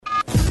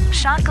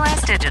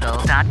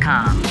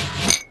shotglassdigital.com.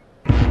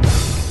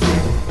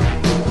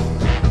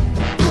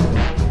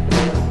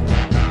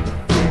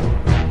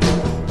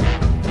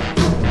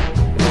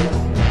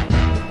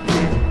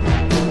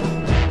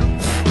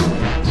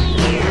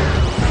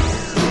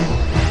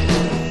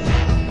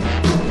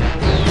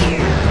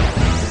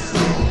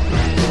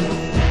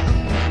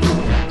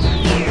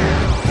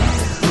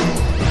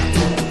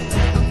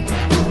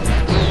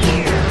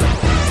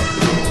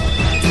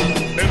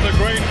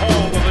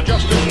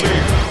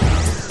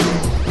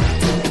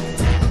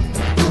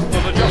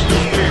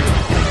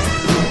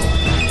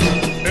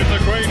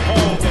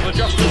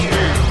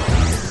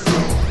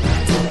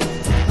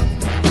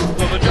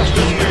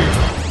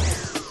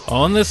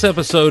 On this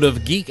episode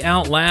of Geek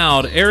Out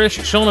Loud, Erich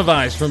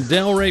Schoeneweiss from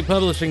Del Rey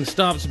Publishing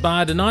stops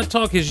by to not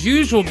talk his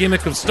usual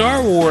gimmick of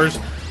Star Wars.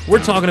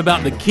 We're talking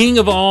about the king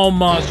of all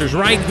monsters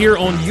right here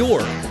on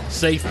your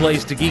safe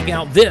place to geek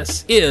out.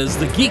 This is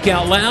the Geek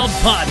Out Loud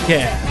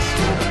podcast.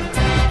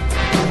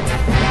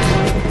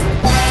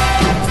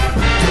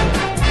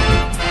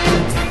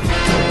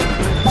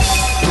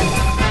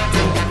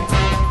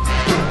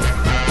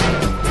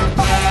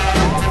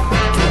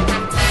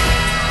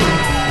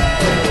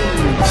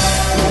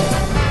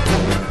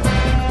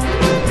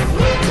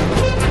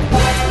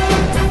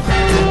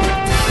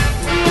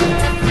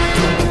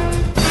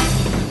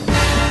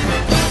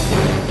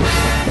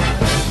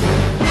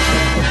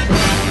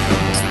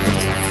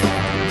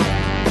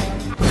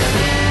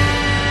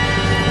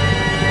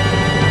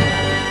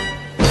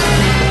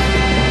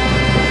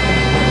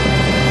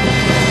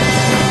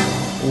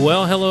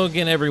 Well, hello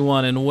again,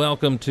 everyone, and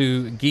welcome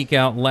to Geek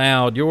Out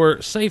Loud,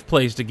 your safe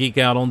place to geek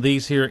out on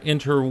these here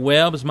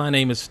interwebs. My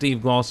name is Steve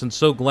Glosson.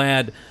 So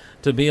glad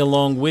to be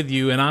along with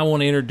you, and I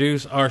want to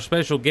introduce our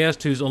special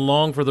guest who's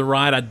along for the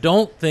ride. I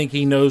don't think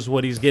he knows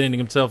what he's getting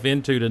himself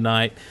into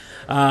tonight.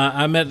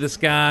 I met this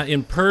guy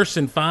in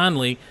person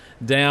finally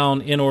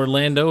down in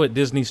Orlando at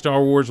Disney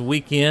Star Wars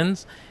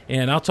Weekends,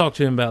 and I'll talk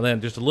to him about that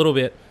in just a little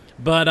bit.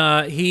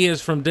 But he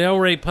is from Del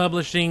Rey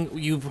Publishing.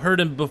 You've heard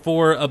him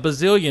before a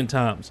bazillion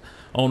times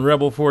on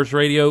Rebel Force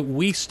Radio.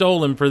 We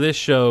stole him for this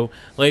show.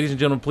 Ladies and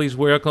gentlemen, please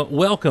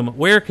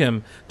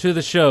welcome to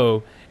the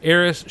show,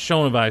 Erich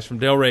Schoeneweiss from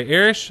Del Rey.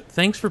 Erich,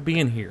 thanks for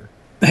being here.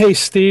 Hey,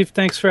 Steve.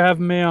 Thanks for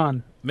having me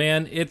on.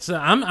 Man, it's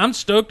I'm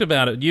stoked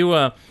about it.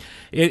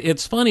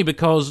 It's funny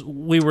because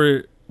we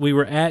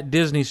were at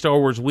Disney Star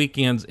Wars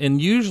Weekends, and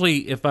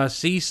usually if I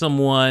see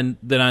someone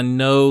that I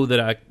know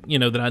that I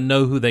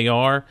know who they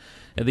are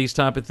at these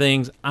type of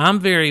things, I'm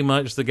very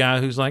much the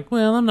guy who's like,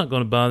 well, I'm not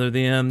going to bother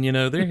them.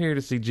 They're here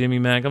to see Jimmy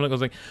Mack. I'm not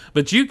going to say.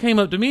 But you came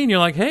up to me and you're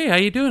like, hey, how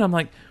you doing? I'm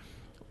like,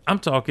 I'm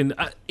talking.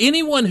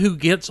 Anyone who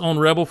gets on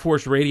Rebel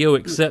Force Radio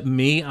except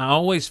me, I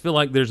always feel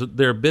like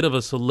they're a bit of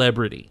a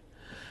celebrity.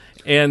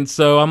 And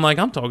so I'm like,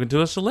 I'm talking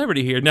to a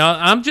celebrity here. Now,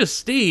 I'm just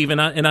Steve,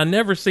 and I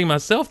never see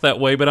myself that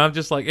way, but I'm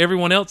just like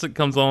everyone else that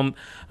comes on.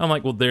 I'm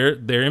like, well,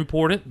 they're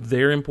important.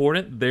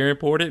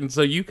 And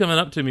so you coming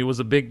up to me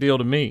was a big deal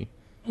to me.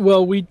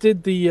 Well, we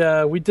did the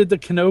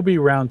Kenobi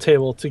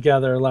roundtable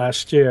together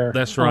last year.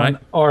 That's right. On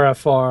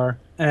RFR,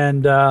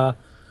 and I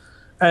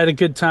had a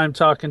good time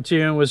talking to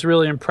you, and was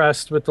really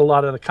impressed with a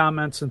lot of the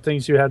comments and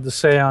things you had to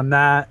say on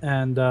that.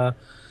 And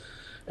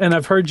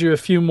I've heard you a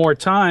few more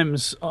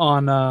times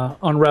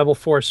on Rebel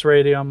Force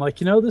Radio. I'm like,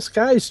 this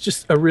guy's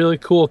just a really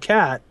cool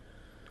cat.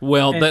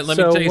 Well, let me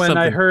tell you something. When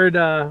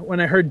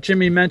I heard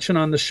Jimmy mention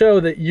on the show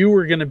that you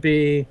were going to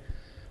be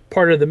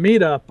part of the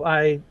meetup,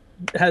 I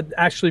had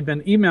actually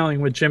been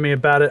emailing with Jimmy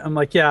about it. I'm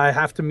like, yeah, I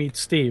have to meet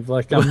Steve.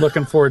 Like, I'm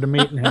looking forward to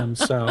meeting him.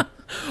 So,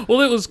 well,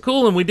 it was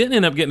cool, and we didn't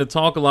end up getting to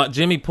talk a lot.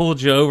 Jimmy pulled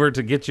you over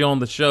to get you on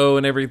the show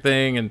and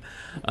everything,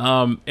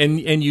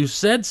 and you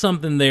said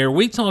something there.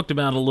 We talked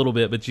about it a little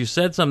bit, but you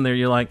said something there.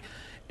 You're like,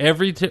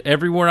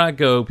 everywhere I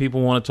go, people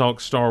want to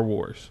talk Star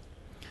Wars,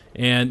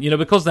 and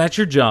because that's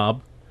your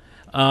job.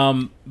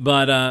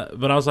 But I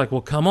was like, well,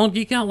 come on,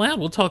 Geek Out Loud.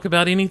 We'll talk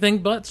about anything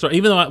but Star.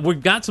 Even though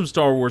we've got some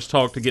Star Wars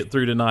talk to get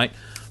through tonight.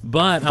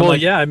 But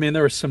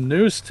there was some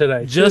news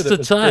today. Just a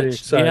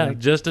touch, yeah,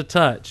 just a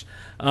touch.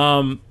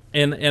 And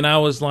I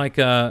was like,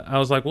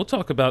 we'll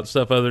talk about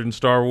stuff other than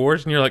Star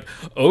Wars. And you're like,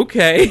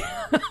 okay.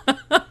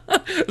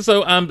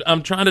 So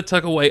I'm trying to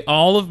tuck away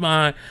all of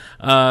my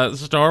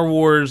Star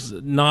Wars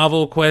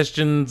novel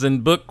questions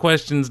and book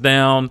questions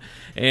down,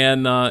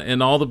 and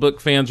all the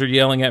book fans are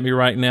yelling at me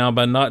right now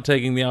by not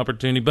taking the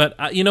opportunity.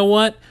 But you know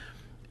what?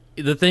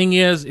 The thing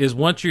is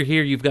once you're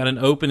here, you've got an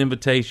open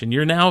invitation.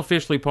 You're now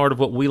officially part of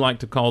what we like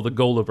to call the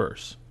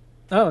Golaverse.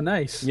 Oh,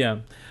 nice. Yeah,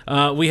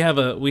 we have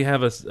a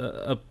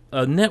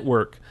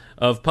network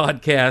of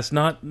podcasts,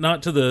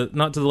 not to the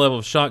level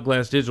of Shot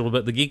Glass Digital,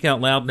 but the Geek Out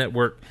Loud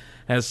network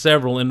has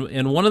several.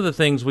 And one of the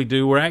things we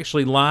do, we're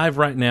actually live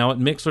right now at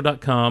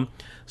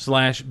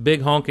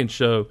Mixer.com/Big Honkin'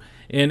 Show.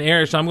 And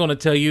Erich, I'm going to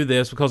tell you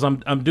this because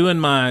I'm doing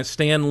my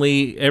Stan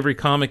Lee every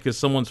comic is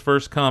someone's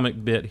first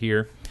comic bit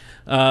here.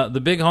 The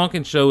Big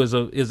Honkin' Show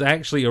is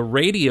actually a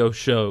radio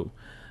show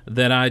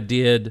that I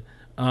did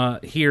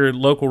here at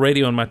local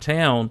radio in my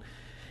town,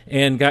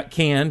 and got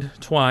canned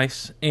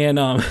twice. And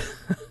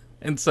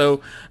And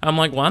so I'm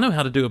like, well, I know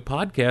how to do a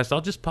podcast.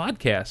 I'll just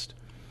podcast.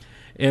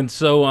 And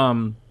so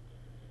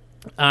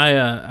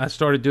I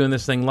started doing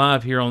this thing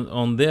live here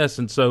on this.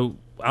 And so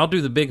I'll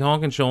do the Big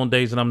Honkin' Show on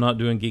days that I'm not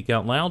doing Geek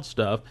Out Loud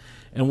stuff.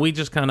 And we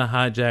just kind of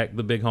hijack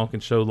the Big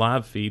Honkin' Show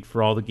live feed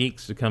for all the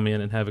geeks to come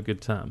in and have a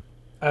good time.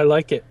 I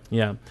like it.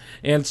 Yeah.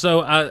 And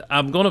so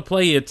I'm going to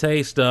play you a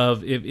taste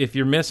of, if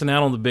you're missing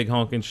out on the Big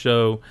Honkin'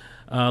 Show,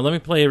 let me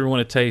play everyone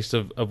a taste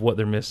of what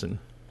they're missing.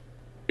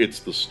 It's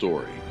the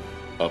story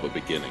of a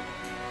beginning.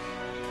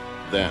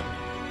 Then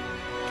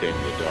came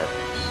the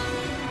darkness.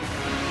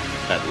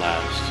 At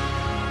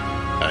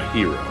last, a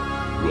hero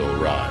will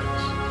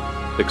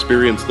rise.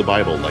 Experience the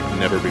Bible like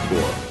never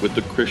before with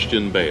the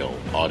Christian Bale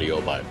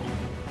Audio Bible.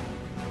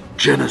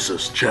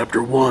 Genesis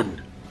chapter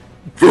 1,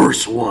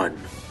 verse 1.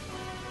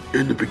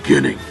 In the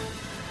beginning,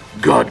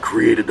 God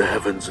created the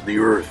heavens and the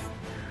earth.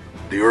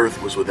 The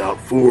earth was without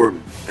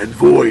form and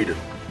void,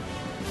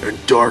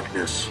 and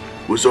darkness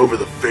was over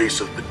the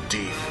face of the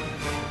deep.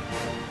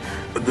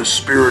 And the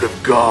Spirit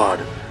of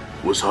God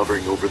was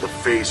hovering over the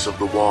face of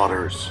the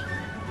waters.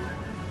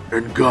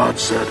 And God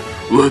said,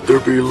 "Let there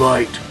be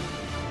light."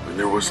 And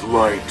there was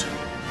light.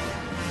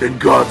 And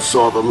God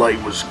saw the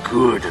light was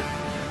good.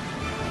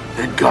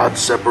 And God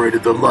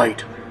separated the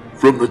light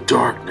from the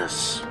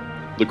darkness.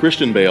 The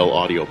Christian Bale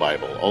Audio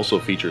Bible also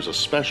features a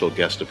special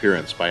guest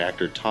appearance by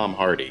actor Tom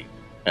Hardy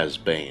as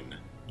Bane.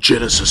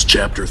 Genesis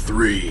chapter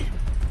 3.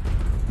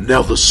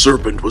 Now the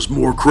serpent was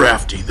more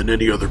crafty than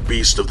any other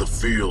beast of the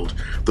field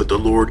that the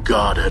Lord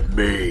God had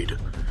made.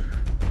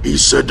 He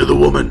said to the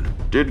woman,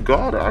 "Did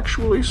God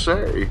actually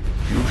say,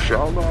 'You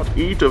shall not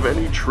eat of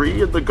any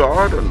tree in the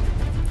garden'?"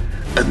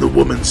 And the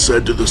woman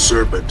said to the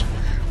serpent,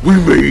 "We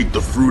may eat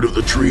the fruit of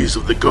the trees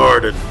of the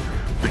garden.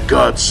 But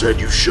God said,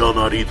 'You shall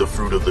not eat the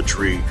fruit of the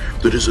tree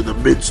that is in the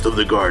midst of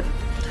the garden,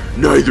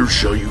 neither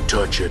shall you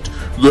touch it,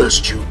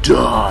 lest you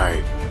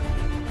die.'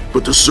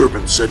 But the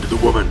serpent said to the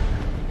woman,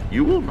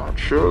 'You will not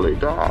surely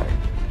die,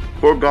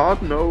 for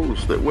God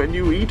knows that when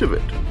you eat of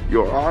it,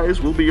 your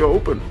eyes will be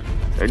opened,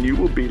 and you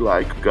will be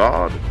like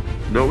God,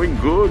 knowing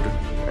good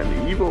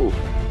and evil.'"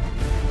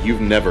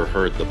 You've never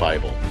heard the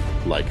Bible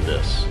like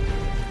this.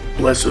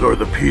 Blessed are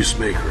the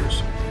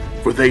peacemakers,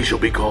 for they shall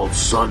be called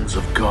sons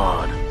of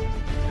God.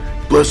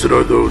 Blessed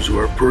are those who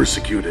are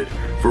persecuted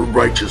for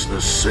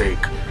righteousness'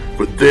 sake,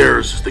 for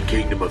theirs is the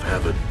kingdom of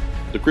heaven.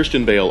 The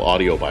Christian Bale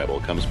Audio Bible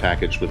comes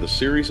packaged with a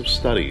series of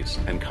studies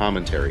and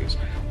commentaries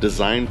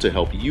designed to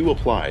help you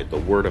apply the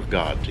Word of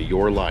God to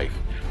your life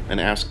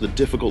and ask the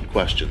difficult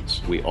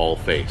questions we all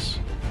face.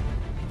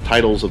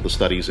 Titles of the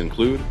studies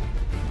include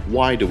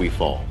Why Do We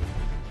Fall?,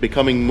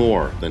 Becoming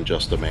More Than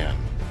Just a Man,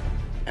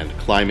 and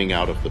Climbing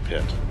Out of the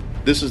Pit.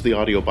 This is the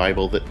audio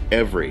Bible that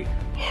every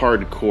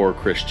hardcore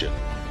Christian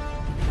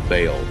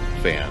Bale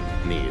fan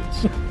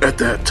needs. At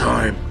that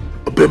time,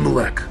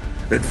 Abimelech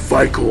and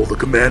Phicol, the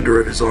commander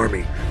of his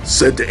army,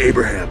 said to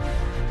Abraham,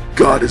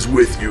 "God is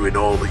with you in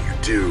all that you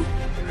do.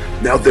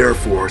 Now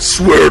therefore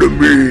swear to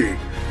me,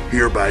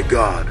 here by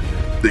God,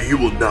 that you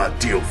will not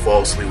deal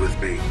falsely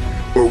with me,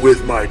 or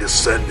with my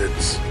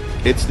descendants."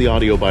 It's the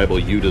audio Bible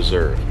you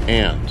deserve,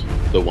 and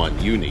the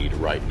one you need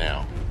right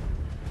now.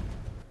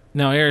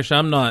 Now, Erish,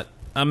 I'm not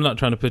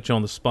trying to put you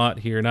on the spot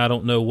here, and I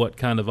don't know what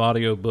kind of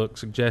audiobook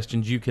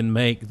suggestions you can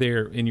make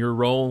there in your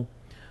role,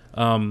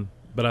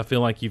 but I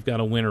feel like you've got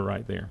a winner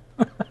right there.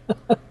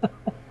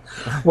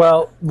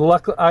 Well,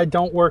 luckily, I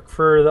don't work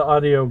for the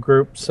audio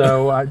group,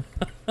 so I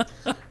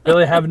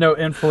really have no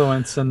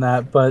influence in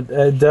that, but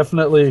it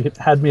definitely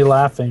had me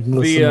laughing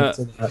listening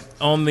to that.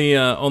 On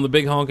the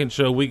Big Honkin'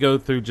 Show, we go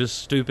through just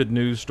stupid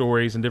news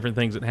stories and different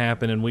things that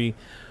happen, and we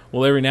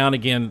will every now and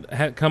again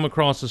come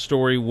across a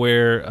story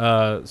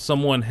where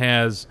someone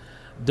has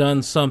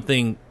done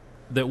something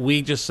that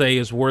we just say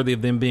is worthy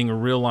of them being a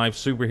real-life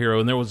superhero.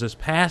 And there was this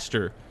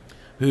pastor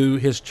who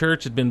his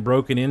church had been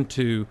broken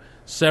into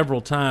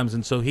several times,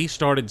 and so he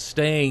started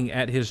staying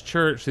at his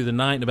church through the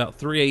night. And about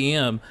 3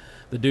 a.m.,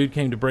 the dude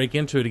came to break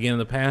into it again,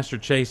 and the pastor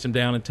chased him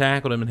down and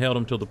tackled him and held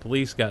him until the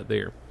police got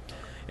there.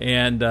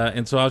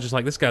 And so I was just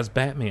like, this guy's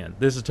Batman.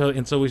 This is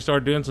and so we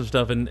started doing some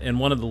stuff, and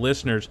one of the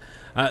listeners,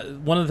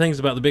 one of the things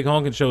about the Big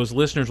Honkin' Show is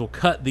listeners will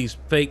cut these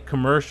fake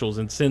commercials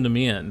and send them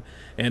in,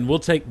 and we'll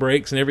take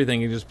breaks and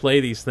everything and just play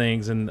these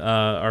things. And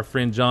our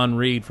friend John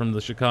Reed from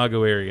the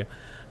Chicago area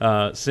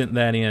sent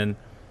that in,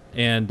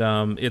 and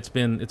it's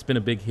been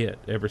a big hit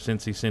ever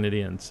since he sent it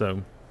in.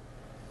 So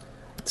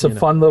it's a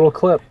fun little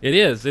clip. It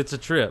is. It's a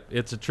trip.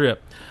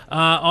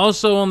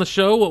 Also on the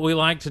show, what we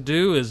like to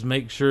do is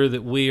make sure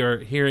that we are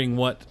hearing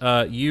what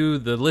you,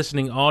 the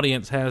listening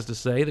audience, has to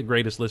say, the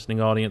greatest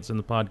listening audience in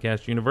the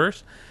podcast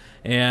universe.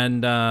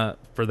 And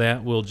for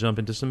that, we'll jump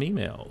into some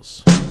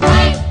emails.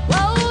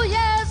 Whoa,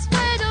 yes,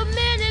 wait a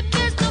minute,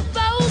 Mr.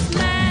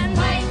 Postman.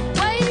 Wait,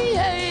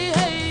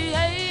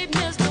 hey,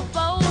 Mr.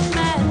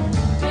 Postman.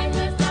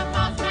 Mr.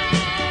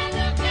 Postman,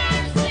 look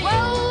and see.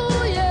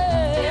 Whoa,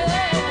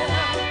 yeah.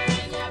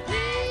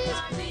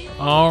 Please.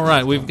 All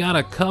right, we've got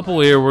a couple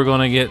here we're going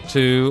to get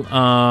to,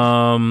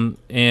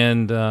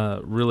 and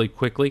really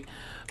quickly,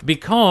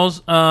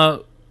 because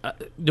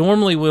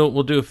normally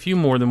we'll do a few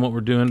more than what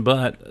we're doing,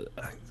 but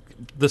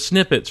the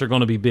snippets are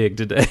going to be big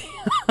today.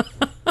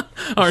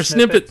 Our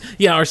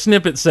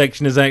snippet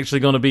section is actually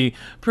going to be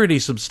pretty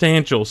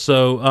substantial.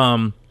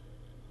 So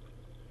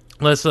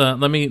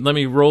let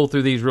me roll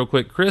through these real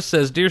quick. Chris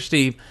says, "Dear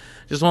Steve,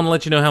 just want to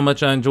let you know how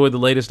much I enjoyed the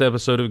latest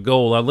episode of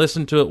Goal. I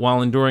listened to it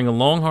while enduring a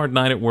long, hard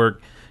night at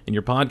work, and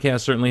your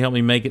podcast certainly helped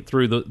me make it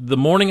through. The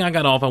morning I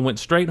got off, I went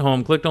straight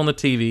home, clicked on the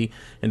TV,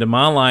 and to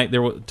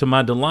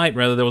my delight,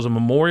 there was a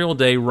Memorial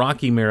Day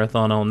Rocky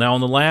marathon on. Now,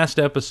 on the last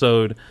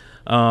episode,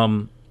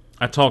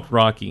 I talked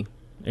Rocky.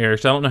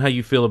 Eric, I don't know how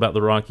you feel about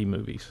the Rocky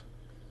movies.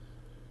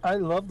 I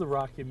love the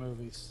Rocky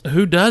movies.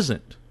 Who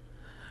doesn't?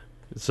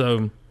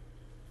 So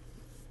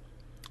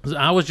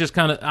I was just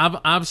kind of...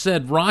 I've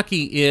said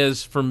Rocky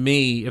is, for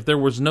me, if there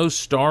was no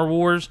Star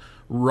Wars,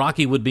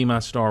 Rocky would be my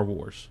Star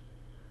Wars.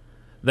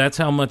 That's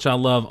how much I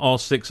love all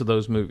 6 of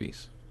those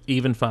movies,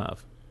 even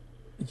 5.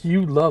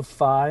 You love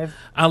 5?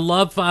 I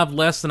love 5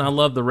 less than I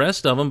love the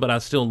rest of them, but I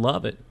still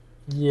love it.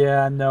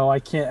 Yeah, no, I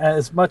can't.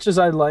 As much as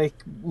I like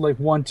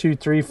 1, 2,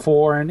 3,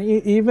 4, and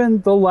even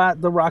the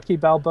Rocky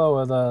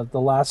Balboa, the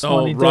last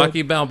one he did.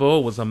 Rocky Balboa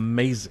was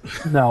amazing.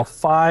 No,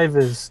 5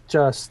 is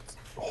just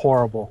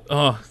horrible.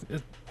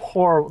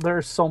 Horrible.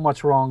 There's so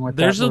much wrong with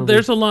that movie.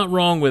 There's a lot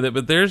wrong with it,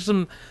 but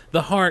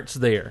the heart's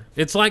there.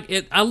 It's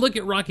like I look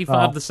at Rocky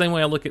 5 the same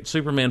way I look at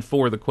Superman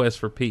 4: The Quest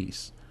for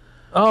Peace.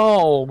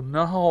 Oh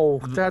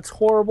no, that's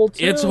horrible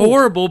too. It's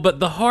horrible, but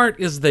the heart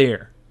is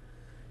there.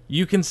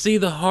 You can see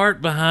the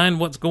heart behind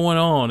what's going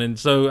on. And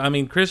so, I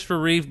mean, Christopher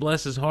Reeve,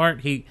 bless his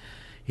heart, he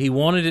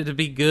wanted it to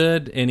be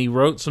good, and he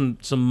wrote some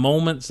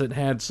moments that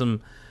had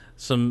some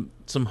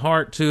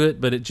heart to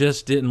it, but it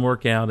just didn't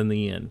work out in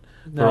the end.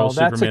 No,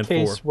 that's Superman a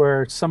case 4.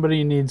 where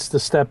somebody needs to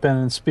step in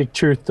and speak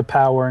truth to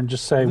power and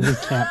just say, we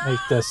can't make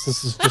this.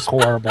 This is just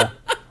horrible.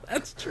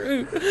 That's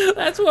true.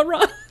 That's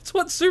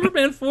what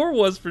Superman 4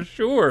 was for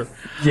sure.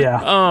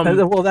 Yeah.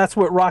 Well, that's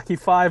what Rocky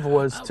 5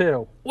 was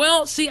too.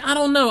 Well, see, I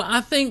don't know.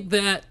 I think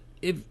that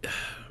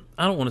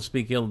I don't want to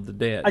speak ill of the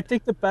dead. I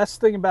think the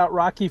best thing about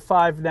Rocky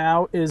 5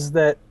 now is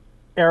that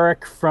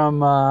Eric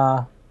from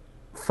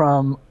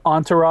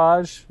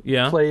Entourage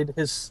played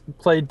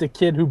the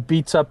kid who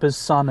beats up his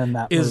son in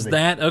that movie. Is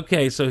that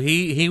okay? So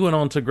he went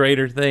on to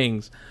greater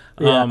things.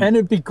 Yeah, and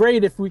it'd be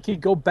great if we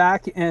could go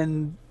back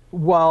and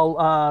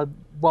while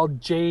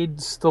Jade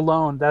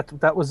Stallone,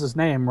 that was his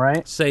name,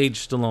 right?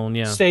 Sage Stallone,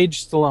 yeah.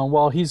 Sage Stallone.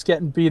 While he's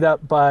getting beat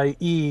up by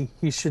E,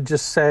 he should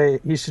just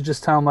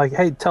tell him, like,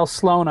 hey, tell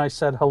Sloane I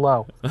said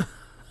hello.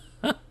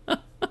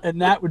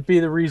 And that would be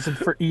the reason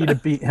for E to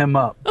beat him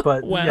up.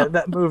 But wow. Yeah,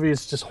 that movie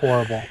is just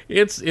horrible.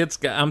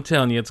 I'm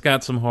telling you, it's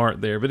got some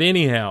heart there. But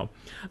anyhow,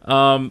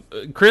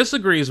 Chris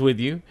agrees with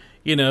you.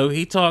 You know,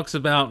 he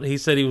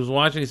said he was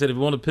watching, he said if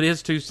he wanted to put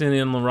his 2 cents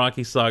in on the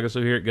Rocky saga,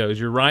 so here it goes.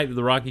 You're right,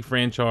 the Rocky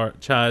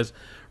franchise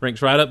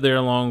ranks right up there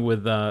along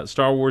with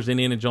Star Wars,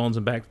 Indiana Jones,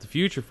 and Back to the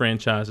Future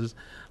franchises.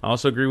 I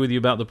also agree with you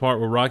about the part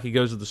where Rocky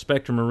goes to the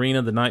Spectrum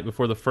Arena the night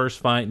before the first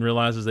fight and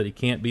realizes that he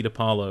can't beat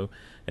Apollo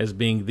as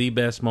being the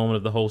best moment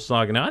of the whole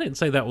saga. Now, I didn't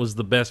say that was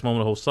the best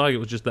moment of the whole saga. It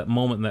was just that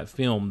moment in that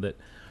film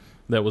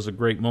that was a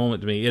great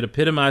moment to me. It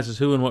epitomizes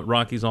who and what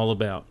Rocky's all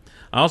about.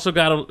 I also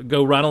got to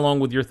go right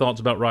along with your thoughts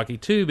about Rocky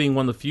 2 being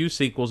one of the few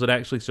sequels that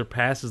actually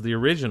surpasses the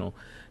original.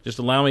 Just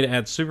allow me to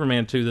add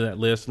Superman 2 to that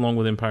list, along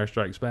with Empire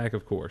Strikes Back,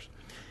 of course.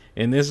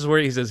 And this is where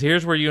he says,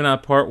 here's where you and I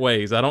part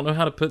ways. I don't know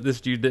how to put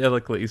this to you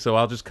delicately, so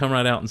I'll just come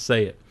right out and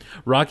say it.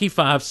 Rocky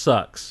 5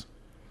 sucks.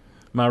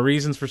 My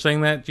reasons for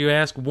saying that, you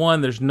ask?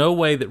 1, there's no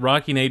way that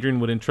Rocky and Adrian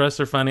would entrust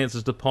their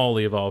finances to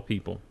Paulie, of all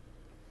people.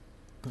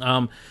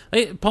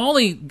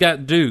 Paulie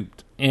got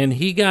duped, and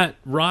he got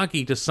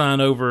Rocky to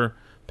sign over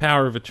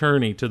power of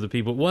attorney to the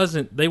people.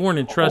 They weren't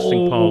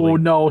entrusting Paulie. Oh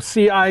no!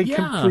 See, I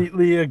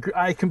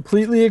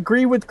completely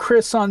agree with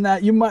Chris on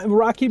that.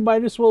 Rocky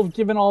might as well have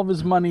given all of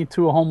his money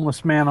to a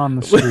homeless man on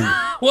the street.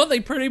 Well, they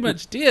pretty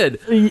much did.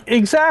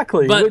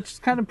 Exactly,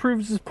 which kind of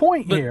proves his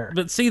point here.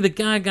 But see, the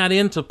guy got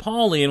into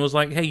Paulie and was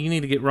like, "Hey, you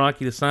need to get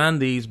Rocky to sign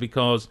these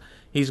because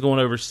he's going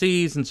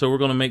overseas, and so we're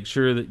going to make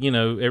sure that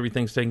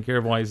everything's taken care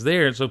of while he's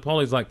there." And so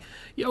Paulie's like,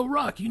 "Yo,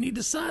 Rock, you need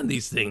to sign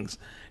these things."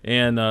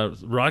 And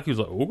Rocky was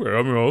like, "Okay,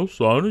 I'll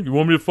sign it. You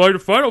want me to fight the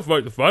fight? I'll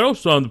fight the fight. I'll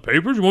sign the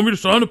papers. You want me to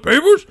sign the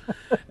papers?"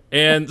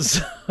 And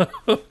so,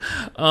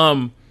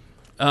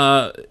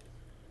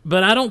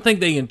 but I don't think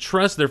they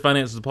entrust their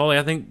finances to Paulie.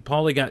 I think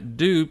Paulie got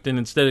duped, and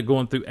instead of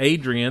going through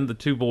Adrian, the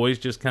two boys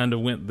just kind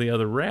of went the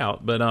other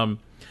route. But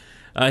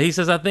he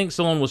says, I think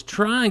Stallone was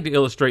trying to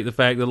illustrate the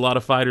fact that a lot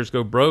of fighters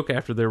go broke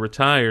after they're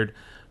retired,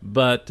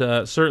 but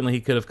certainly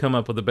he could have come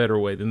up with a better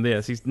way than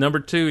this.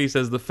 Number 2, he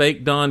says, the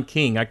fake Don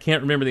King. I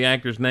can't remember the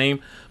actor's name,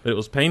 but it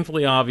was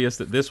painfully obvious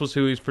that this was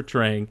who he was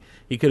portraying.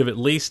 He could have at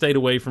least stayed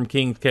away from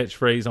King's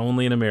catchphrase,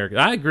 only in America.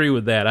 I agree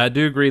with that. I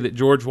do agree that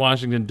George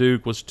Washington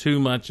Duke was too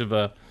much of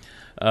a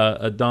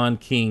Don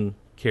King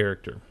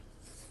character.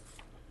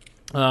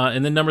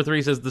 And then number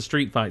 3 says the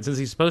street fight. Since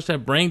he's supposed to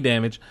have brain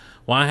damage,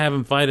 why have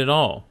him fight at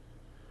all?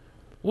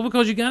 Well,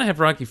 because you got to have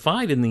Rocky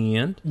fight in the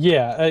end.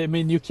 Yeah, I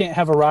mean, you can't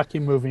have a Rocky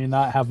movie and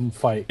not have him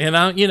fight. And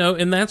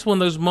and that's one of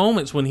those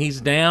moments when he's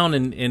down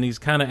and he's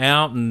kind of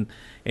out, and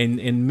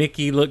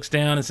Mickey looks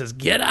down and says,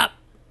 "Get up."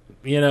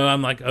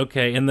 I'm like,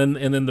 okay, and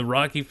then the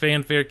Rocky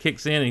fanfare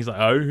kicks in, and he's like,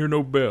 "I don't hear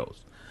no bells."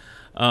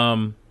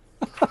 I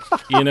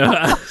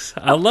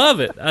love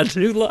it. I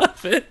do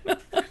love it.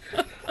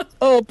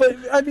 Oh, but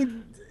I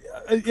mean,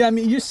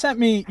 you sent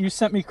me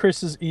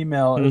Chris's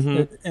email,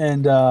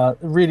 and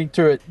reading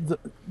through it,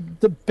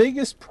 the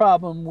biggest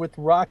problem with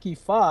Rocky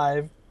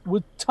V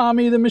with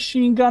Tommy the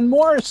Machine Gun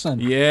Morrison.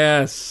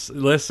 Yes,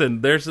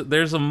 listen, there's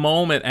a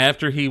moment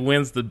after he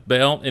wins the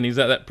belt, and he's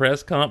at that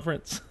press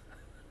conference.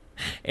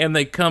 And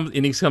he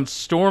comes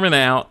storming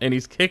out, and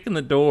he's kicking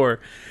the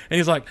door, and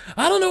he's like,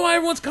 "I don't know why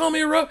everyone's calling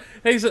me a robot."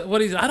 I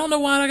don't know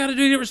why I got to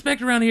do get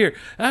respect around here.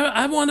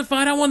 I won the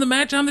fight, I won the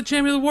match, I'm the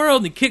champion of the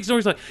world. And he kicks the door.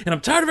 He's like, "And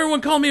I'm tired of everyone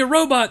calling me a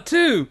robot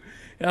too."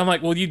 And I'm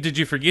like, "Well, did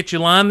you forget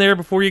your line there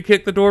before you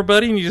kicked the door,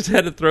 buddy? And you just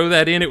had to throw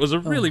that in." It was a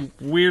really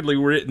weirdly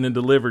written and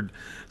delivered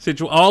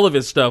situation. All of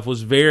his stuff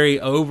was very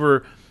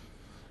over.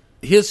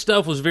 His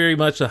stuff was very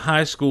much a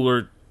high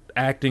schooler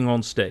acting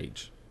on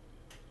stage.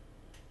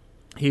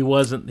 He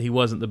wasn't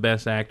the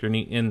best actor,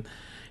 and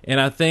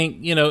I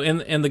think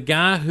and the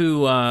guy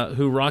who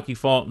Rocky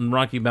fought in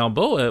Rocky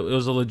Balboa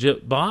was a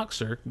legit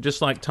boxer,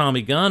 just like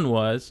Tommy Gunn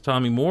was,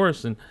 Tommy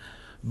Morrison,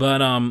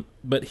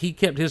 but he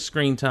kept his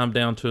screen time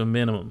down to a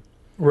minimum,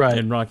 right,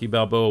 in Rocky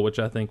Balboa, which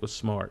I think was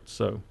smart.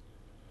 So,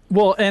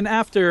 well, and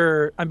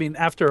after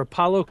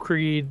Apollo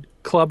Creed,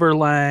 Clubber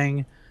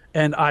Lang,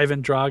 and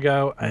Ivan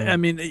Drago, I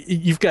mean,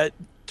 you've got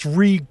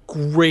three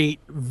great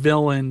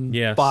villain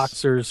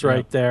boxers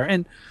right there,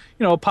 and.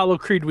 Apollo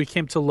Creed, we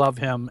came to love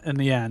him in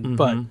the end,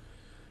 but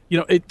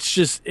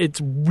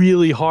it's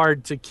really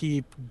hard to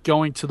keep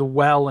going to the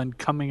well and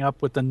coming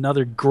up with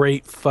another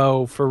great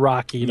foe for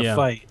Rocky to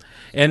fight,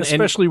 and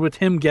especially with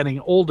him getting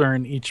older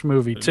in each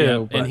movie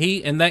too. Yeah.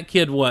 And that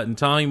kid, and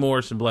Tommy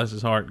Morrison, bless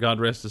his heart, God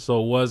rest his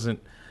soul, wasn't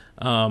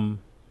the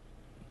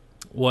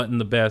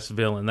best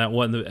villain. That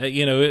wasn't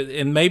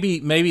and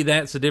maybe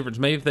that's the difference.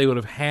 Maybe if they would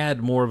have had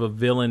more of a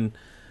villain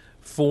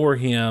for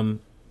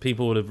him,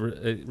 people would have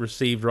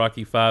received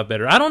Rocky V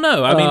better. I don't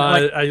know. I mean,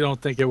 I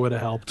don't think it would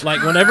have helped.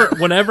 Like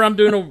whenever I'm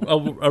doing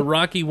a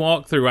Rocky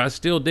walkthrough, I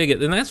still dig it,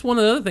 and that's one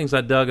of the other things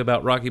I dug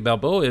about Rocky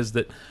Balboa is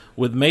that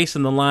with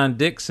Mason the Lion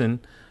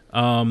Dixon,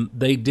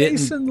 they didn't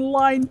Mason the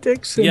Lion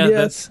Dixon. Yeah,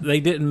 yes. They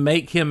didn't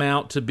make him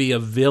out to be a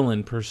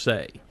villain per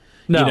se.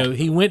 No,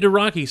 he went to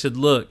Rocky. He said,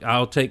 "Look,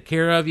 I'll take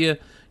care of you.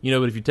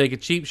 But if you take a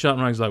cheap shot,"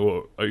 and Rocky's like,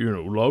 "Well, a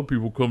lot of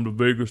people come to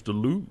Vegas to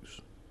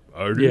lose.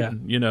 I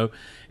didn't."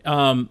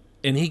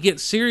 And he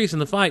gets serious in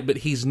the fight, but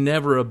he's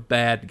never a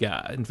bad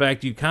guy. In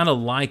fact, you kind of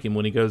like him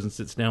when he goes and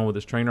sits down with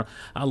his trainer.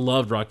 I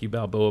loved Rocky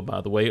Balboa,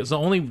 by the way. It was the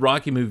only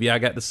Rocky movie I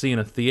got to see in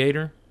a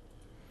theater.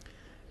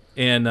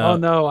 And oh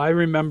no, I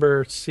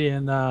remember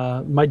seeing.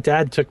 My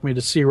dad took me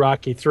to see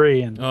Rocky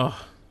 3, and I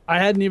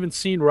hadn't even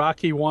seen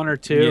Rocky 1 or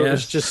 2. Yes. It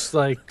was just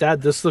like,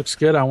 "Dad, this looks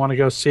good. I want to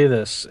go see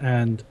this."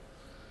 And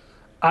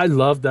I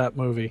loved that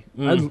movie.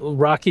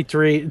 Rocky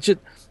 3.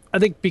 I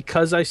think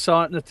because I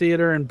saw it in the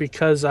theater, and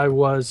because I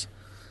was,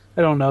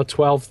 I don't know,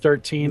 12,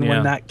 13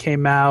 when that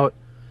came out.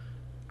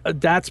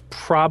 That's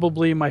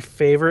probably my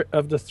favorite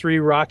of the three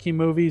Rocky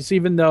movies,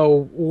 even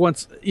though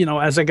once,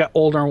 as I got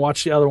older and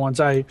watched the other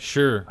ones, I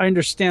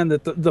understand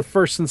that the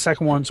first and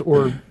second ones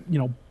were,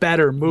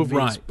 better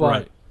movies,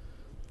 but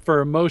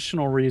for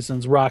emotional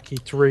reasons, Rocky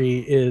 3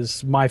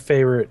 is my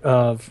favorite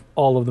of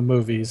all of the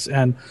movies.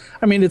 And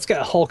I mean, it's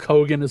got Hulk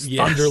Hogan as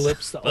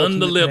Thunderlips.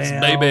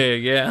 Thunderlips,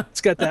 baby, yeah.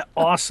 It's got that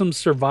awesome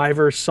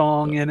Survivor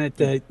song in it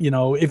that,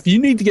 if you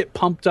need to get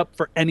pumped up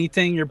for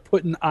anything, you're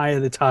putting Eye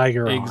of the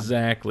Tiger on.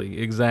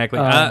 Exactly.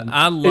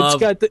 I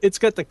love... It's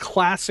got the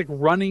classic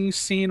running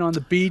scene on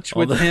the beach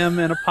with him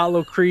and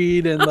Apollo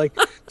Creed and like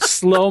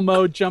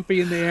slow-mo jumping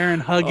in the air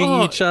and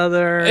hugging each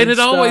other. And it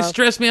always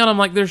stressed me out. I'm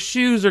like, their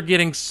shoes are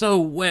getting so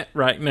wet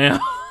right now.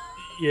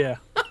 Yeah.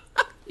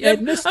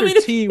 And Mr.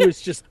 T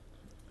was just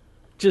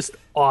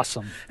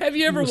awesome. Have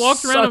you ever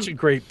walked around? Such a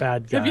great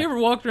bad guy. Have you ever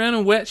walked around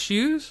in wet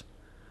shoes?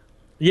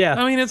 Yeah.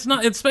 I mean, it's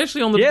not,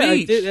 especially on the beach.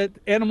 I did at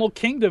Animal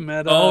Kingdom.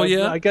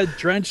 I got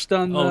drenched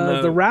on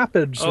the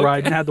rapids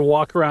ride and had to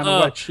walk around in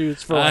wet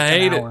shoes for like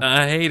an hour.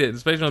 I hate it,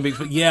 especially on the beach.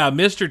 But yeah,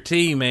 Mr.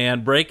 T,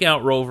 man,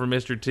 breakout role for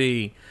Mr.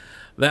 T.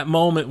 That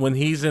moment when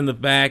he's in the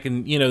back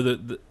and,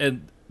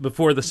 and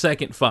before the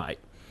second fight.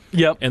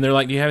 Yep. And they're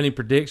like, "Do you have any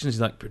predictions?"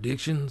 He's like,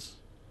 "Predictions?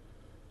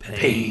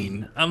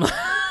 Pain." I'm like,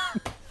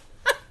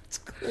 it's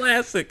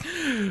classic.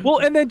 Well,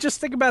 and then just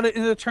think about it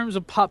in the terms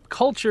of pop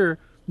culture.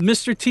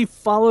 Mr. T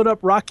followed up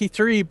Rocky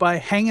 3 by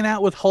hanging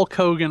out with Hulk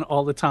Hogan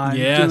all the time,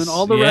 doing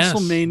all the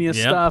WrestleMania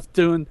stuff,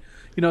 doing,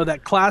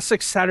 that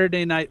classic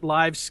Saturday Night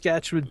Live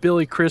sketch with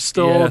Billy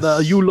Crystal, the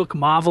 "You Look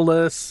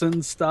Marvelous"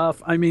 and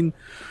stuff. I mean,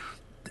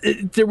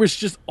 there was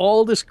just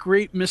all this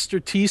great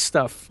Mr. T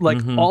stuff,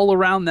 all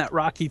around that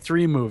Rocky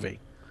 3 movie.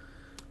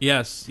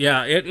 Yes,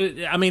 yeah.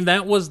 I mean,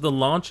 that was the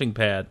launching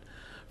pad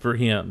for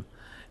him,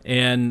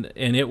 and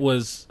it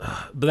was.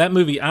 But that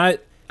movie, I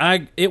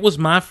it was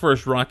my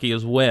first Rocky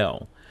as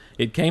well.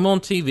 It came on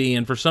TV,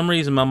 and for some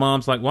reason, my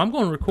mom's like, "Well, I'm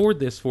going to record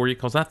this for you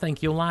because I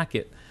think you'll like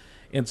it."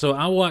 And so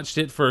I watched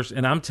it first,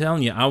 and I'm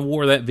telling you, I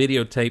wore that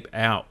videotape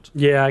out.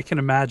 Yeah, I can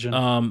imagine.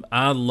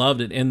 I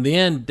loved it. And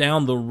then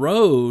down the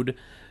road,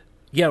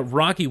 yeah,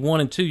 Rocky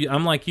 1 and 2,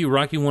 I'm like you,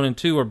 Rocky 1 and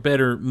 2 are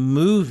better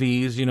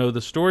movies,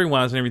 the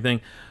story-wise and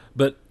everything.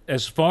 But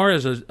as far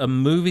as a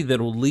movie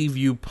that will leave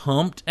you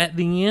pumped at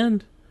the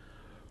end,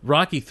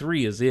 Rocky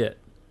 3 is it.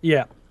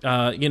 Yeah.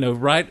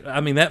 Right?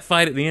 I mean, that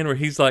fight at the end where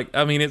he's like,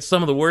 it's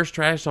some of the worst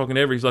trash talking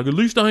ever. He's like, at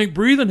least I ain't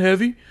breathing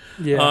heavy.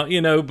 Yeah.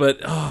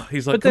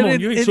 He's like, But then come on,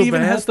 you ain't it so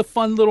even bad. has the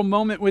fun little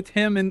moment with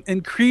him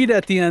and Creed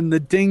at the end, the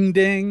ding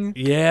ding.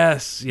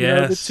 Yes.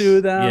 the two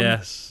of them.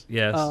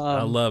 Yes.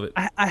 I love it.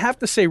 I have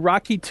to say,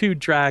 Rocky 2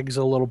 drags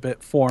a little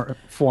bit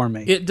for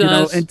me. It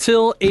does.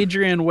 Until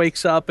Adrian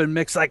wakes up and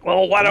Mick's like,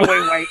 well, what are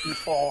we waiting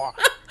for?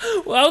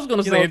 Well, I was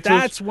going to say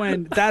that's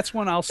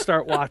when I'll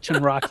start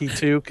watching Rocky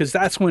 2, because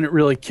that's when it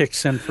really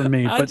kicks in for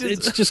me. But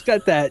it's just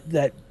got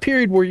that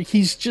period where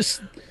he's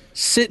just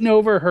sitting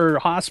over her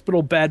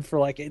hospital bed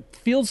for it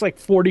feels like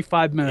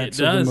 45 minutes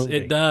of the movie.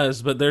 It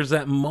does. But there's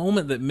that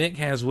moment that Mick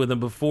has with him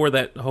before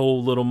that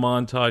whole little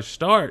montage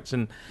starts,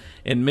 and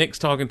Mick's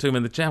talking to him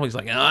in the chapel. He's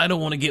like, I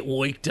don't want to get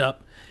waked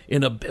up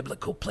in a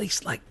biblical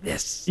place like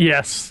this.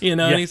 Yes.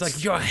 And he's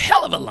like, you're a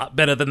hell of a lot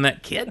better than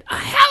that kid. A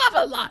hell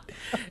of a lot.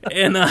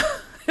 And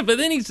but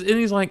then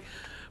he's like,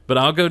 but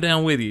I'll go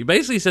down with you. He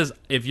basically says,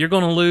 if you're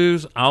going to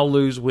lose, I'll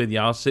lose with you.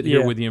 I'll sit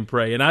here with you and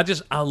pray. And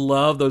I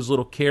love those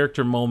little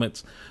character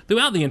moments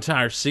throughout the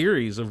entire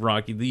series of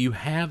Rocky. That you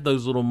have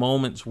those little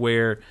moments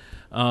where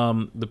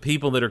the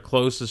people that are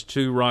closest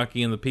to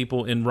Rocky and the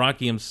people in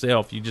Rocky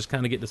himself, you just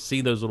kind of get to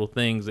see those little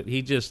things that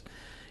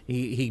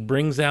he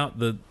brings out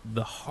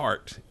the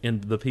heart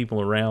in the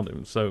people around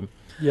him. So,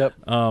 yep.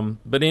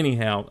 But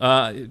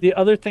anyhow, the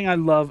other thing I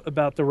love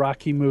about the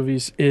Rocky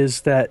movies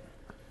is that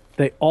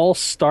they all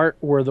start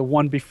where the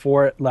one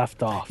before it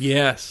left off.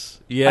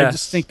 Yes. I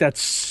just think that's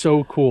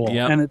so cool.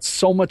 Yep. And it's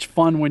so much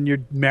fun when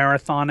you're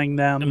marathoning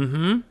them.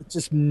 Mm-hmm. It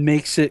just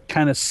makes it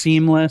kind of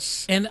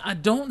seamless. And I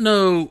don't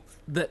know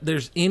that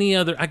there's any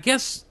other. I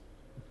guess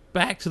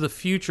Back to the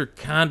Future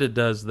kind of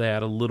does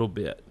that a little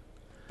bit.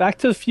 Back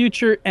to the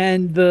Future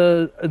and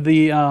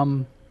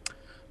the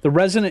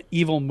Resident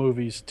Evil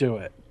movies do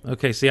it.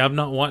 Okay, see, I've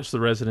not watched the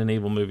Resident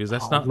Evil movies.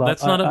 That's not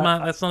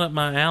up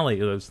my alley.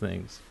 Those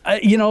things.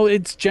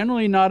 It's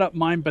generally not up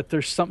mine, but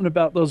there's something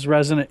about those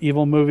Resident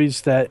Evil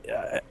movies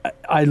that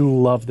I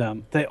love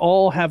them. They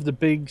all have the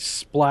big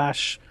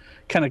splash,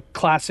 kind of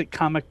classic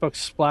comic book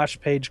splash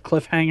page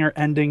cliffhanger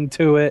ending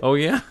to it. Oh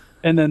yeah,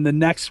 and then the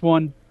next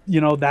one,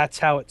 that's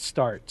how it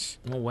starts.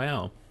 Oh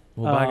wow.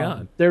 Well, by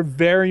God, they're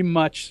very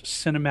much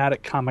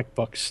cinematic comic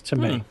books to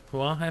me.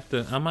 Well,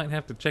 I might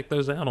have to check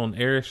those out on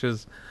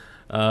Erish's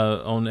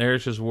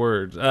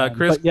words.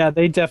 Chris, but yeah,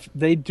 they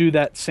do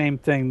that same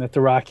thing that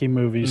the Rocky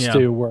movies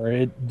do,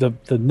 where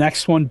the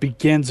next one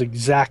begins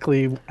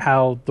exactly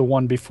how the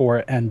one before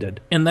it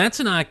ended. And that's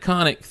an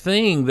iconic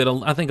thing that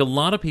I think a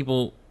lot of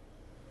people,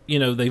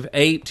 they've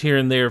aped here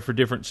and there for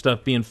different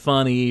stuff being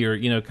funny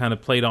or kind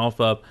of played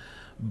off of,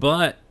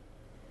 but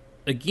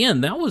again,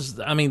 that's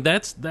one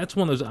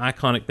of those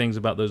iconic things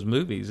about those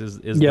movies is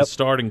the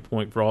starting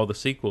point for all the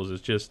sequels.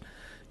 It's just,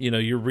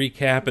 you're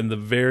recapping the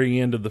very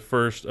end of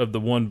the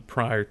one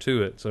prior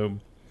to it. So,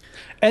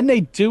 and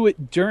they do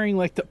it during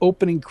the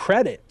opening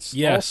credits.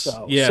 Yes,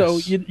 also. Yes. So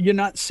you're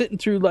not sitting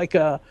through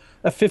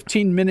a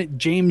 15-minute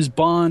James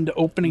Bond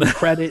opening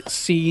credit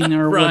scene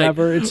or right.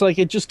 whatever. It's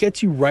it just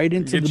gets you right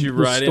into the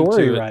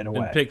story right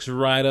away. And picks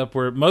right up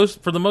where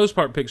for the most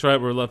part picks right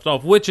where it left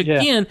off, which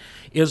again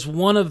is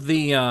one of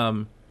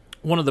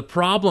the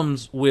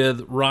problems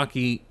with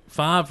Rocky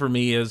 5 for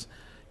me is,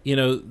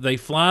 they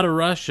fly to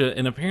Russia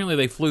and apparently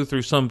they flew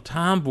through some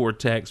time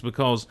vortex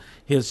because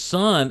his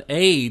son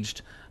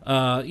aged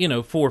 4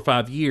 or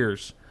 5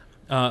 years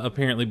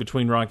apparently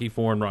between Rocky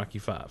 4 and Rocky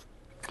 5.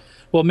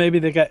 Well, maybe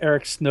they got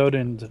Eric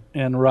Snowden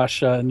in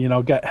Russia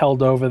and, got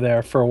held over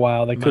there for a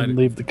while. They couldn't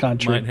leave the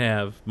country.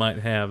 Might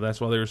have. That's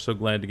why they were so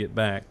glad to get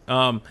back.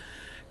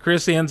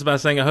 Chris ends by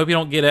saying, I hope you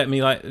don't get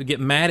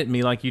mad at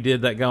me like you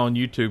did that guy on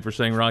YouTube for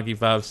saying Rocky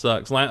 5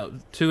 sucks.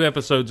 2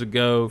 episodes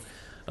ago,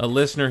 a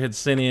listener had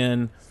sent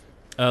in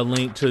a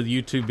link to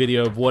the YouTube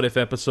video of what if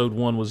episode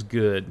 1 was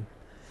good.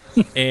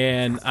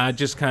 And I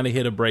just kind of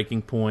hit a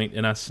breaking point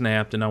and I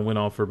snapped and I went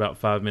off for about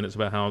 5 minutes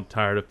about how I'm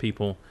tired of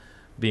people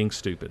being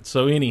stupid.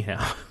 So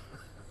anyhow,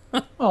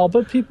 oh,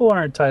 but people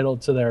are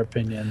entitled to their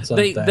opinions.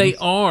 They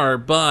are,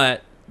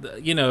 but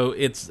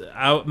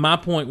my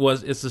point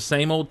was it's the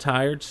same old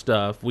tired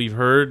stuff. We've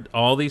heard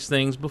all these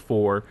things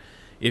before.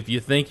 If you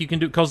think you can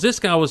do, because this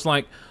guy was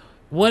like,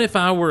 what if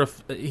I were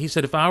he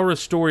said if I were a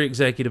story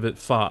executive at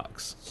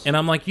Fox, and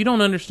I'm like, you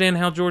don't understand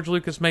how George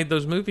Lucas made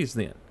those movies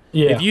then.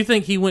 Yeah. If you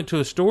think he went to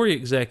a story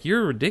exec,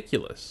 you're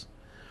ridiculous.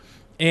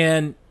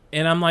 And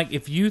I'm like,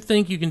 if you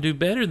think you can do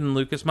better than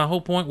Lucas, my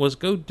whole point was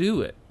go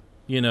do it.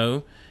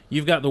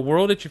 You've got the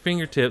world at your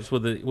fingertips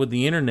with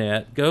the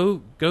internet.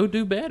 Go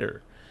do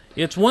better.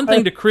 It's one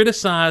thing to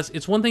criticize.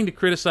 It's one thing to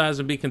criticize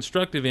and be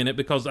constructive in it,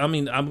 because I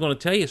mean, I'm going to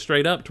tell you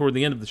straight up toward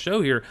the end of the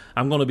show here,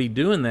 I'm going to be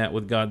doing that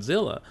with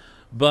Godzilla.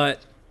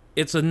 But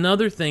it's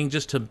another thing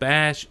just to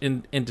bash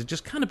and to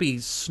just kind of be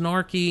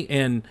snarky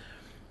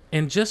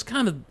and just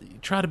kind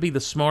of try to be the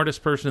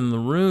smartest person in the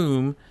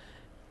room,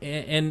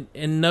 and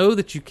know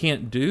that you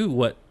can't do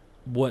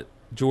what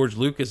George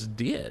Lucas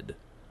did.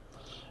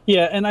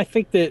 Yeah, and I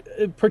think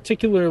that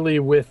particularly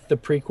with the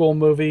prequel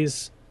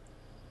movies,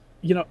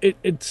 you know,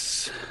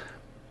 it's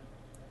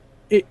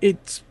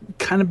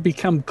kind of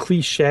become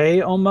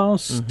cliche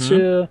almost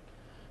to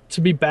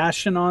be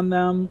bashing on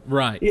them.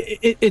 Right.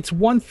 It's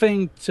one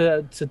thing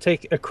to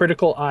take a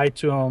critical eye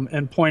to them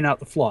and point out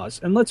the flaws.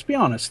 And let's be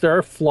honest, there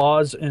are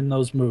flaws in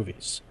those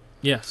movies.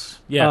 Yes.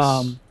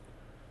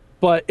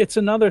 But it's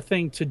another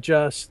thing to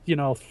just, you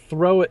know,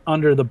 throw it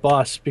under the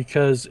bus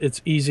because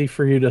it's easy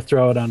for you to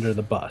throw it under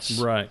the bus.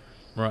 Right.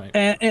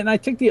 And I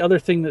think the other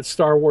thing that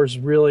Star Wars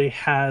really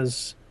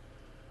has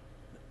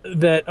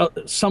that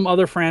some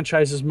other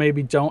franchises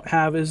maybe don't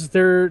have is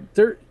there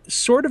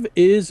sort of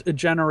is a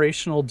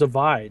generational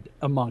divide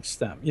amongst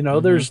them. You know,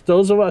 there's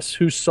those of us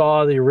who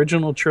saw the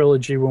original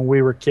trilogy when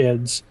we were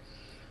kids,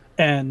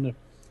 and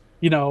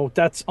you know,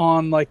 that's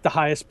on like the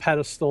highest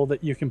pedestal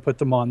that you can put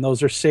them on.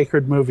 Those are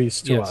sacred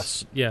movies to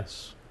us.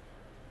 Yes.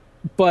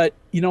 But,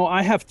 you know,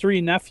 I have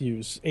 3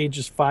 nephews,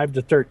 ages 5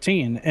 to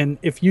 13, and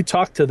if you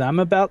talk to them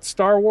about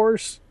Star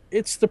Wars,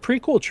 it's the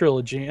prequel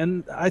trilogy.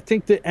 And I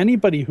think that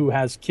anybody who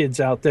has kids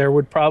out there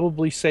would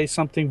probably say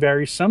something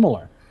very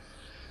similar.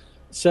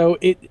 So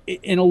it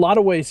in a lot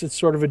of ways, it's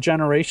sort of a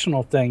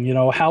generational thing. You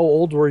know, how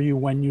old were you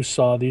when you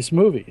saw these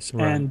movies?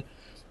 Right. And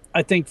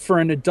I think for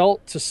an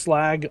adult to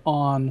slag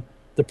on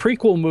the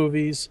prequel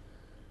movies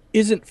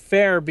isn't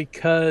fair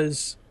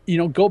because, you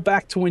know, go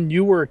back to when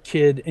you were a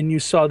kid and you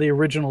saw the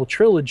original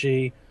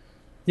trilogy.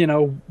 You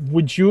know,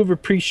 would you have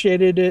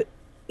appreciated it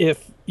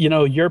if, you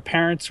know, your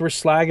parents were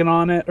slagging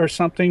on it or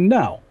something?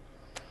 No.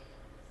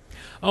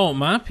 Oh,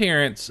 my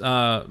parents,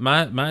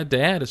 my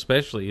dad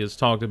especially has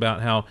talked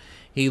about how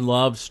he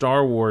loved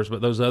Star Wars,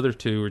 but those other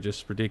 2 were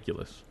just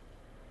ridiculous.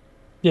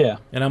 Yeah.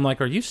 And I'm like,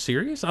 are you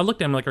serious? I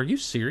looked at him like, are you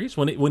serious?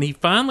 When he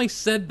finally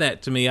said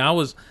that to me, I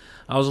was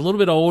a little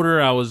bit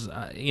older. I was,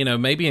 you know,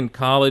 maybe in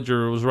college,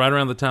 or it was right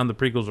around the time the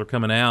prequels were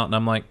coming out. And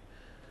I'm like,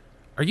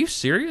 are you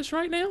serious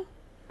right now?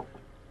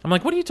 I'm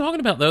like, what are you talking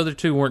about? The other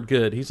 2 weren't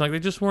good. He's like, they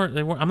just weren't.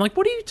 They weren't. I'm like,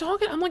 what are you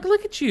talking? I'm like,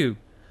 look at you.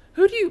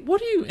 What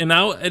do you? And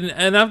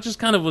I just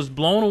kind of was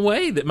blown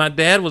away that my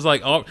dad was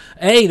like,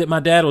 A, that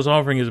my dad was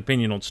offering his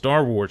opinion on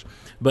Star Wars,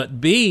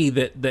 but B,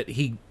 that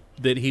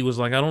he was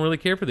like, I don't really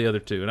care for the other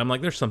 2. And I'm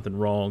like, there's something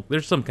wrong.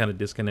 There's some kind of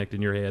disconnect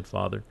in your head,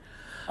 Father.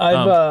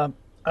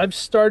 I've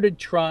started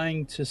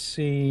trying to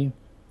see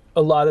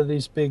a lot of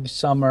these big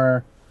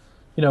summer,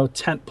 you know,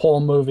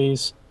 tentpole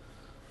movies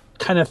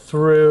kind of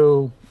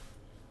through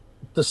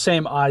the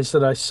same eyes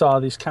that I saw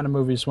these kind of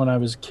movies when I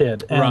was a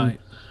kid. And Right.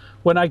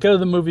 when I go to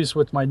the movies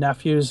with my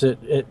nephews,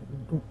 it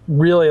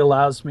really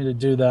allows me to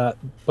do that.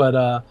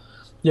 But,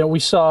 you know, we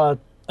saw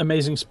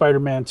Amazing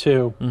Spider-Man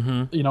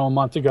 2, you know, a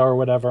month ago or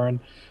whatever, and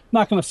I'm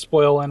not going to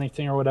spoil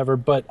anything or whatever,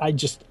 but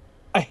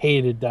I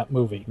hated that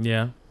movie.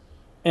 Yeah.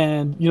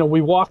 And, you know,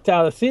 we walked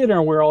out of the theater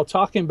and we were all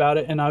talking about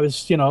it. And I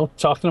was, you know,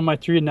 talking to my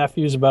 3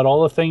 nephews about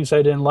all the things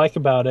I didn't like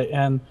about it.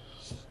 And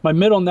my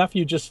middle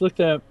nephew just looked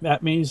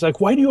at me. He's like,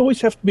 why do you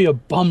always have to be a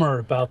bummer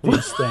about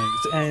these things?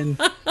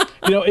 And,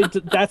 you know,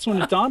 that's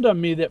when it dawned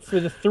on me that for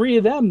the 3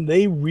 of them,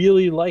 they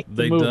really liked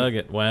the movie. They dug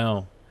it.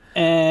 Wow.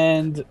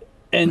 And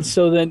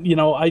so then, you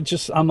know,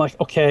 I'm like,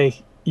 okay,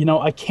 you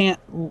know, I can't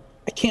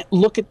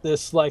look at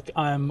this like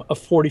I'm a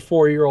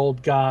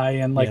 44-year-old guy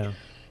and like, Yeah.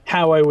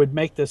 how I would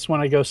make this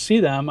when I go see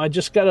them. I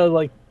just got to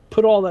like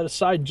put all that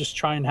aside and just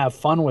try and have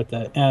fun with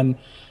it. And,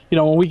 you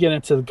know, when we get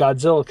into the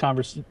Godzilla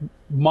conversation,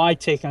 my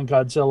take on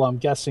Godzilla, I'm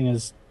guessing,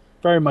 is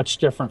very much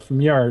different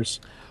from yours.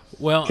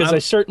 Well, Because I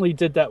certainly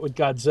did that with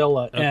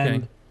Godzilla. Okay.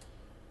 And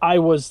I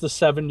was the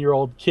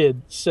 7-year-old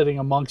kid sitting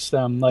amongst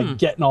them, like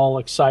getting all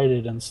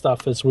excited and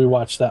stuff as we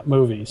watched that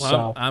movie. Well,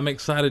 So I'm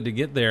excited to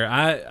get there.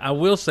 I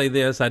will say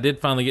this. I did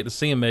finally get to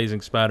see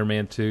Amazing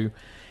Spider-Man 2,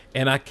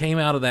 and I came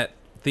out of that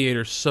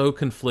theater so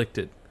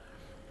conflicted.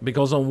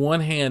 Because on one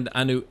hand,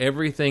 I knew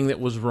everything that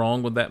was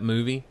wrong with that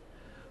movie,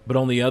 but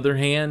on the other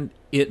hand,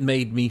 it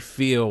made me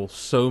feel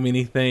so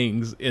many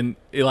things. In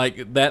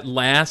like that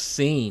last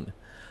scene,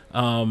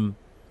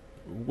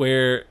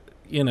 where,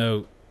 you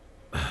know,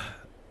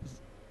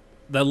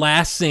 the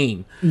last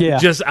scene, Yeah.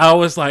 just I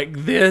was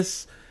like,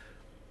 this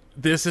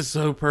is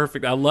so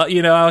perfect. I love,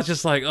 you know, I was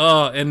just like,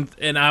 oh,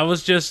 and I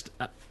was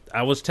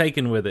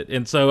taken with it,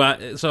 and so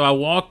I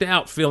walked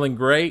out feeling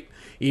great,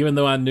 even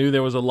though I knew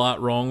there was a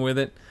lot wrong with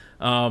it.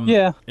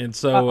 yeah. And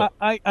so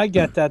I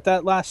get that.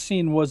 That last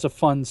scene was a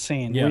fun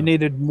scene. Yeah. We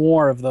needed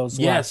more of those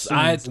yes, last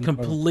I scenes in the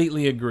movie.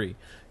 completely agree.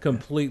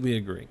 Completely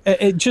agree.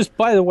 Just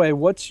by the way,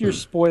 what's your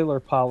spoiler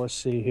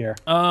policy here?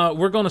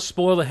 We're going to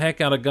spoil the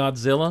heck out of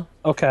Godzilla.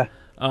 Okay.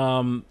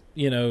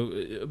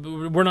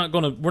 we're not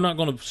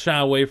gonna shy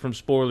away from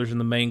spoilers in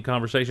the main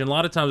conversation. A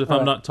lot of times, if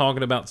I'm not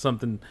talking about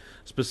something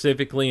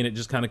specifically and it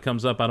just kind of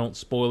comes up, I don't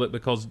spoil it,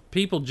 because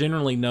people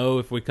generally know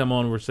if we come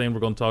on and we're saying we're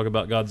going to talk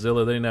about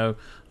Godzilla, they know,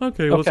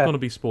 okay, well, it's going to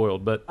be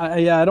spoiled. But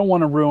I don't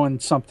want to ruin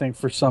something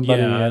for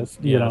somebody.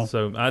 You know.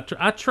 So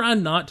I try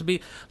not to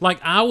be like,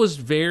 I was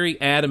very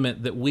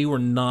adamant that we were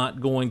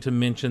not going to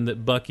mention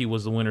that Bucky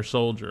was the Winter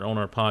Soldier on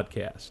our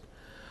podcast,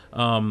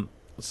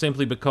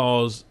 simply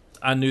because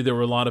I knew there were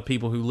a lot of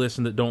people who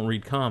listen that don't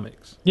read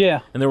comics.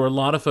 Yeah. And there were a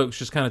lot of folks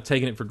just kind of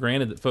taking it for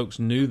granted that folks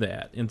knew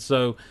that. And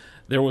so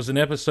there was an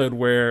episode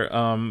where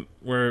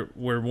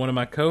one of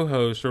my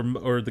co-hosts,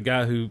 or the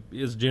guy who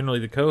is generally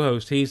the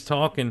co-host, he's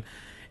talking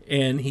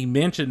and he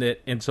mentioned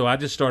it, and so I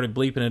just started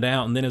bleeping it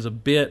out, and then as a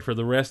bit for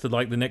the rest of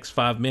like the next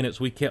 5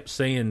 minutes we kept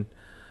saying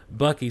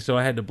Bucky, so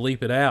I had to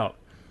bleep it out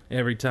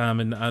every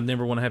time, and I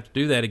never want to have to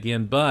do that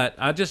again. But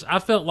I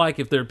felt like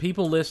if there are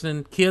people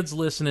listening, kids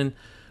listening,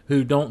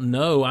 who don't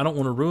know, I don't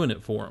want to ruin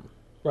it for them.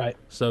 Right.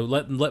 So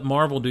let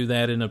Marvel do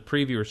that in a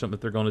preview or something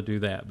if they're going to do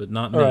that, but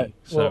not me. Right.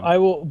 So Well, I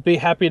will be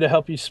happy to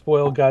help you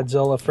spoil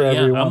Godzilla for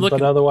everyone,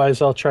 but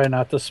otherwise I'll try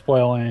not to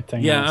spoil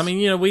anything else. I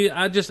mean,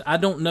 I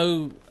don't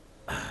know.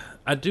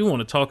 I do want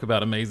to talk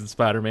about Amazing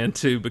Spider-Man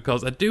 2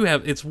 because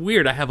it's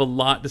weird. I have a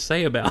lot to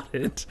say about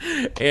it.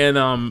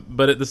 And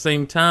but at the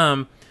same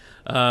time,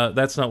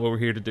 that's not what we're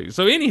here to do.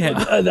 So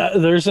anyhow,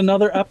 there's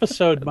another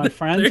episode, my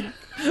friend.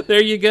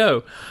 There you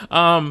go.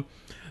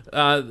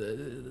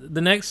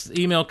 The next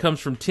email comes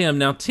from Tim.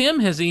 Now, Tim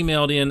has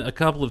emailed in a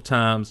couple of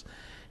times,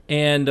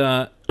 and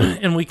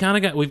we've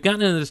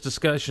gotten into this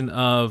discussion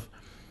of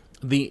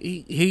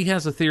he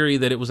has a theory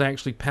that it was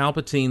actually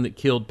Palpatine that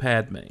killed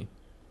Padme,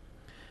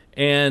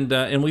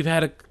 and we've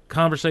had a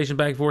conversation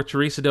back and forth.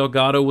 Teresa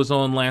Delgado was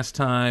on last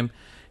time,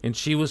 and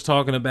she was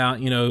talking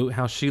about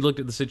how she looked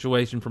at the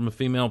situation from a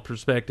female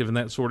perspective and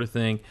that sort of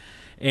thing,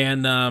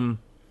 and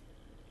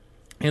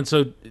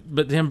so,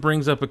 but Tim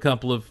brings up a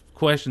couple of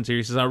questions here.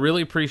 He says, I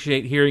really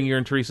appreciate hearing your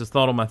and Teresa's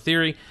thought on my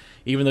theory,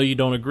 even though you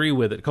don't agree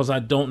with it, because I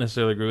don't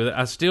necessarily agree with it.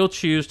 I still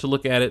choose to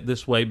look at it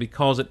this way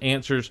because it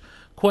answers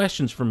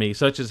questions for me,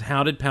 such as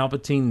how did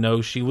Palpatine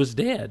know she was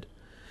dead?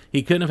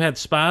 He couldn't have had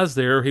spies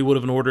there, or he would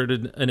have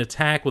ordered an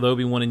attack with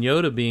Obi-Wan and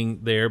Yoda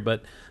being there,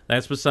 but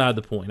that's beside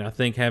the point. I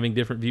think having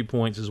different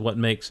viewpoints is what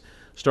makes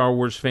Star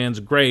Wars fans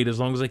great, as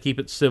long as they keep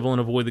it civil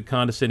and avoid the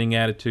condescending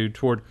attitude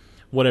toward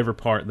whatever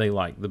part they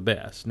like the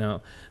best.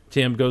 Now,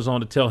 Tim goes on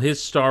to tell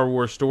his Star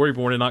Wars story.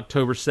 Born in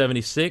October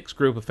 1976,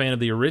 grew up a fan of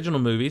the original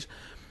movies,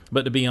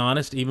 but to be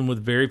honest, even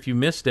with very few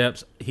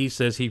missteps, he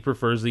says he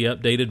prefers the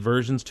updated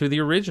versions to the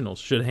originals.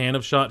 Should Han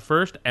have shot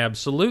first?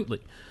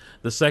 Absolutely.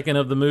 That second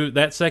of the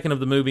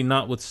movie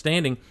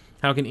notwithstanding,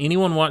 how can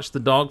anyone watch the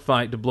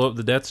dogfight to blow up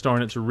the Death Star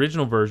in its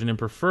original version and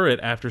prefer it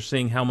after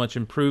seeing how much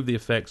improved the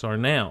effects are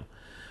now?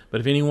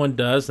 But if anyone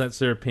does, that's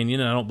their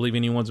opinion, and I don't believe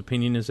anyone's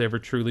opinion is ever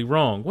truly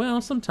wrong.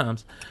 Well,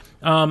 sometimes.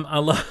 I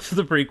love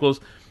the prequels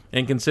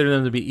and consider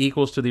them to be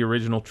equals to the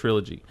original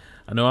trilogy.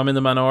 I know I'm in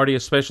the minority,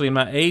 especially in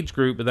my age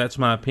group, but that's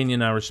my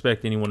opinion. I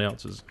respect anyone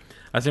else's.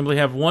 I simply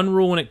have one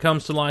rule when it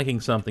comes to liking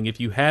something. If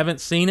you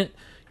haven't seen it,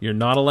 you're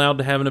not allowed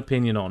to have an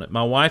opinion on it.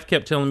 My wife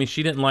kept telling me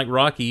she didn't like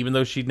Rocky, even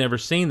though she'd never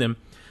seen them,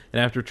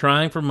 and after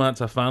trying for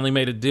months, I finally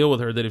made a deal with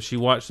her that if she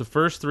watched the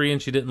first 3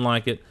 and she didn't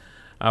like it,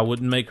 I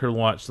wouldn't make her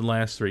watch the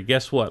last 3.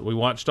 Guess what? We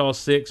watched all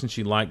 6, and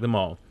she liked them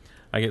all.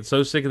 I get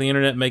so sick of the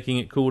internet making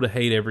it cool to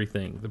hate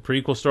everything. The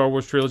prequel Star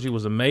Wars trilogy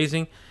was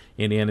amazing.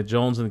 Indiana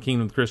Jones and the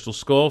Kingdom of the Crystal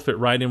Skull fit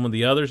right in with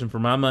the others, and for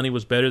my money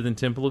was better than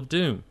Temple of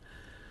Doom.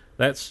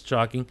 That's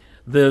shocking.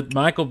 The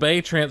Michael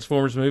Bay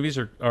Transformers movies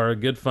are a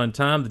good fun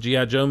time. The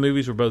G.I. Joe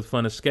movies were both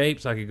fun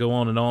escapes. I could go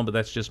on, but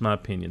that's just my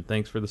opinion.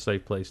 Thanks for the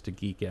safe place to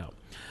geek out.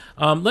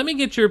 Let me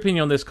get your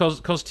opinion on this,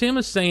 because Tim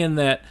is saying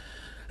that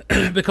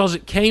because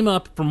it came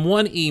up from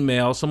one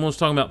email, someone was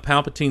talking about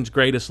Palpatine's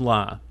greatest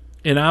lie.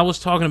 And I was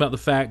talking about the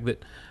fact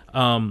that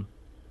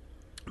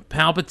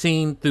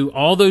Palpatine, through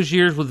all those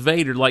years with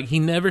Vader, like, he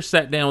never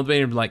sat down with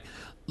Vader and be like,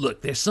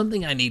 look, there's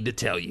something I need to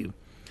tell you.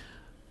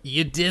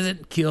 You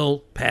didn't kill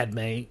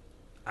Padme.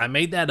 I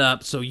made that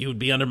up so you would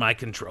be under my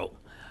control.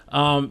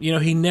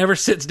 He never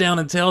sits down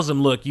and tells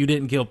him, look, you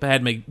didn't kill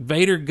Padme.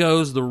 Vader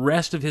goes the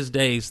rest of his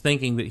days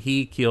thinking that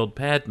he killed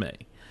Padme.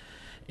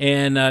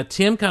 And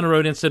Tim kind of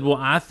wrote in and said, well,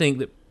 I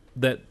think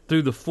that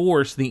through the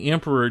Force, the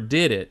Emperor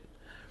did it,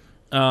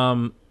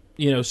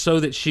 so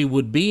that she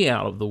would be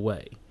out of the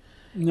way.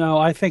 No,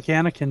 I think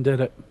Anakin did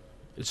it.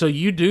 So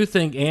you do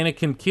think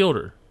Anakin killed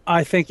her?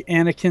 I think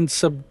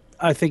Anakin,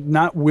 I think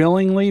not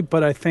willingly,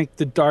 but I think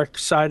the dark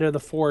side of the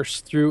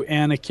Force through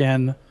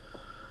Anakin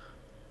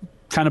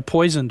kind of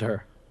poisoned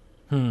her.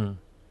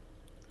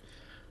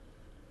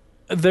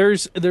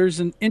 There's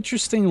an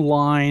interesting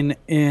line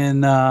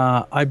in,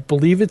 I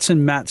believe it's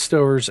in Matt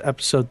Stover's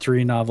Episode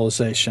 3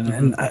 novelization,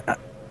 and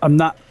I'm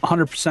not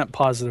 100%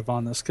 positive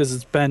on this because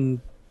it's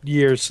been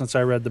years since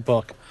I read the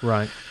book.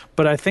 Right.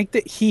 But I think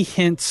that he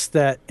hints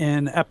that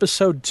in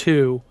Episode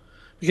 2,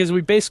 because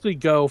we basically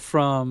go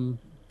from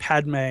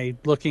Padme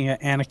looking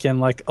at Anakin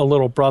like a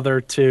little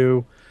brother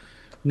to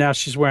now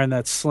she's wearing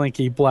that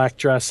slinky black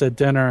dress at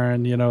dinner,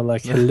 and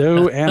like,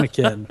 hello,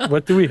 Anakin,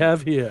 what do we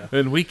have here?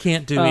 And we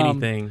can't do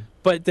anything.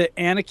 But that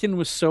Anakin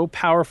was so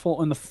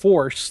powerful in the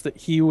Force that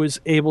he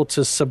was able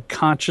to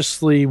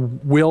subconsciously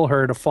will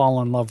her to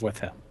fall in love with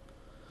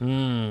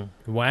him.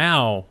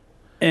 Wow.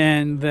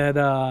 And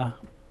that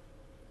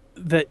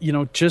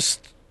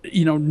just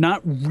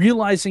not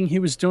realizing he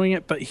was doing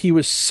it, but he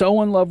was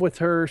so in love with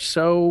her,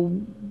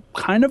 so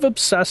kind of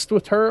obsessed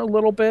with her a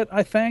little bit,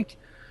 I think,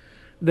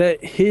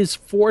 that his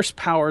Force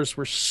powers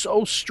were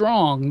so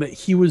strong that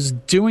he was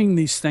doing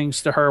these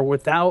things to her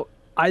without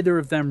either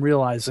of them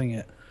realizing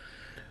it.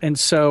 And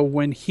so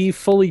when he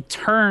fully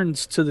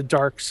turns to the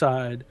dark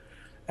side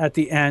at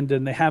the end,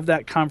 and they have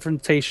that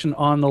confrontation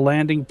on the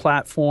landing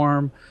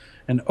platform,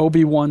 and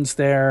Obi-Wan's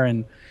there,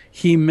 and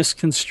he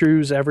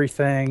misconstrues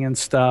everything and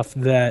stuff,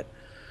 that,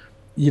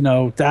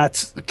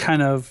 that's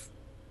kind of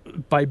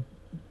by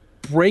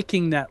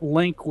breaking that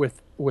link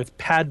with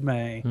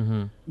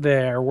Padme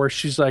there, where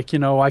she's like,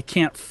 I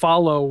can't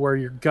follow where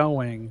you're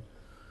going,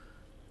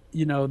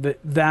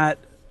 that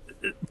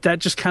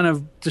just kind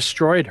of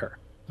destroyed her.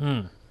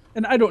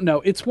 And I don't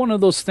know. It's one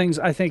of those things.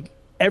 I think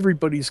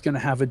everybody's going to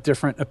have a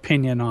different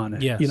opinion on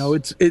it. Yes.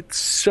 It's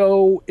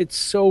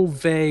so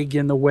vague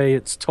in the way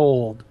it's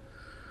told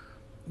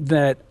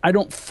that I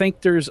don't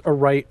think there's a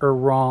right or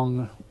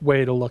wrong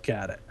way to look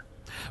at it.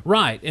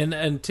 Right,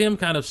 and Tim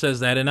kind of says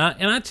that, and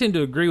I tend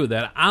to agree with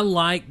that. I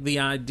like the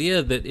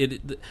idea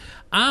that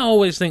I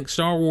always think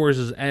Star Wars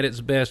is at its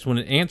best when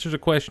it answers a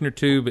question or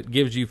two, but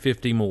gives you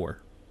 50 more.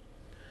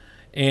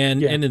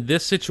 And in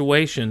this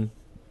situation,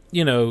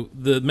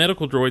 the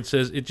medical droid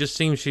says it just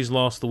seems she's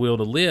lost the will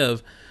to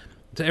live.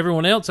 To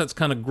everyone else, that's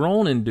kind of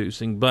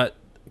groan-inducing. But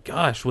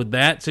gosh, with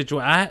that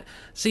situation,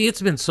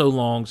 it's been so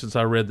long since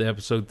I read the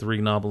Episode 3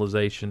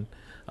 novelization,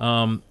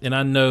 and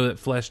I know it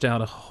fleshed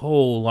out a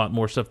whole lot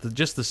more stuff.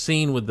 Just the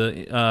scene with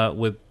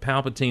with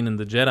Palpatine and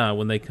the Jedi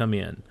when they come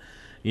in,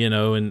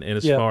 and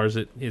as far as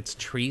it's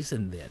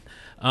treason then,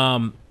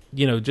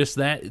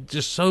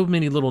 just so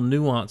many little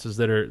nuances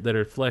that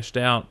are fleshed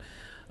out.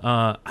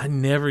 I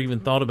never even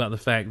thought about the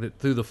fact that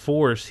through the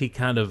Force, he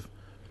kind of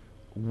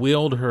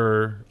willed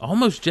her,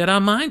 almost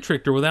Jedi mind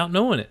tricked her without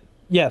knowing it.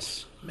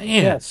 Yes.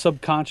 Man. Yeah,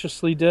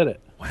 subconsciously did it.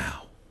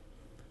 Wow.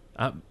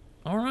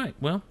 All right.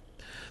 Well,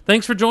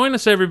 thanks for joining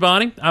us,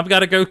 everybody. I've got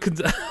to go.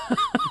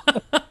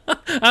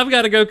 I've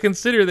got to go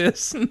consider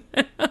this.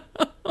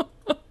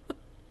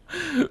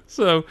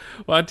 So,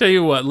 I tell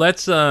you what.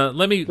 Let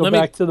me go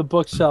back to the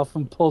bookshelf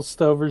and pull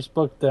Stover's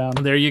book down.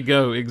 There you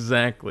go.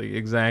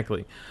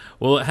 Exactly.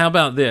 Well, how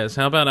about this?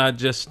 How about I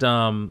just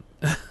why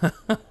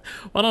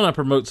don't I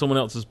promote someone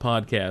else's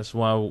podcast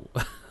while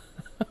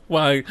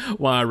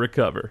I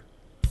recover?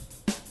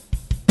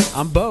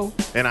 I'm Bo.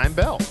 And I'm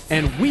Bell.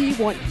 And we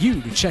want you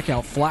to check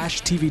out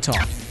Flash TV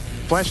Talk.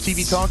 Flash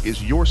TV Talk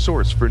is your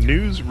source for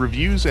news,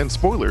 reviews, and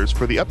spoilers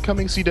for the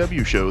upcoming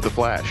CW show, The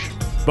Flash.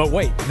 But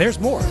wait, there's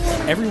more.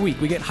 Every week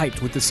we get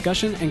hyped with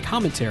discussion and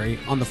commentary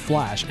on The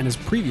Flash and his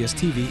previous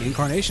TV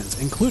incarnations,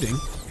 including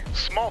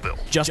Smallville,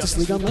 Justice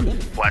League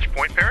Unlimited,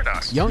 Flashpoint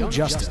Paradox, Young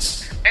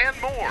Justice, and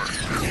more.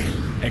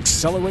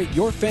 Accelerate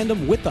your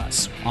fandom with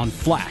us on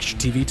Flash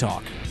TV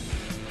Talk.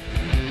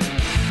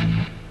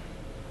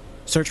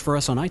 Search for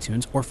us on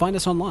iTunes or find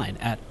us online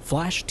at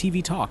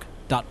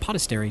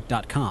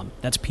flashtvtalk.podastery.com.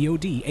 That's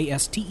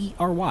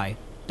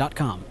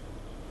PODASTERY.com.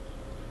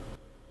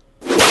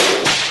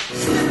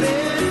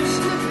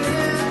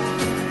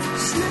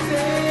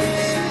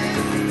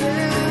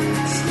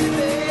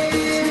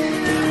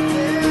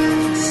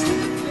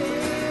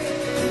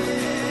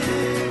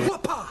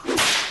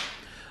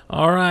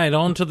 All right,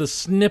 on to the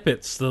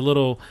snippets.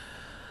 Snippets.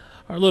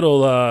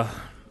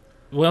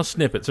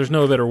 There's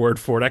no better word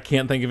for it. I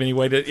can't think of any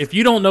way to. If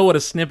you don't know what a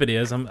snippet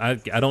is, I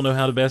don't know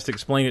how to best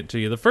explain it to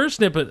you. The first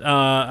snippet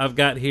I've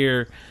got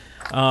here,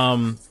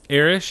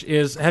 Erish,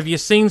 is: have you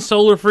seen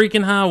Solar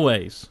Freaking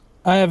Highways?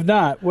 I have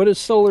not. What is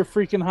Solar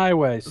Freaking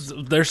Highways?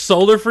 There's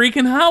Solar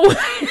Freaking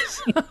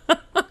Highways.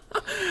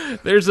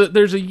 There's a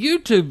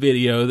YouTube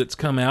video that's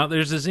come out.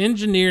 There's this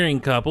engineering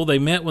couple. They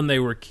met when they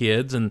were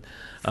kids and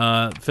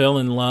fell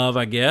in love,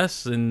 I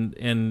guess,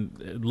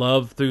 and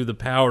love through the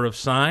power of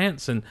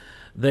science. And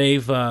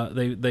they've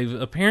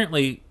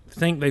apparently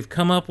think they've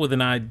come up with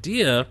an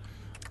idea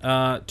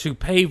to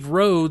pave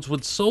roads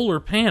with solar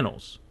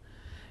panels.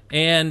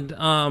 And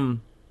there's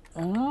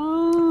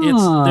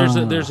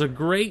a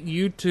great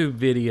YouTube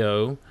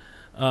video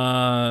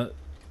on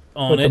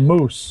with it. The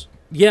moose.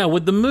 Yeah,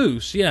 with the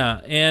moose.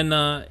 Yeah, and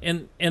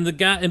the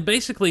guy, and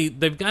basically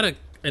they've got an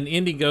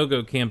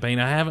Indiegogo campaign.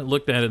 I haven't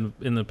looked at it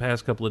in the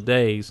past couple of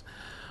days,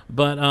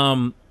 but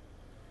the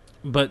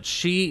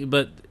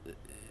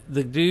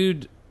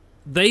dude,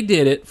 they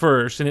did it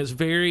first, and it's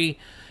very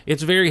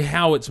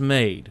how it's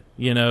made,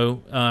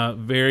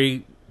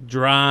 very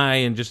dry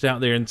and just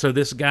out there. And so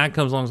this guy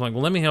comes along and is like,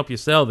 well, let me help you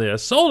sell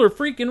this. Solar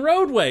freaking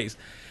roadways.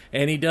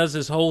 And he does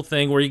this whole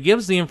thing where he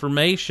gives the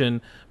information,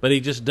 but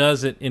he just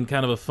does it in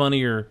kind of a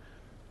funnier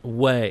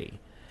way.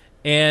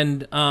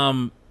 And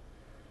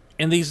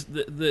these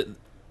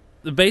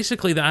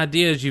basically the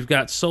idea is you've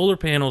got solar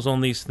panels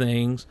on these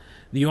things.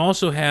 You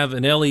also have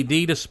an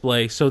LED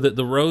display so that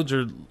the roads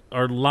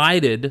are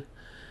lighted,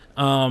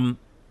 and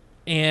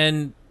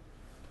they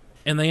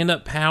end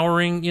up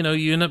powering.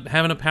 You end up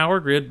having a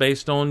power grid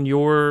based on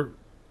your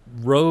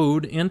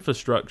road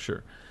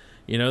infrastructure.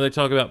 They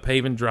talk about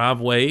paving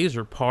driveways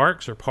or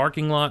parks or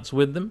parking lots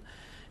with them,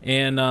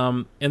 and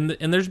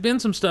there's been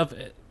some stuff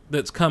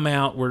that's come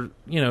out where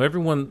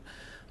everyone.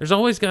 There's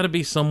always got to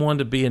be someone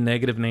to be a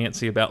negative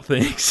Nancy about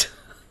things.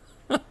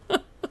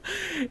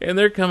 And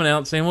they're coming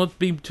out saying, well, it'd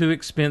be too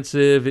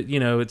expensive.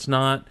 It's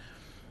not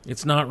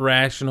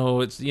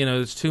rational.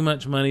 It's too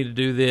much money to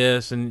do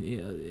this.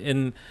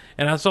 And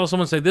I saw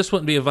someone say this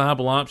wouldn't be a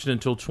viable option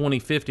until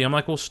 2050. I'm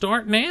like, well,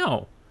 start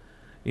now.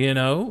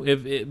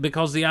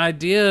 Because the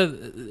idea,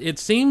 it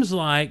seems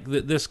like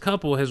that this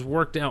couple has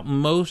worked out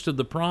most of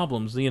the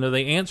problems. They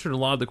answered a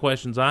lot of the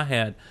questions I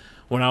had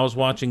when I was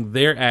watching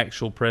their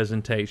actual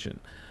presentation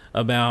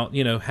about,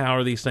 how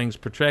are these things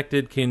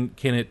protected? Can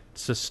it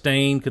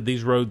sustain? Could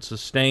these roads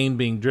sustain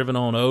being driven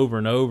on over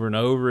and over and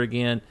over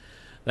again?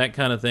 That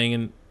kind of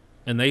thing.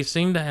 And they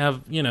seem to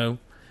have their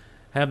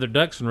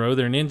ducks in a row.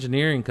 They're an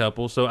engineering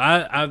couple. So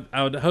I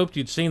would hoped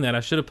you'd seen that.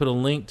 I should have put a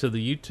link to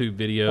the YouTube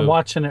video. I'm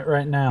watching it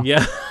right now.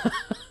 Yeah.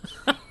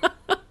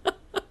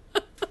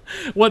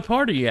 What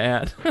part are you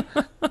at?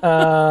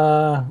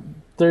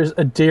 There's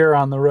a deer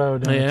on the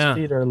road and Yeah. its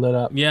feet are lit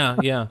up.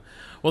 Yeah.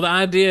 Well, the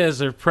idea is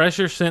they're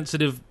pressure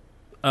sensitive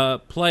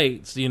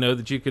plates,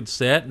 that you could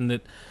set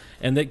and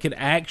that could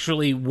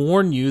actually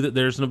warn you that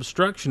there's an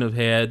obstruction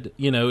ahead,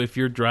 if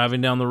you're driving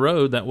down the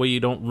road. That way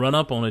you don't run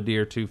up on a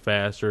deer too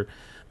fast, or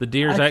the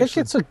deer's I think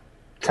it's a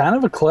kind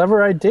of a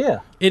clever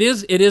idea. It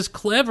is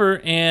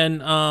clever,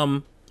 and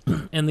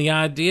and the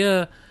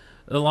idea,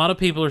 a lot of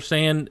people are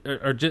saying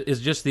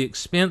is just the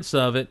expense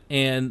of it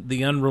and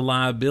the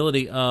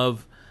unreliability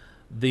of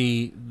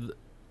the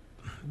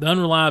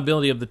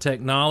unreliability of the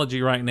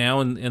technology right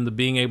now and the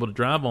being able to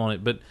drive on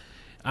it. But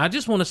I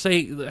just want to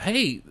say,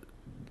 hey,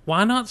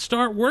 why not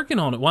start working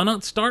on it? Why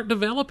not start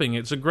developing it?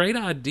 It's a great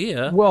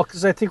idea. Well,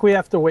 because I think we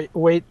have to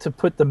wait to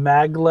put the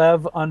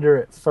maglev under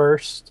it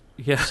first,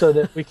 Yeah. so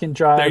that we can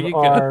drive you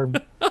our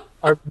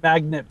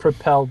magnet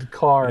propelled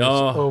cars.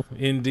 Oh, over.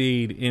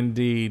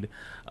 indeed.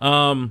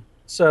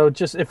 So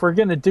just if we're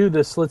going to do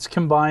this, let's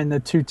combine the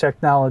two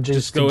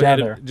technologies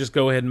together. Just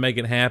go ahead and make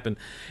it happen.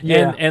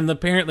 Yeah. And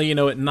apparently,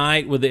 at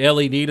night with the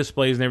LED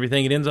displays and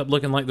everything, it ends up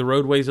looking like the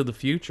roadways of the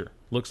future.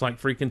 Looks like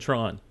freaking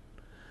Tron.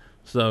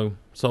 So,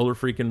 solar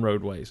freaking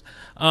roadways.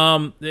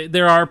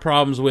 There are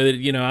problems with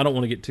it. I don't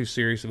want to get too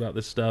serious about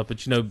this stuff,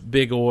 but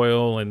big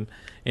oil and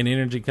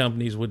energy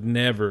companies would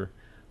never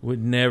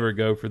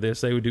go for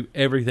this. They would do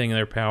everything in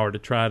their power to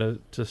try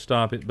to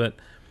stop it, but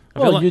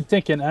Well, you'd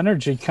think an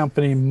energy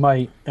company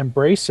might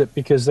embrace it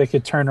because they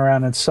could turn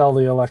around and sell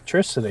the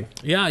electricity.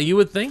 Yeah, you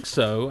would think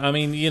so. I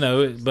mean,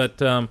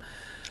 but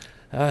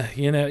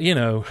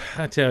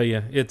I tell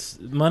you, it's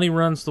money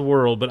runs the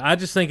world. But I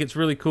just think it's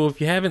really cool. If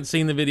you haven't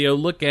seen the video,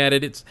 look at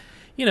it. It's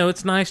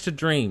it's nice to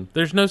dream.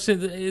 There's no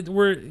sense.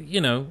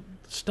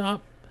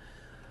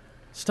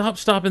 Stop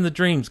stopping the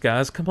dreams,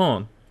 guys. Come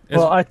on.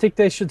 Well, I think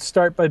they should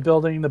start by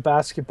building the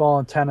basketball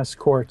and tennis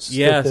courts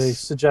that they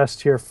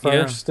suggest here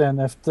first. Yeah.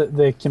 And if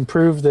they can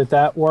prove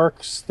that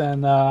works,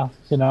 then,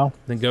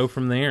 then go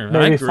from there.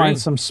 Maybe find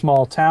some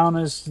small town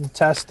as the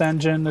test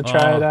engine to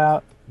try it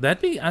out.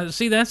 That'd be,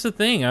 see, that's the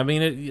thing. I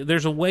mean,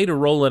 there's a way to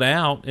roll it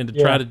out and to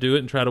try to do it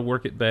and try to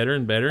work it better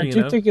and better. I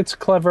do think it's a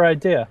clever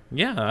idea.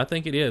 Yeah, I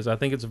think it is. I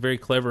think it's a very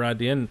clever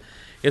idea. And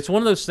it's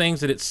one of those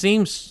things that it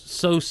seems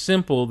so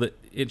simple that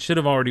it should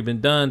have already been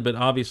done, but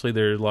obviously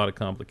there's a lot of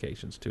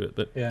complications to it.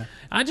 But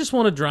I just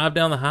want to drive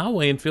down the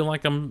highway and feel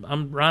like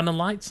I'm riding a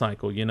light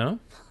cycle, Snippet,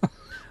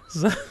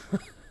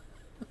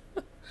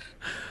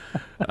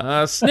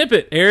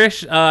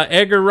 Erish,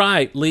 Edgar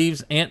Wright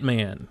leaves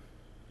Ant-Man.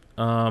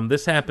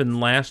 This happened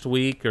last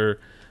week, or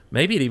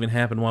maybe it even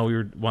happened while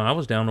I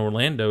was down in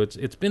Orlando.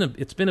 It's been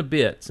a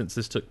bit since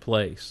this took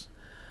place.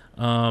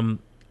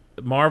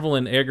 Marvel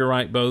and Edgar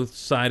Wright both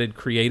cited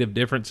creative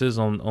differences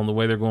on the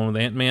way they're going with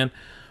Ant-Man.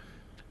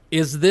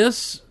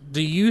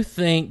 Do you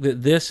think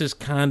that this is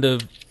kind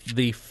of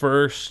the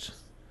first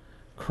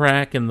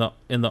crack in the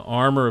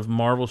armor of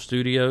Marvel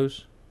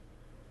Studios?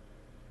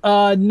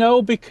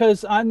 No,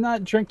 because I'm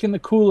not drinking the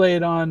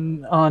Kool-Aid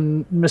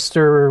on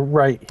Mr.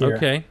 Wright here.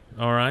 Okay,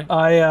 all right.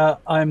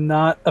 I'm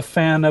not a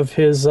fan of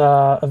his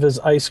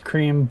ice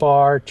cream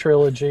bar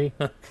trilogy.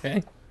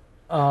 Okay.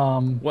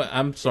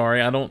 I'm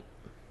sorry, I don't.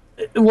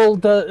 Well,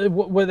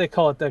 what do they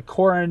call it? The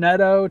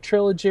Cornetto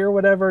trilogy or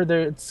whatever.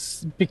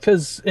 It's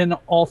because in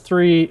all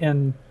three,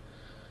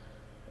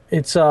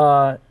 it's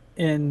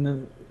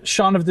in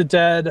Shaun of the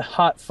Dead,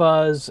 Hot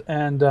Fuzz,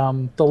 and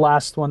the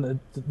last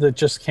one that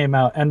just came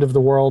out, End of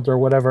the World or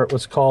whatever it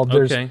was called.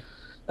 There's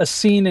a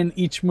scene in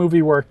each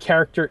movie where a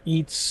character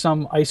eats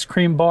some ice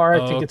cream bar.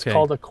 I think it's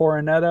called a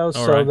Cornetto.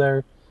 So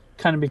they're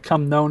kind of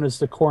become known as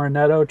the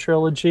Cornetto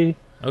trilogy.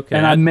 Okay.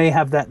 And I may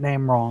have that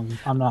name wrong.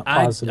 I'm not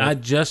positive. I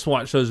just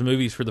watched those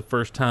movies for the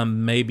first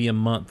time maybe a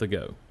month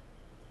ago.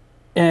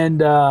 and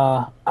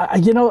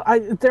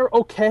they're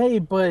okay,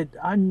 but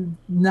I'm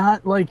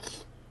not like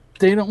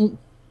they're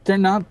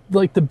not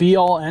like the be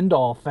all end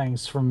all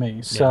things for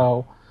me.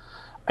 So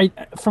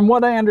from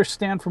what I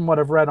understand, from what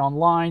I've read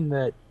online,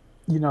 that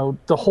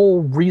the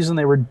whole reason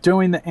they were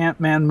doing the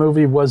Ant-Man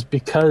movie was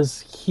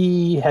because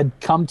he had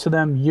come to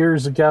them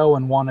years ago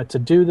and wanted to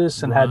do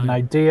this and had an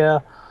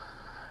idea,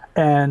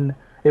 and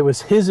it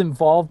was his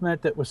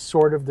involvement that was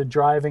sort of the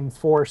driving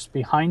force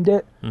behind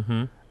it.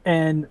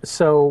 And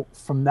so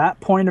from that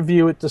point of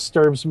view, it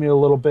disturbs me a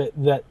little bit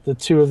that the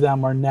two of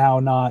them are now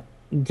not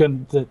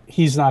going, that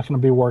he's not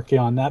going to be working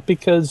on that,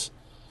 because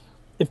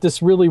if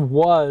this really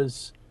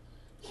was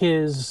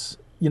his,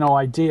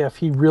 idea, if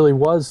he really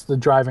was the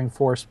driving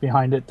force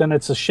behind it, then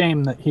it's a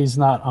shame that he's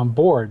not on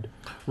board.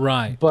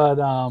 Right. But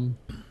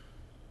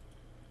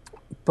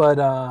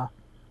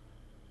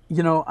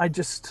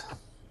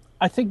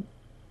I think,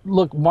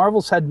 look,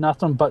 Marvel's had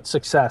nothing but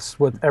success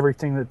with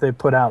everything that they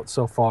put out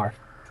so far.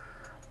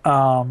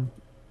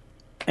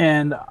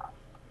 And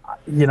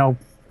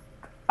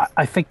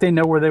I think they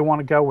know where they want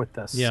to go with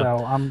this. Yeah.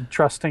 So I'm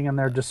trusting in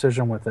their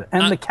decision with it.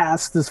 And the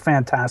cast is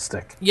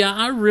fantastic. Yeah,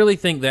 I really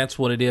think that's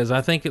what it is. I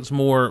think it's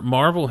more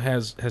Marvel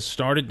has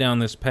started down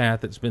this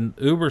path that's been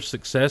uber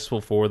successful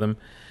for them,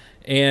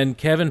 and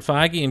Kevin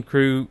Feige and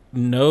crew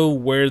know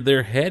where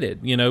they're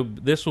headed.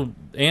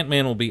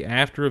 Ant-Man will be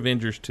after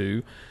Avengers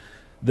 2.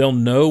 They'll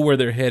know where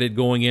they're headed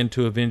going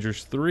into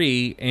Avengers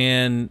 3,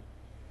 and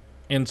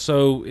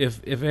so if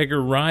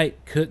Edgar Wright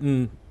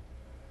couldn't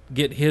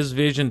get his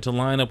vision to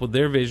line up with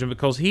their vision,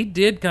 because he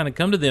did kind of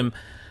come to them,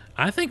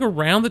 I think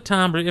around the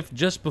time, if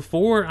just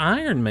before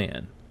Iron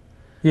Man.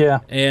 Yeah.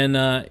 And,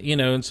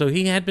 and so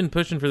he had been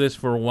pushing for this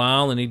for a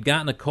while, and he'd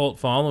gotten a cult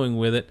following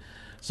with it.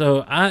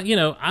 So I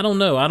don't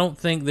know. I don't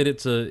think that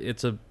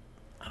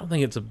I don't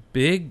think it's a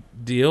big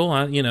deal.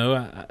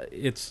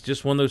 It's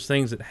just one of those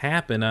things that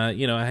happen.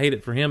 I hate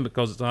it for him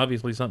because it's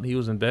obviously something he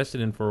was invested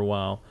in for a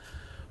while,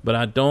 but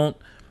I don't.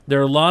 There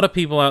are a lot of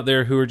people out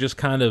there who are just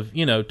kind of,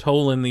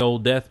 tolling the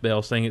old death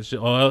bell, saying it's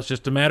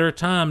just a matter of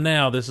time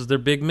now. This is their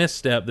big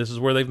misstep. This is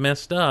where they've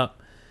messed up.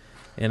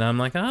 And I'm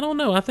like, I don't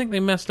know. I think they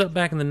messed up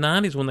back in the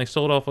 90s when they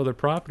sold off other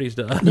properties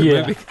to other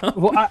movie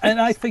companies. Well,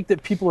 I think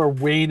that people are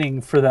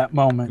waiting for that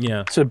moment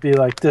to be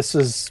like, this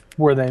is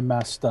where they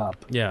messed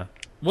up. Yeah.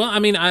 Well, I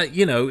mean,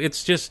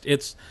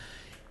 it's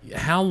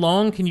how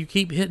long can you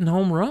keep hitting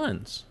home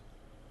runs?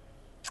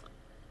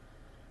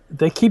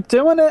 They keep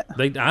doing it.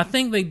 I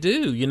think they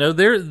do.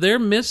 Their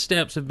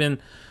missteps have been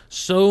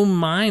so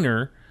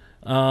minor,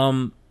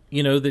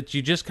 that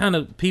you just kind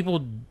of,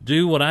 people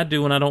do what I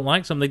do when I don't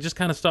like something. They just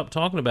kind of stop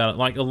talking about it.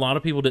 Like a lot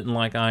of people didn't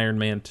like Iron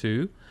Man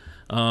 2.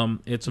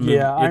 It's a movie.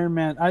 Yeah, Iron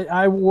Man.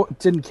 I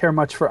didn't care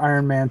much for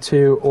Iron Man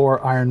 2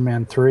 or Iron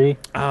Man 3.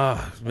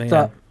 Ah,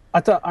 man.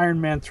 I thought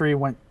Iron Man 3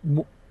 went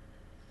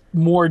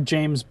more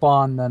James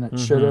Bond than it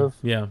should have.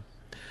 Yeah.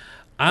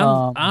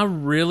 I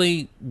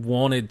really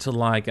wanted to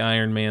like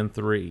Iron Man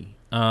 3.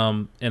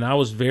 And I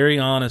was very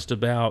honest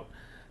about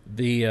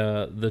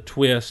the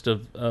twist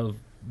of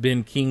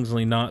Ben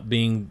Kingsley not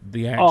being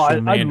the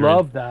actual Mandarin. I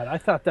love that. I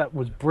thought that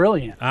was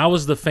brilliant. I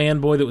was the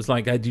fanboy that was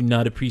like, I do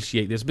not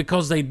appreciate this,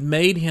 because they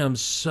made him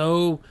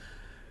so...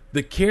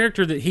 The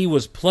character that he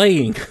was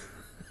playing...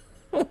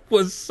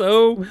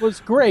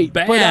 was great,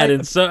 bad,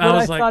 and so I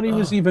was like, I thought he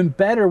was even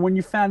better when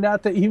you found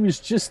out that he was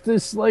just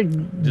this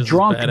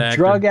drunk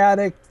drug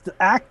addict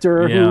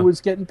actor who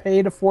was getting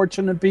paid a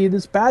fortune to be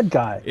this bad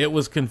guy. It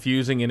was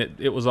confusing, and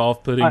it was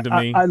off-putting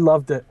to me. I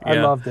loved it. Yeah. I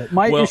loved it.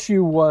 My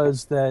issue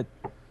was that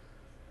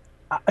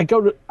I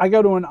go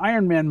to an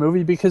Iron Man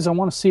movie because I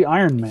want to see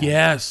Iron Man.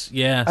 Yes.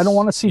 I don't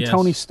want to see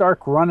Tony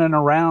Stark running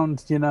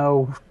around,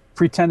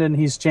 pretending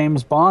he's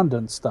James Bond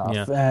and stuff.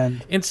 Yeah.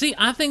 And see,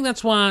 I think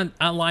that's why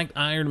I liked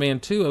Iron Man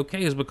 2,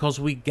 is because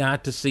we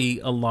got to see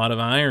a lot of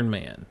Iron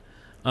Man.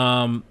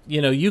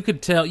 You can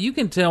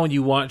tell when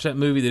you watch that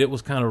movie that it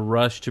was kind of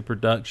rushed to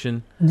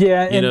production.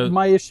 Yeah, and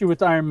my issue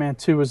with Iron Man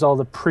 2 is all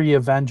the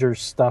pre-Avengers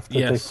stuff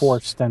that they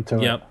forced into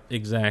it. Yep,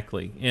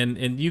 exactly. And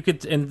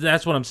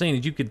that's what I'm saying,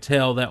 is you could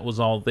tell that was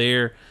all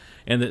there,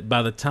 and that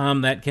by the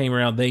time that came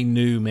around, they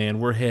knew, man,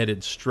 we're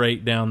headed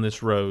straight down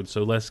this road,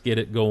 so let's get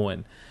it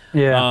going.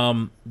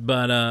 Yeah.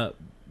 But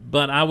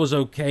I was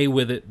okay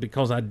with it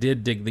because I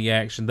did dig the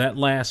action. That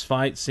last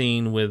fight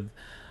scene with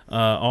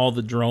all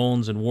the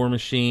drones and War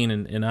Machine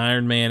and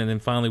Iron Man, and then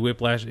finally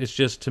Whiplash, it's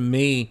just, to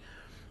me,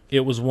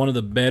 it was one of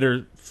the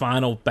better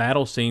final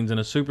battle scenes in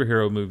a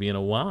superhero movie in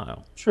a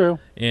while. True.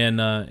 And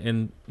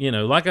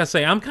like I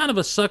say, I'm kind of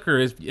a sucker.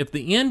 If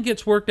the end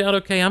gets worked out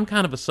okay, I'm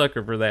kind of a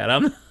sucker for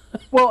that.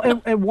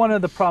 Well, and one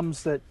of the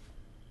problems that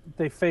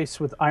they face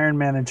with Iron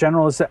Man in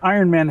general is that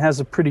Iron Man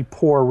has a pretty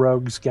poor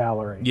rogues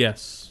gallery.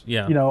 Yes,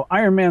 yeah.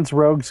 Iron Man's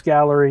rogues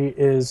gallery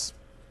is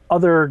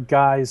other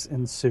guys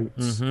in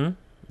suits. Mm-hmm.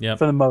 Yeah.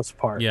 For the most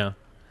part. Yeah.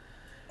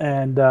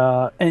 And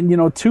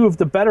two of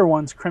the better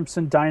ones,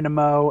 Crimson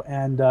Dynamo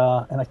and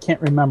I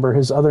can't remember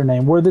his other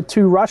name, were the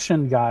two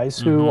Russian guys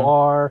who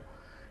are,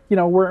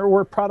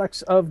 were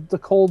products of the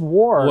Cold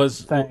War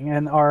thing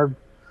and are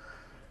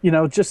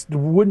just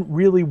wouldn't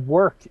really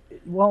work.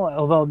 Well,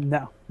 although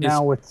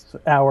now with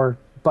our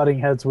butting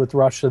heads with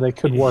Russia, they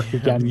could work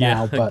again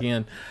now. But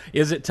again,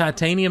 is it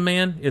Titanium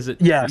Man? Is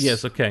it? Yes.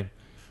 Yes. Okay.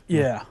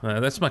 yeah.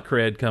 That's my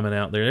cred coming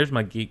out there. There's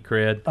my geek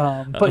cred.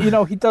 But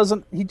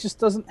he just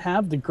doesn't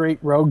have the great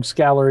rogues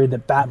gallery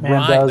that Batman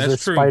Right, does, or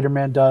that's true.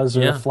 Spider-Man does,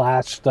 or Yeah.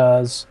 Flash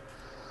does.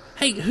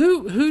 Hey,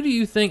 who do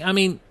you think? I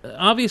mean,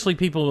 obviously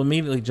people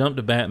immediately jump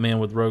to Batman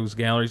with rogues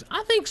galleries.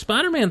 I think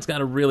Spider-Man's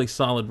got a really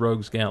solid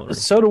rogues gallery.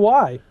 So do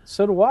I.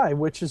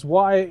 Which is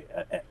why,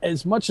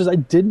 as much as I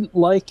didn't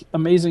like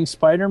Amazing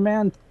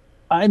Spider-Man,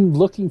 I'm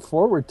looking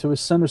forward to a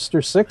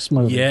Sinister Six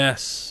movie.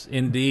 Yes,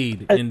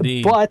 indeed.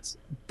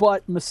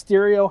 But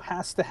Mysterio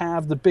has to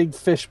have the big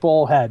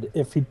fishbowl head.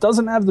 If he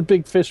doesn't have the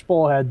big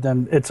fishbowl head,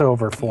 then it's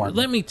over for him.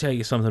 Let me tell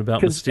you something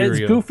about Because as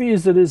Mysterio. goofy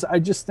as it is, I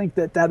just think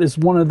that is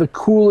one of the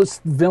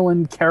coolest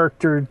villain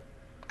character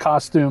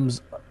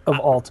costumes of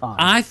all time.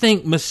 I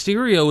think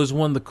Mysterio is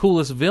one of the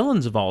coolest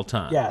villains of all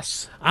time.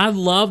 Yes. I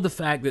love the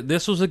fact that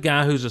this was a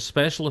guy who's a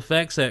special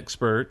effects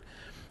expert.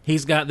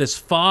 He's got this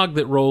fog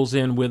that rolls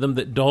in with him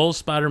that dulls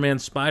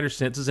Spider-Man's spider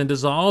senses and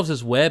dissolves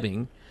his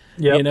webbing.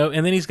 Yep.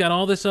 And then he's got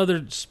all this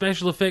other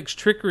special effects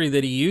trickery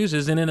that he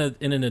uses, and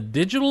in a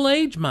digital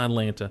age, my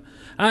Atlanta,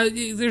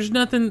 there's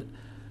nothing.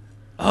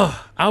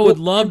 Oh, I would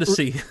love to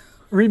see.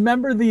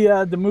 Remember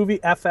the movie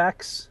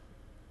FX?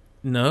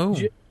 No,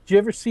 Did you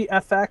ever see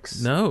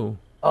FX? no.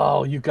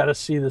 Oh, you got to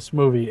see this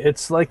movie.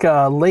 It's like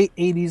a late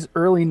 80s,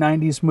 early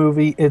 90s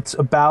movie. It's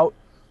about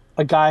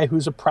a guy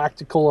who's a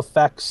practical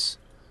effects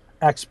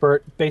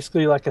expert,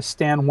 basically like a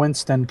Stan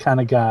Winston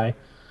kind of guy.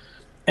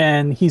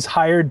 And he's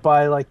hired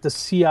by like the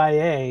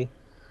CIA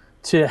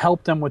to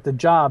help them with the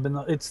job. And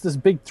it's this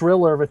big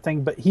thriller of a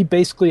thing, but he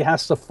basically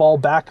has to fall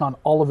back on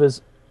all of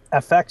his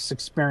FX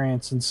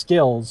experience and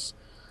skills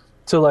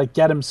to like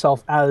get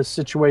himself out of the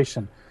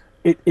situation.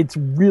 It's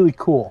really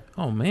cool.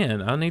 Oh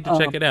man, I need to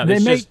check it out. They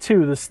It's made just,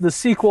 two. The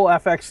sequel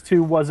FX2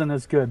 wasn't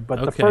as good, but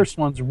the Okay. first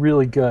one's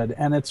really good,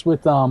 and it's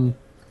with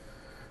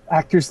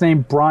actor's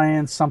name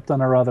Brian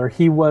something or other.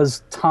 He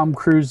was Tom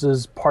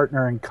Cruise's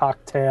partner in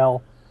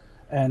Cocktail,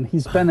 and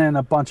he's been in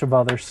a bunch of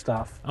other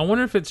stuff. I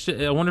wonder if it's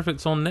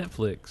on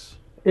Netflix.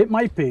 It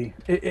might be.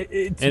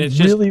 It's And it's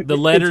just really the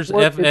letters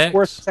It's FX?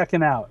 worth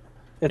checking out.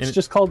 It's And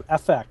just called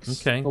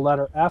FX. Okay. The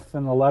letter F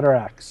and the letter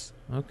X.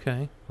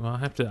 Okay, well I'll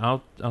have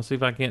to. I'll see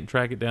if I can't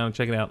track it down and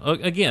check it out.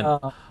 Again,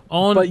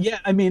 on. But yeah,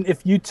 I mean,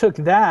 if you took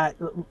that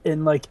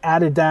and like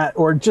added that,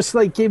 or just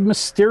like gave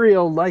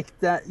Mysterio like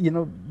that,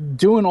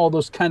 doing all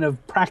those kind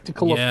of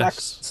practical Yes.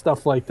 effects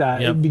stuff like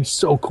that, Yep. it'd be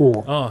so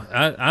cool. Oh,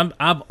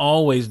 I've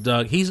always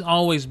dug. He's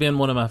always been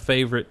one of my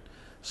favorite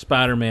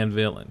Spider-Man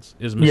villains.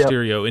 Is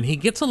Mysterio, and he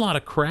gets a lot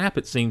of crap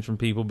it seems from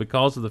people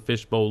because of the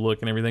fishbowl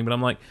look and everything. But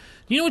I'm like,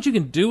 do you know what you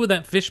can do with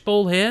that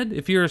fishbowl head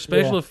if you're a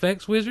special Yeah.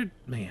 effects wizard,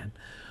 man?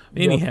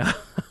 Anyhow,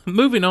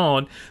 moving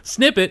on.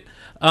 Snippet.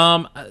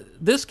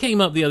 This came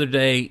up the other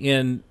day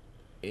in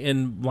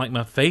like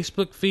my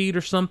Facebook feed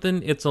or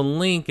something. It's a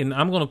link, and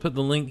I'm going to put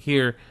the link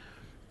here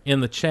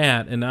in the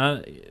chat. And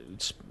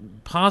it's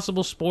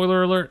possible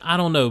spoiler alert. I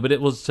don't know, but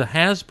it was to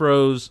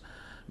Hasbro's.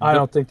 I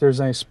don't think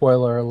there's any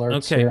spoiler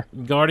alerts Okay, here.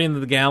 Guardian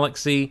of the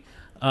Galaxy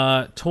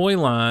toy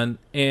line,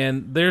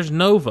 and there's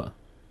Nova.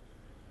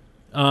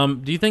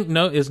 Do you think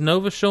is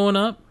Nova showing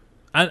up?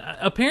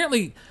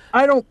 Apparently.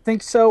 I don't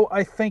think so.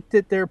 I think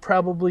that they're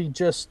probably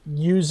just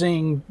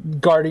using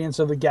Guardians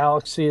of the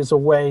Galaxy as a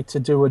way to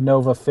do a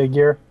Nova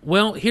figure.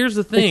 Well, here's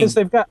the thing. Because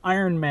they've got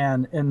Iron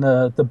Man in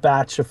the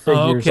batch of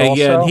figures okay,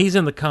 also. yeah, and he's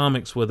in the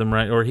comics with him,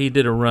 right? Or he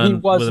did a run He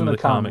was with him in in the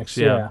the comics, comics,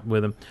 yeah.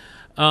 with him.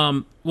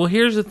 Well,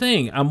 here's the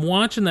thing. I'm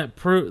watching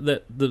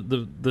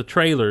the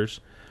trailers,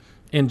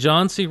 and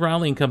John C.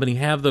 Reilly and company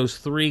have those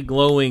three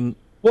glowing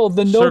Well,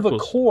 the Nova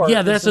circles. Core.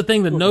 Yeah, that's is the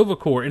thing, the Nova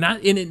Core. And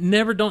it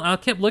never don't. I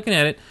kept looking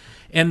at it,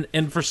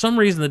 and for some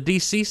reason the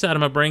DC side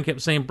of my brain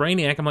kept saying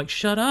Brainiac. I'm like,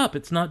 shut up,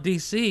 it's not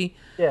DC.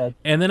 Yeah.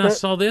 And then I But-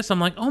 saw this. I'm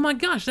like, oh my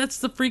gosh, that's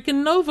the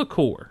freaking Nova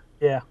Core.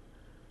 Yeah.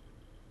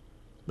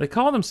 They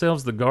call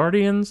themselves the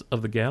Guardians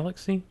of the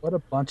Galaxy. What a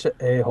bunch of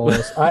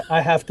a-holes. I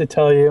have to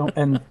tell you,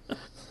 and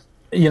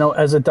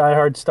as a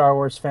diehard Star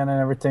Wars fan and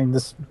everything,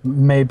 this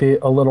may be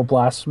a little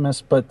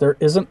blasphemous, but there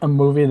isn't a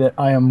movie that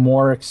I am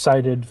more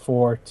excited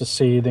for to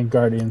see than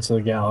Guardians of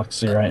the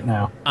Galaxy right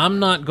now. I'm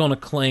not going to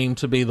claim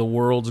to be the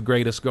world's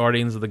greatest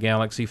Guardians of the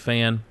Galaxy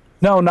fan,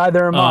 No,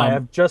 neither am I.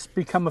 I've just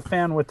become a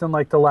fan within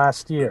like the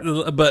last year.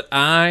 but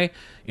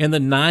in the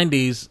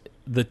 90s,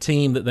 the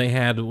team that they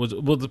had was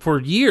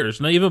for years,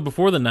 not even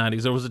before the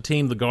 90s, there was a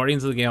team, the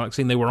Guardians of the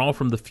Galaxy, and they were all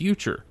from the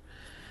future.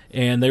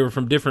 And they were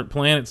from different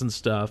planets and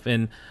stuff.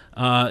 And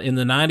in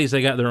the 90s,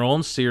 they got their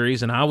own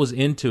series, and I was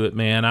into it,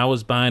 man. I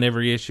was buying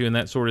every issue and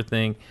that sort of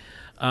thing.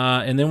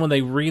 And then when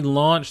they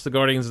relaunched the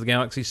Guardians of the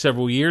Galaxy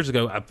several years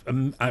ago,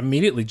 I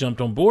immediately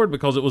jumped on board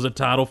because it was a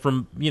title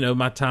from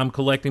my time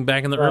collecting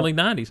back in the early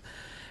 90s.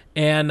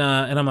 And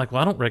I'm like,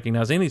 well, I don't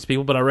recognize any of these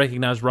people, but I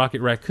recognize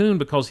Rocket Raccoon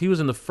because he was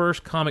in the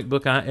first comic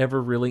book I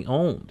ever really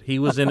owned. He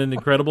was in an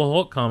Incredible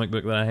Hulk comic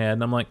book that I had,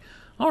 and I'm like,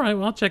 all right,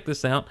 well, I'll check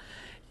this out.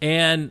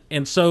 And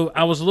so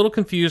I was a little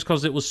confused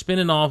because it was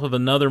spinning off of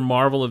another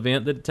Marvel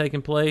event that had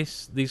taken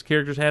place, these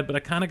characters had, but I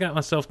kind of got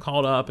myself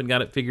caught up and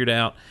got it figured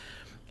out.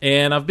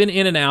 And I've been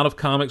in and out of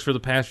comics for the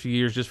past few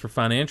years just for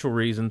financial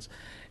reasons.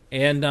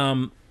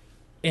 And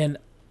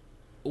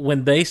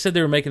when they said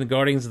they were making the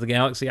Guardians of the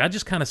Galaxy, I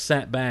just kind of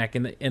sat back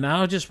and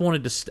I just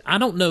wanted to. I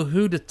don't know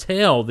who to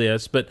tell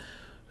this, but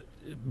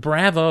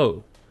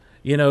bravo,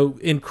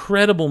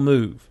 incredible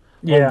move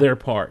on their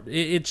part.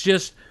 It's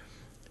just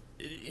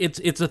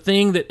it's a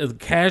thing that a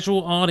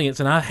casual audience,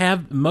 and I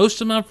have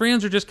most of my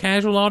friends are just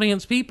casual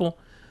audience people.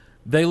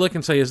 They look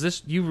and say, "Is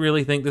this? You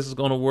really think this is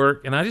going to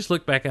work?" And I just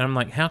look back and I'm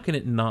like, "How can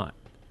it not?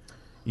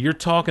 You're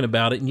talking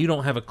about it, and you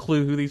don't have a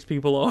clue who these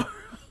people are."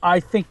 I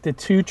think the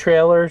 2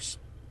 trailers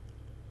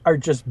are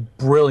just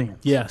brilliant.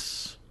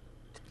 Yes.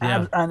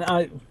 Yeah. And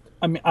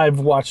I mean, I've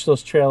watched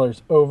those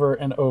trailers over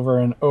and over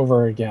and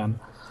over again.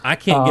 I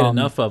can't get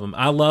enough of them.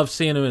 I love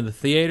seeing them in the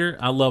theater.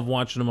 I love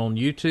watching them on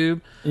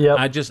YouTube. Yep.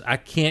 I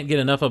can't get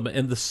enough of them.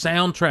 And the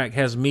soundtrack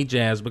has me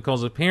jazzed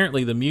because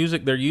apparently the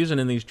music they're using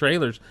in these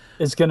trailers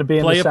is going to be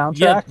in the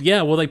soundtrack.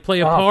 Yeah. Well, they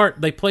play a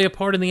part. They play a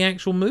part in the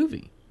actual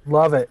movie.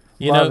 Love it.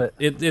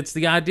 It's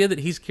the idea that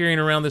he's carrying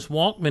around this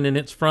Walkman and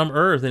it's from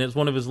Earth and it's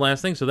one of his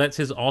last things. So that's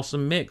his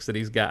awesome mix that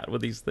he's got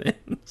with these things.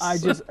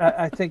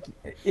 I think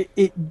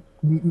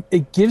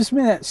it gives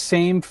me that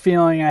same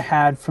feeling I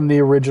had from the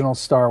original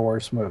Star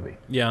Wars movie.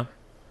 Yeah.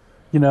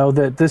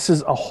 That this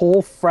is a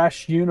whole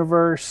fresh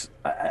universe.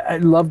 I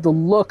love the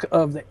look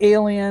of the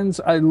aliens.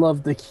 I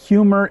love the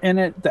humor in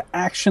it. The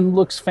action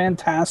looks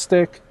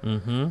fantastic.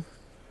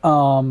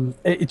 Mm-hmm.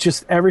 It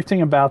just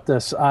everything about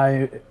this.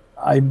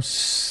 I'm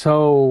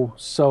so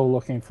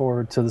looking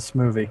forward to this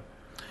movie.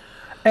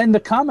 And the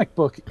comic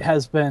book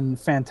has been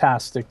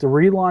fantastic. The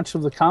relaunch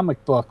of the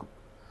comic book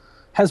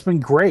has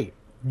been great.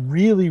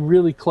 Really,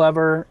 really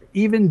clever.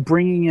 Even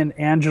bringing in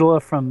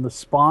Angela from the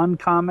Spawn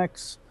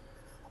comics,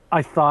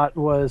 I thought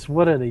was,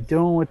 what are they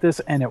doing with this?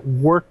 And it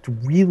worked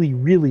really,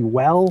 really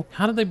well.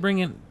 How did they bring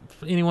in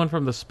anyone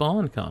from the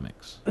Spawn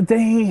comics?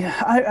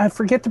 I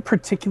forget the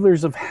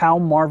particulars of how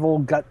Marvel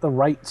got the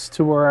rights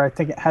to her. I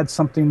think it had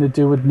something to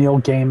do with Neil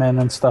Gaiman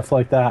and stuff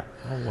like that.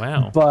 Oh,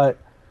 wow. But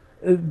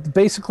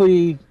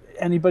basically,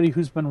 anybody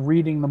who's been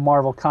reading the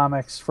Marvel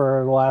comics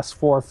for the last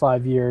 4 or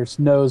 5 years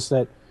knows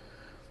that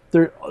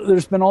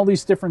there's been all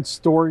these different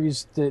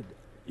stories that,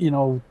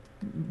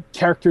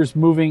 characters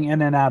moving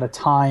in and out of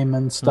time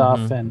and stuff.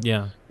 Mm-hmm. And,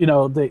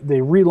 they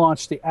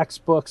relaunched the X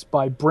books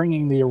by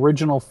bringing the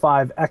original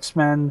 5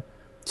 X-Men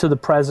to the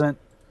present,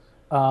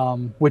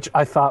 which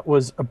I thought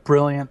was a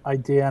brilliant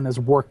idea and has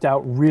worked out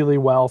really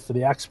well for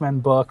the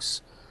X-Men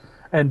books.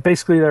 And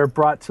basically they're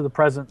brought to the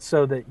present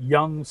so that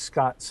young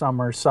Scott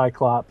Summers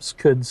Cyclops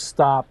could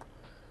stop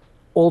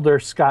older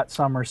Scott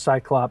Summers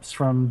Cyclops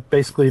from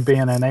basically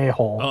being an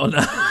a-hole. Oh,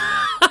 no.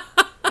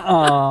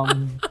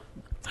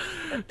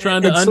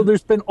 So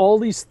there's been all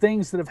these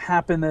things that have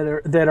happened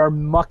that are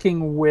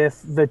mucking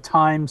with the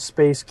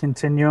time-space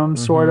continuum,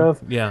 sort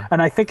of. Yeah.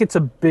 And I think it's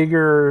a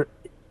bigger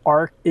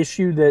arc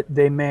issue that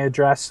they may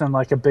address in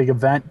like a big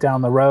event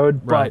down the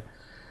road. Right. But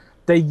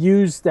they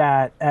used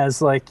that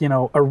as like,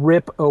 a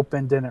rip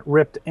opened and it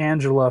ripped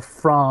Angela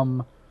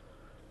from,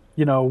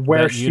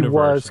 where that she universe.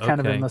 was kind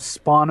of in the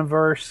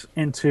Spawniverse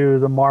into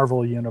the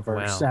Marvel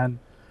universe. Wow. And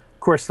of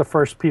course the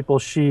first people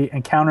she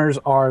encounters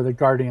are the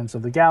Guardians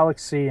of the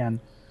Galaxy. And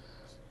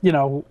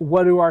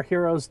what do our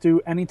heroes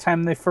do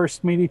anytime they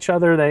first meet each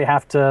other? They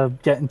have to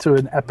get into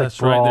an epic That's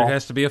brawl. right. There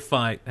has to be a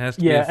fight.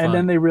 And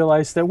then they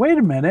realize that, wait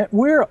a minute,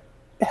 we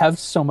have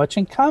so much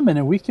in common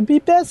and we can be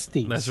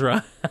besties. That's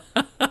right.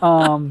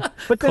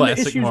 But then the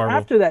issues Marvel.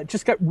 after that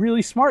just got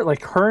really smart.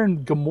 Like her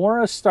and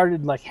Gamora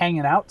started like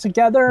hanging out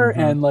together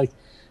and like,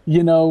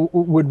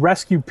 would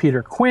rescue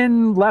Peter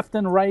Quinn left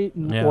and right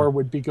or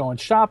would be going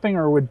shopping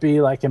or would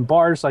be like in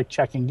bars, like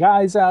checking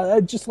guys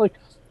out. Just like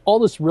all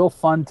this real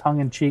fun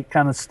tongue-in-cheek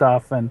kind of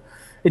stuff, and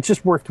it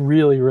just worked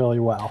really, really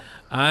well.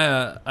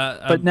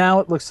 But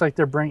now it looks like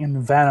they're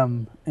bringing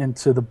Venom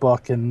into the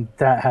book, and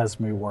that has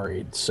me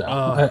worried. So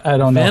I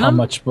don't know how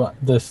much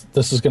this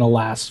is going to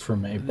last for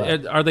me.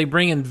 But are they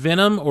bringing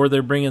Venom, or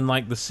they're bringing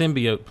like the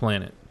symbiote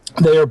planet?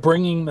 They are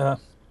bringing the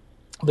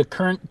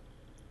current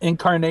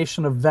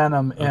incarnation of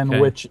Venom, in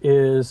which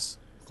is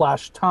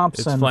Flash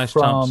Thompson. It's Flash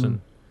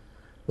Thompson.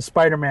 The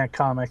Spider-Man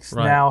comics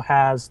now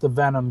has the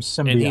Venom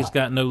symbiote. And he's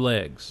got no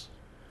legs.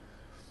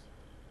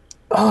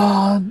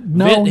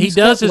 No, he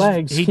does his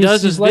legs.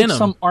 He's like Venom.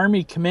 some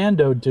army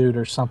commando dude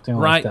or something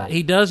like that. Right,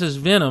 he does his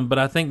Venom, but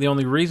I think the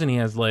only reason he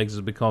has legs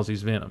is because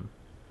he's Venom.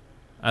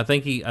 I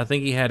think he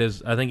had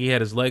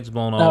his legs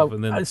blown off,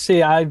 and then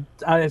see, I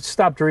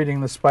stopped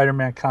reading the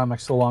Spider-Man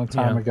comics a long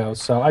time ago,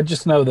 so I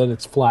just know that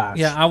it's Flash.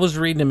 Yeah, I was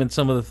reading him in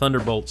some of the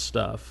Thunderbolt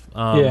stuff.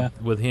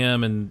 With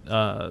him and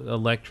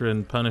Elektra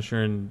and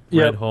Punisher and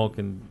Red Hulk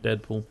and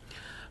Deadpool.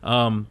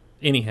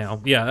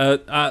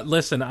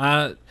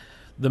 Listen,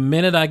 the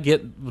minute I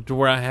get to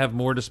where I have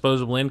more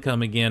disposable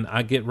income again,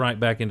 I get right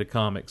back into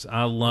comics.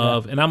 I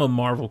love, and I'm a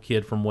Marvel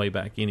kid from way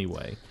back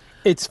anyway.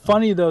 It's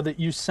funny though that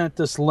you sent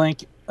this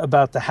link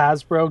about the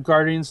Hasbro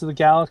Guardians of the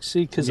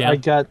Galaxy because Yeah. I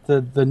got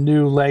the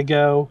new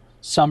Lego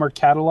summer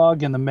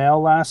catalog in the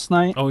mail last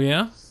night, Oh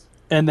yeah.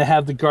 and they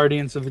have the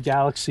Guardians of the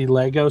Galaxy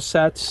Lego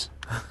sets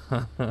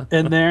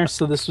in there.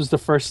 So this was the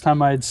first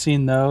time I had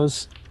seen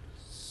those.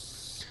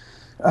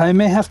 I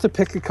may have to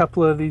pick a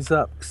couple of these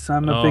up because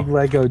I'm a Oh. big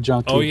Lego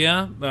junkie. Oh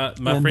yeah. My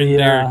And friend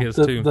Derek is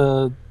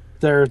too.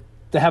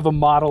 They have a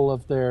model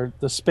of the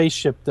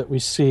spaceship that we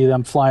see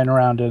them flying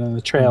around in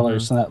the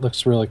trailers, Mm-hmm. and that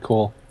looks really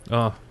cool.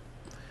 Oh,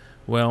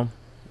 well,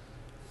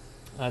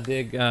 I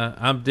dig.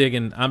 I'm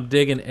digging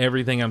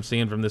everything I'm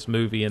seeing from this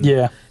movie, and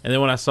Yeah. And then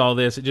when I saw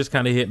this, it just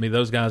kind of hit me.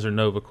 Those guys are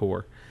Nova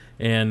Corps,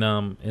 and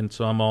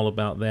so I'm all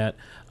about that.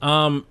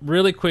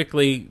 Really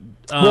quickly,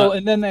 Well,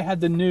 and then they had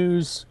the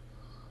news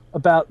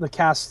about the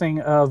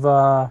casting of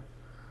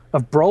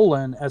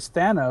Brolin as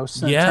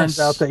Thanos, and it turns Yes.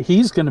 out that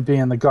he's going to be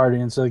in the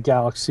Guardians of the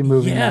Galaxy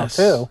movie yes,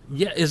 now too.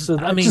 yeah. So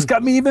that just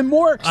got me even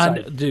more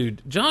excited.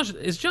 Dude, Josh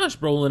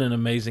Brolin an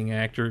amazing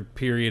actor?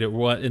 Period. Or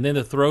what? And then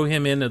to throw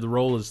him into the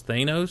role as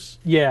Thanos,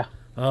 Yeah,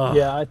 oh,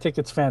 yeah, I think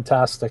it's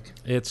fantastic.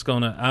 it's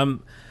gonna.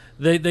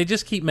 They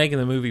just keep making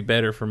the movie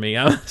better for me.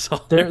 That's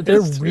all They're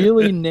there is to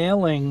really it.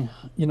 nailing,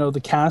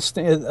 the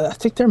casting. I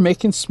think they're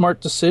making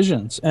smart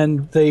decisions,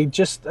 and they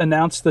just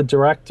announced the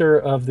director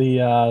of the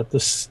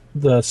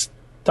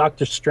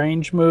Doctor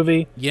Strange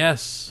movie.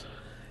 Yes.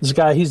 This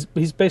guy, he's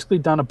basically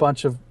done a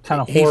bunch of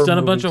kind of horror. He's done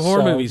a bunch of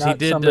horror movies. He not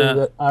did, somebody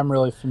that I'm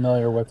really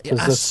familiar with because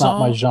I that's not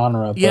my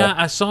genre. Yeah, But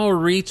I saw a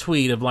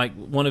retweet of like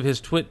one of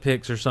his twit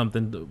pics or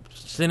something,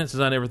 sentences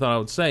I never thought I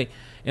would say.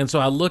 And so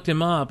I looked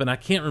him up, and I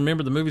can't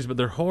remember the movies, but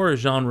they're horror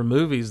genre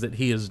movies that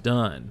he has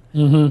done.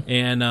 Mm-hmm.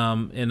 And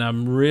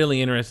I'm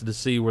really interested to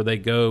see where they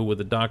go with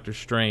the Doctor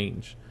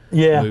Strange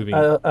movie.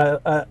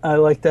 I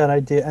like that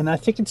idea, and I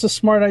think it's a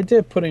smart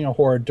idea putting a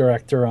horror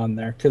director on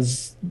there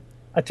because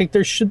I think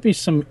there should be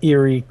some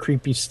eerie,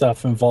 creepy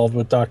stuff involved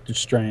with Doctor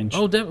Strange.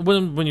 Oh,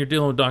 when you're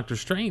dealing with Doctor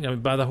Strange, I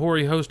mean, by the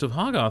hoary host of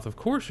Hoggoth, of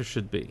course there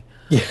should be.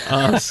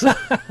 Yeah.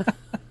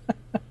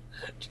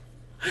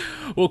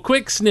 Well,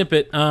 quick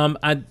snippet.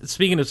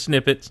 Speaking of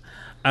snippets,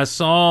 I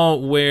saw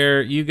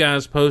where you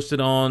guys posted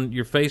on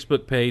your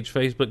Facebook page,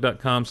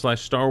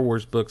 facebook.com/Star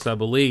Wars Books, I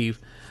believe.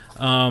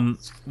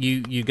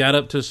 You got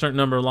up to a certain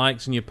number of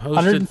likes, and you posted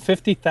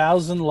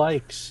 150,000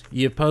 likes.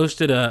 You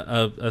posted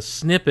a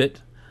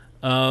snippet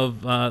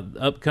of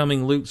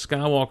upcoming Luke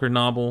Skywalker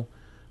novel,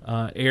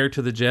 Heir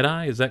to the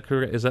Jedi. Is that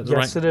correct? Is that the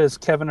right? Yes, it is.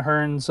 Kevin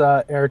Hearn's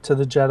Heir to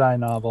the Jedi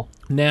novel.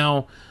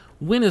 Now,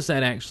 when is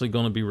that actually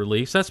going to be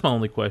released? That's my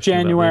only question.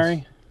 January.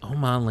 About this. Oh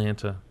my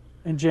Lanta!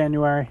 In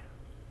January.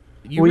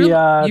 You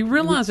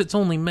realize it's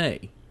only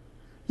May.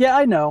 Yeah,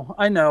 I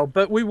know,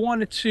 but we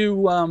wanted to,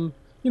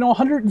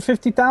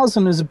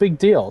 150,000 is a big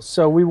deal,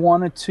 so we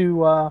wanted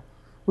to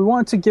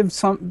give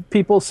some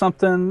people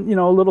something,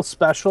 a little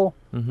special,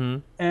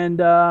 and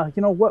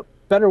what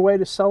better way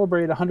to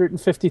celebrate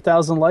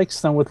 150,000 likes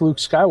than with Luke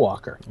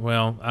Skywalker?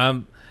 Well,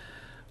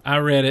 I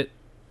read it,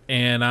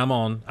 and I'm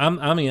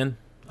in.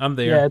 I'm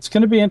there. Yeah, it's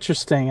going to be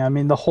interesting. I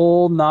mean, the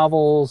whole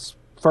novel's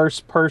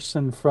first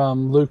person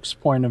from Luke's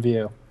point of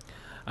view.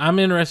 I'm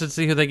interested to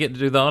see who they get to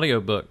do the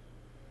audiobook.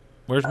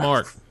 Where's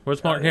Mark?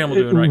 What's Mark Hamill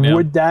doing right now?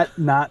 Would that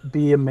not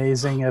be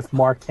amazing if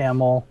Mark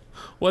Hamill...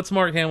 What's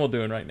Mark Hamill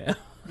doing right now?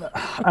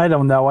 I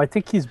don't know. I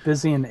think he's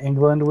busy in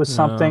England with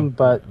something,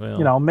 but,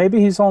 well. Maybe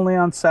he's only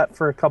on set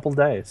for a couple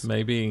days.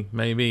 Maybe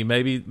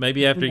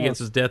after he gets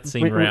his death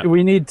scene wrapped.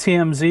 We need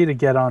TMZ to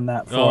get on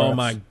that for us. Oh,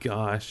 my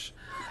gosh.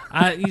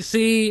 You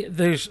see,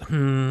 there's...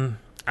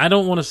 I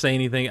don't want to say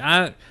anything.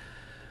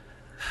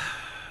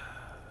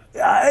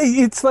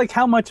 It's like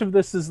how much of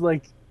this is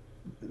like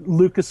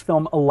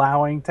Lucasfilm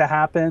allowing to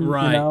happen,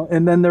 right?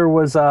 And then there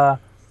was I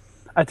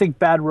think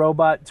Bad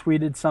Robot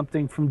tweeted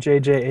something from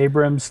J.J.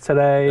 Abrams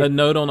today. A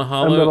note on a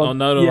hollow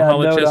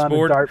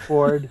chessboard,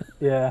 dartboard.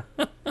 Yeah.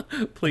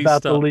 Please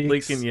about stop the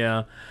leaks. leaking.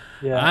 Yeah.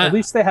 At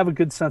least they have a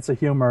good sense of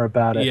humor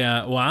about it.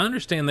 Yeah. Well, I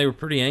understand they were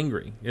pretty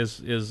angry.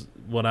 Is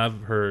what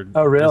I've heard.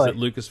 Oh, really? Is that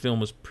Lucasfilm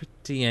was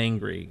pretty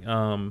angry.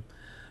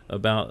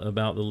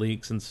 About the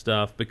leaks and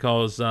stuff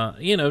because not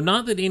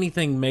that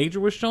anything major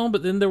was shown,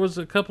 but then there was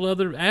a couple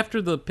other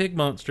after the pig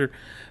monster.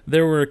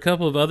 There were a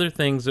couple of other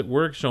things that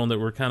were shown that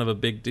were kind of a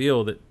big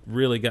deal that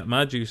really got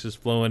my juices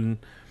flowing,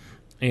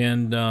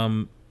 and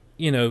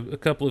a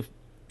couple of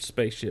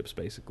spaceships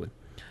basically,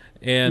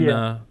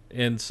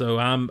 and so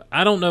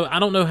I don't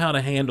know how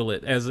to handle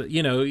it as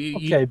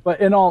Okay, but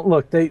in all,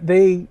 look,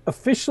 they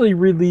officially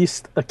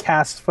released a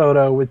cast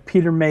photo with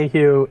Peter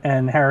Mayhew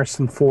and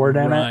Harrison Ford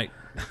in it.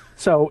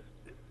 So,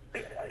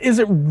 is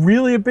it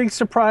really a big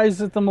surprise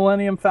that the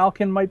Millennium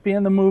Falcon might be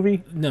in the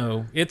movie?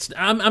 No, it's.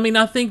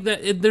 I think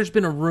that there's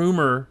been a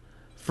rumor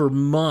for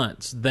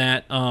months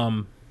that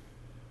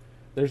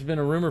they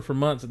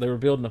were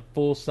building a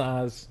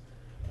full-size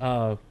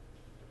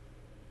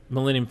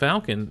Millennium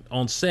Falcon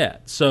on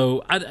set.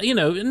 So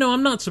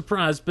I'm not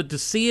surprised, but to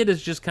see it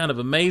is just kind of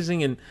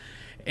amazing,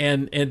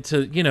 and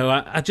to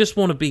I just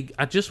want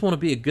to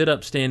be a good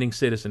upstanding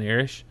citizen,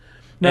 Erish.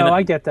 No, And,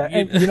 I get that.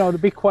 And, to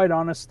be quite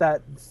honest,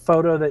 that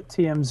photo that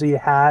TMZ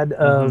had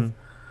of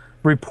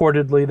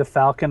reportedly the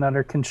Falcon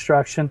under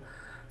construction,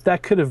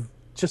 that could have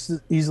just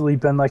as easily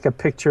been like a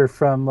picture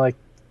from like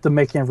the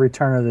making of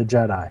Return of the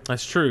Jedi.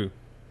 That's true.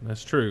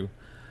 That's true.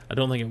 I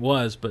don't think it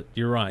was, but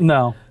you're right.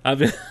 No.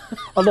 I've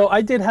Although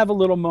I did have a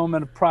little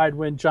moment of pride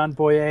when John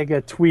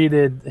Boyega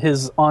tweeted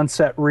his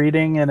on-set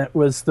reading, and it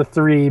was the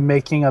 3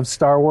 making of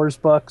Star Wars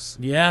books.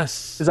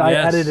 Yes. Because I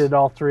yes. edited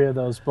all 3 of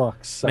those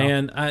books. So.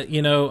 Man,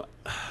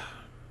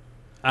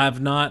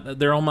 I've not.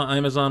 They're on my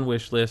Amazon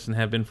wish list and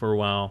have been for a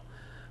while.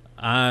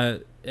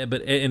 And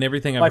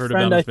everything I've My heard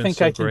friend, about I has been think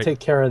so I can great. take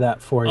care of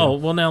that for you. Oh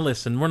well, now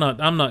listen.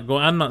 I'm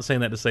not saying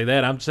that to say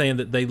that. I'm saying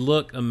that they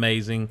look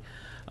amazing.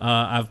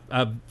 I've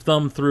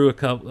thumbed through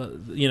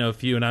a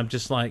few, and I'm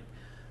just like,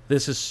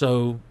 this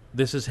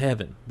is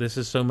heaven. This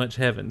is so much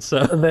heaven.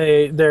 So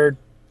they're,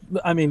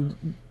 I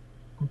mean,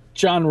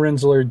 John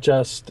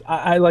Rinsler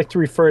I like to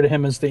refer to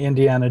him as the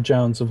Indiana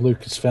Jones of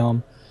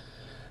Lucasfilm.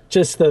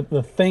 Just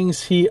the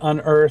things he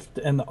unearthed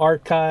in the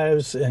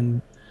archives,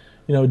 and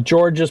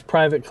George's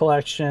private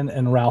collection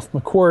and Ralph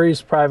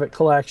McQuarrie's private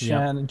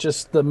collection, Yep.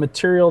 just the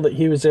material that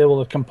he was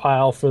able to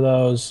compile for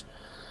those,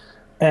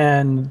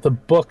 and the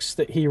books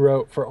that he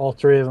wrote for all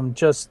 3 of them,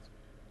 just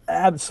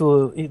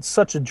absolutely, it's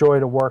such a joy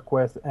to work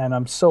with, and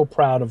I'm so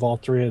proud of all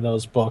 3 of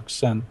those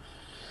books. And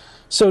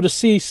so to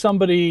see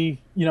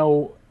somebody,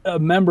 a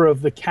member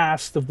of the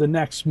cast of the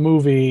next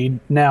movie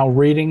now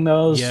reading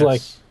those, yes.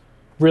 like,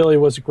 really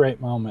was a great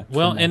moment. for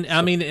Well, me. and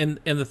I mean, and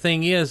the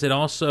thing is, it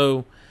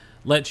also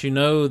lets you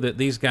know that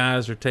these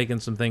guys are taking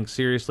some things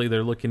seriously.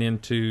 They're looking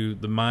into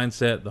the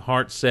mindset, the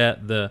heart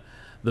set, the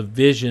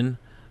vision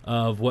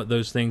of what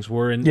those things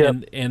were, and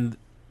Yep. and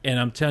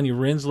I'm telling you,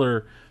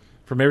 Rinsler,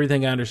 from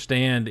everything I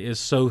understand, is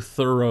so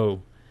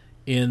thorough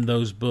in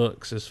those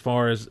books as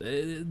far as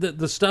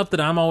the stuff that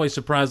I'm always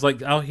surprised.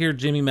 Like, I'll hear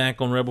Jimmy Mack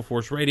on Rebel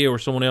Force Radio or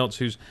someone else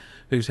who's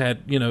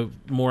had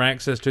more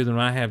access to them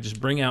than I have,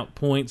 just bring out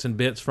points and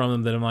bits from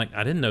them that I'm like,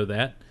 I didn't know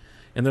that.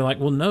 And they're like,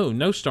 well,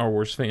 no Star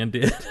Wars fan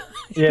did.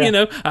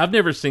 Yeah. I've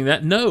never seen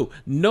that. No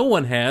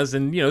one has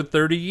in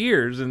 30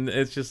 years. And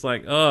it's just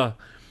like,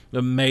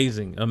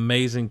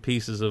 amazing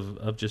pieces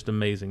of just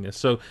amazingness.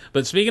 So,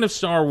 but speaking of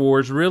Star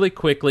Wars, really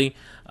quickly,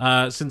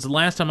 since the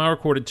last time I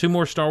recorded, 2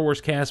 more Star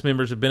Wars cast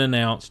members have been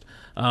announced.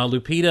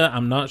 Lupita,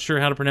 I'm not sure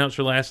how to pronounce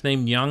her last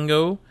name,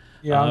 Nyong'o.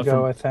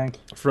 I think.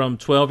 From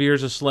 12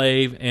 Years a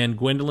Slave, and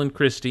Gwendolyn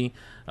Christie,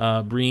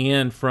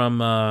 Brienne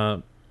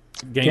from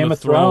Game of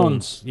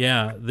Thrones.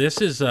 Yeah,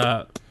 this is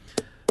Have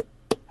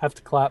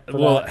to clap for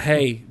well, that.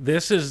 hey,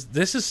 this is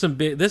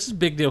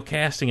big deal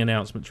casting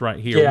announcements right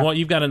here. Yeah. Well,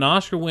 you've got an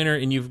Oscar winner,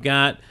 and you've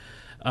got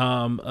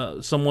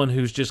someone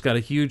who's just got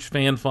a huge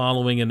fan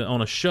following, and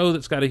on a show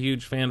that's got a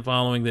huge fan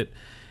following.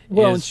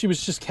 And she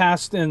was just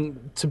cast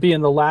to be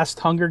in the last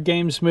Hunger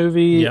Games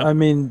movie. Yep. I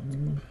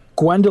mean,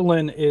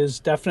 Gwendolyn is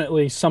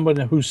definitely someone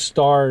who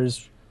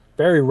stars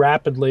very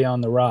rapidly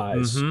on the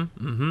rise.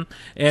 And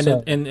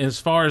So- as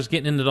far as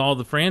getting into all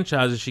the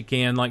franchises she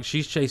can, like,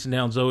 she's chasing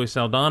down Zoe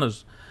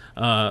Saldana's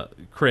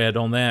cred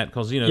on that,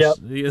 because Yep.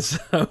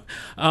 So,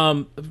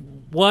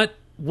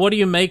 what do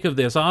you make of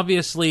this?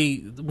 Obviously,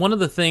 one of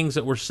the things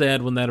that were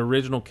said when that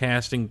original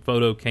casting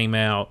photo came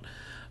out,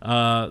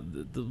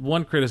 the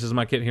one criticism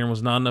I kept hearing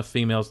was not enough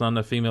females.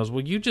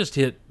 Well, you just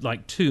hit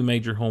like 2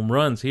 major home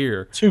runs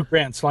here. 2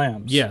 Grand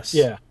Slams. Yes.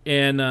 Yeah.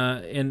 And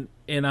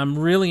I'm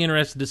really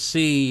interested to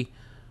see.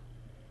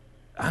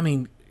 I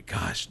mean,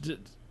 gosh,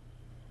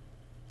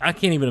 I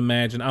can't even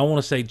imagine. I want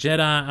to say Jedi.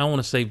 I want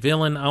to say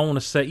villain. I want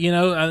to say, you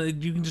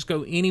can just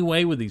go any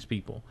way with these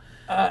people.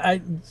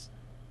 I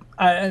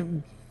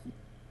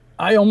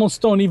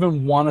almost don't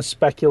even want to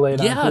speculate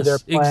on who Yes, they're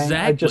playing. I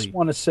exactly. just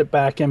want to sit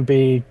back and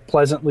be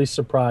pleasantly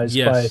surprised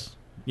Yes. by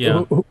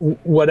Yeah.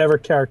 whatever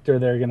character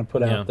they're going to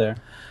put out there.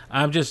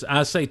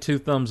 I say 2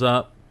 thumbs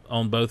up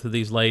on both of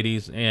these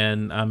ladies,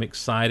 and I'm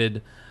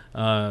excited.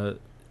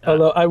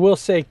 Although I will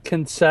say,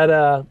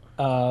 Concetta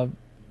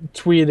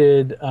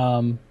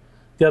tweeted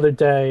the other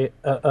day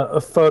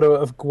a photo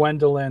of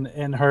Gwendolyn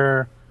in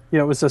her.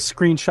 It was a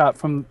screenshot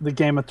from the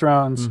Game of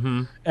Thrones,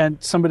 and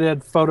somebody had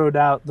photoed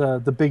out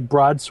the big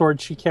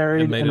broadsword she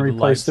carried made and it a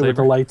replaced it with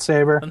a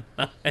lightsaber.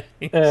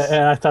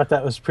 And I thought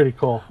that was pretty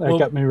cool. That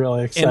got me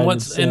really excited. And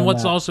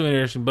what's that. also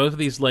interesting, both of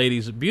these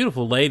ladies are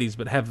beautiful ladies,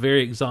 but have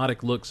very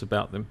exotic looks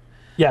about them.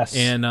 Yes,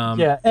 And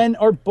and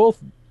are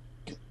both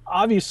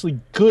obviously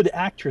good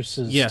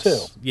actresses yes, too.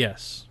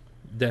 yes,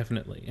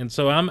 definitely. And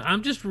so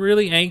I'm just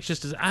really anxious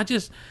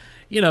to.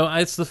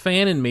 It's the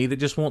fan in me that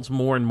just wants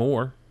more and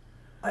more.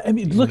 I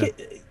mean, look at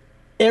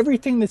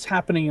everything that's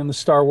happening in the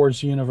Star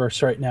Wars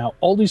universe right now.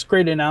 All these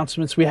great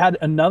announcements. We had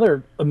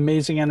another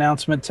amazing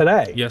announcement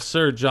today. Yes,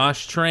 sir.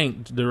 Josh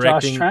Trank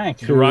directing.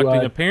 who,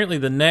 directing apparently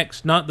the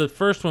next, not the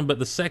first one, but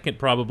the second,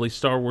 probably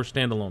Star Wars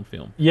standalone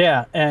film.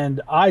 Yeah,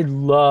 and I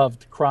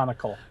loved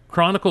Chronicle.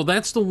 Chronicle.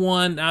 That's the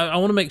one. I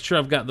want to make sure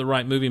I've got the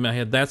right movie in my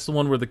head. That's the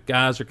one where the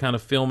guys are kind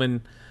of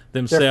filming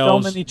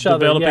themselves, filming each other.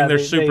 developing Yeah, their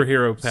they-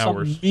 superhero some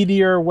powers.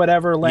 meteor,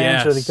 whatever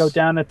lands, or they Yes. go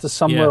down into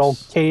some Yes. little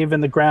cave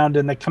in the ground,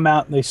 and they come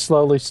out and they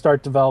slowly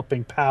start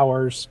developing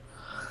powers.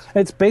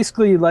 It's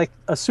basically like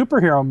a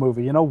superhero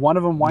movie. You know, one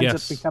of them winds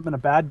Yes. up becoming a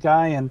bad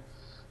guy, and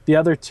the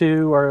other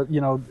two are, you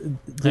know,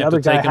 the Have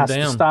other to guy take him has to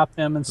down. stop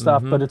him and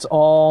stuff. But it's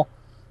all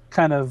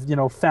kind of, you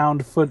know,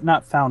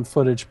 not found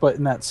footage, but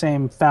in that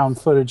same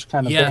found footage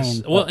kind of Yes,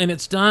 vein. well, and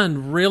it's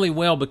done really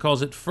well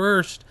because at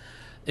first,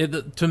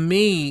 to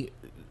me,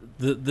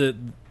 the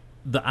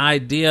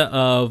idea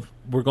of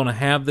we're going to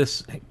have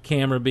this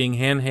camera being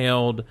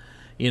handheld,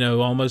 you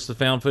know, almost the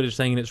found footage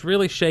thing, and it's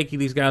really shaky.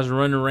 These guys are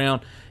running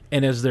around,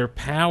 and as their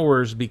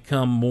powers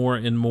become more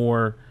and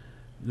more,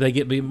 they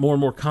get more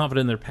and more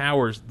confident in their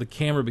powers. The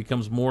camera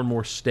becomes more and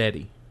more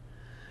steady.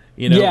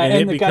 You know, yeah, and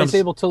it the becomes, guy's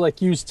able to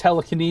like use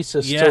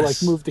telekinesis to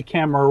Yes. like move the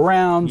camera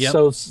around, Yep.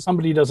 so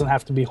somebody doesn't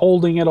have to be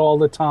holding it all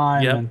the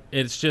time. Yep. And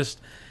It's just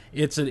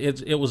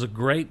it was a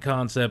great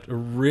concept, a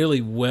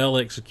really well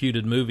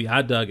executed movie.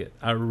 I dug it.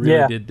 I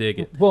really did dig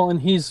it. well,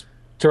 and he's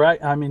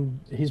direct. I mean,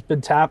 he's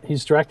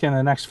directing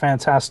the next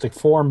Fantastic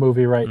Four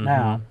movie right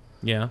now.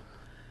 Yeah.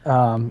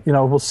 You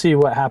know, we'll see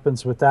what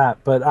happens with that.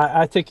 But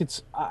I think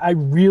I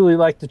really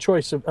like the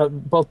choice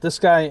of both this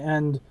guy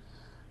and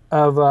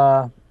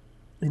of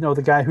you know,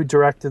 the guy who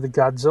directed the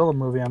Godzilla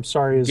movie. I'm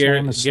sorry, his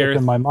name is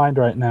slipping my mind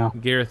right now.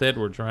 Gareth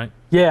Edwards, right?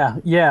 Yeah.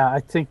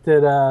 I think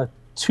that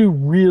two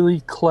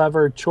really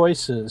clever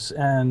choices,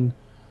 and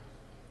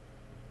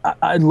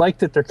I like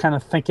that they're kind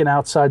of thinking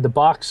outside the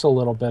box a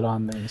little bit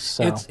on these.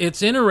 So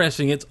It's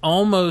interesting. It's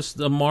almost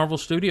the Marvel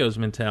Studios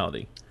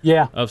mentality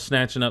yeah, of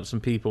snatching up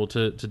some people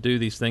to do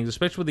these things,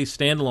 especially with these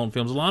standalone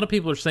films. A lot of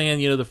people are saying,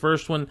 you know, the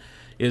first one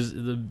is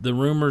the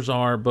rumors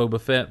are Boba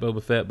Fett.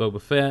 Boba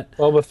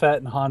Fett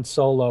and Han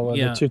Solo are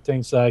Yeah. the two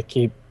things that I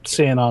keep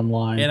seeing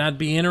online. And I'd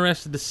be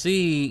interested to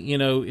see, you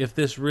know, if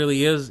this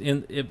really is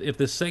if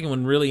this second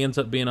one really ends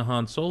up being a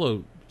Han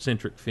Solo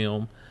centric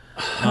film.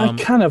 I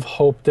kind of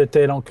hope that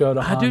they don't go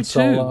to Han I do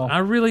Solo. too. I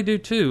really do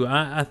too.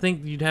 I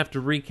think you'd have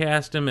to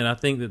recast him, and I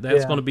think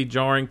that's Yeah. going to be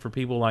jarring for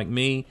people like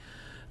me.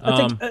 I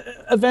think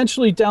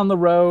eventually down the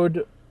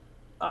road,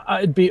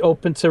 I'd be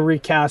open to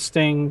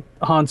recasting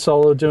Han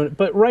Solo doing it.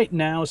 But right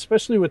now,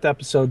 especially with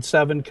Episode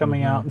 7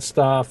 coming out and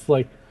stuff,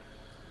 like,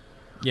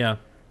 Yeah.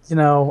 you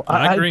know,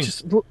 I agree.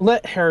 just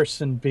let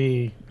Harrison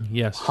be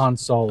Yes. Han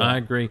Solo. I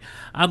agree.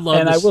 I'd love.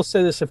 And I will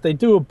say this: if they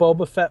do a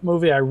Boba Fett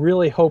movie, I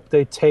really hope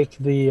they take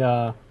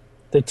the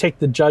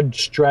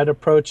Judge Dredd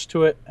approach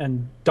to it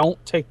and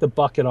don't take the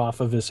bucket off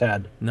of his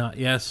head. Not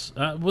yes.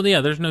 Well,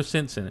 yeah. There's no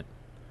sense in it.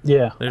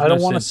 Yeah, There's I don't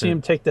no want to sense see in him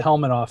it. take the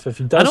helmet off. If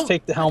he does don't-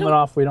 take the I helmet don't-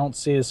 off, we don't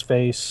see his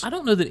face. I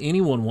don't know that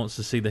anyone wants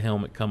to see the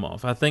helmet come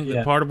off. I think that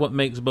Yeah. part of what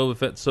makes Boba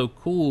Fett so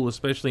cool,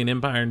 especially in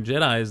Empire and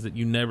Jedi, is that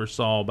you never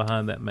saw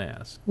behind that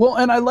mask. Well,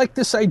 and I like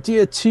this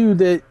idea too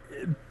that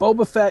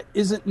Boba Fett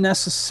isn't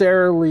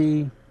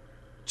necessarily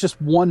just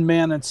one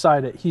man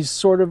inside it. He's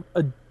sort of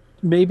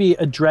maybe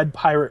a Dread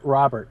Pirate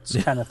Roberts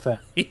kind of thing.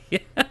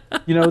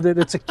 You know, that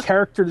it's a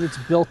character that's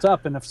built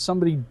up, and if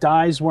somebody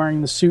dies wearing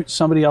the suit,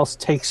 somebody else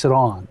takes it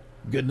on.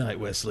 Good night,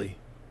 Wesley.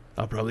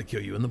 I'll probably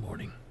kill you in the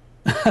morning.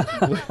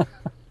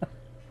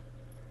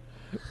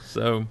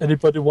 So,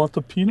 Anybody want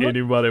a peanut?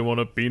 anybody want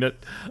a peanut?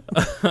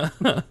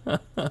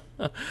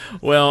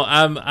 Well,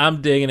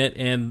 I'm digging it,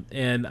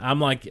 and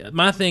I'm like,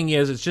 my thing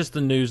is, it's just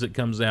the news that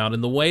comes out,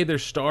 and the way they're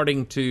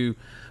starting to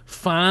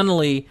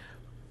finally,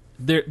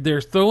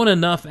 they're throwing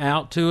enough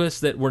out to us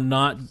that we're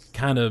not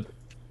kind of,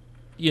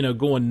 you know,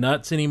 going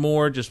nuts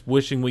anymore, just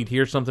wishing we'd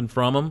hear something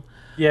from them.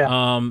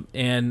 Yeah.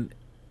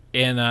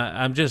 And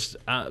I'm just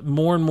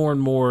more and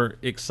more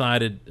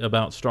excited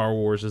about Star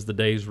Wars as the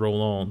days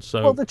roll on.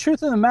 So Well, the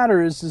truth of the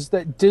matter is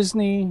that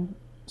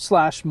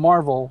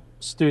Disney/Marvel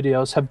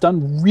Studios have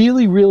been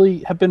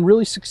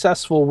really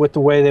successful with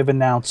the way they've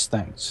announced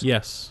things.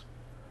 yes,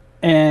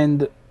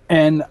 And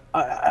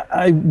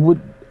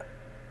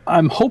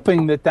I'm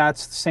hoping that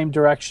that's the same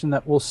direction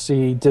that we'll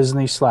see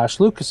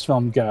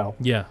Disney/Lucasfilm go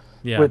yeah.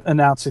 with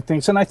announcing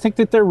things. And I think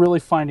that they're really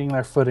finding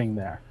their footing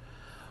there.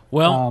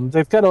 Well,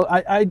 They've got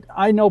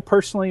I know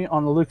personally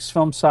on the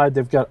Lucasfilm side,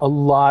 they've got a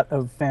lot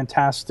of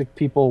fantastic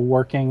people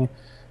working.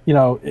 You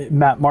know,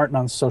 Matt Martin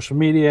on social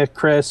media,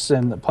 Chris,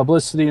 and the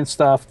publicity and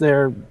stuff.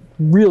 They're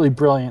really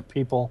brilliant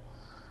people,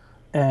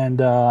 and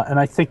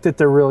I think that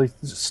they're really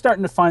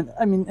starting to find.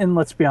 I mean, and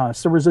let's be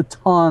honest, there was a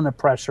ton of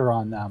pressure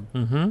on them.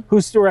 Mm-hmm.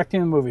 Who's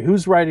directing the movie?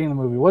 Who's writing the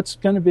movie? What's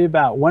going to be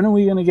about? When are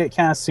we going to get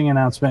casting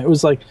announcement? It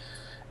was like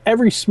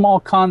every small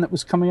con that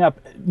was coming up,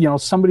 you know,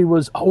 somebody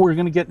was, we're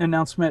going to get an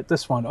announcement at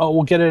this one. Oh,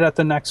 we'll get it at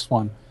the next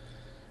one.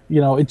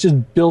 You know, it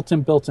just built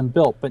and built and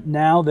built. But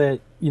now that,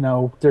 you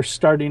know, they're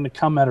starting to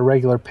come at a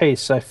regular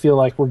pace, I feel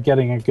like we're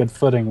getting a good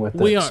footing with it.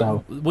 we are.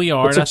 So We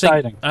are. it's And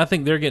exciting. I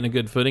think they're getting a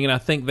good footing, and I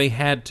think they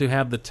had to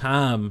have the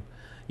time.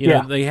 You know,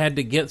 Yeah. they had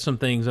to get some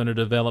things under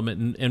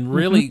development and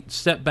really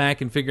step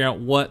back and figure out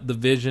what the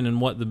vision and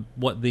what the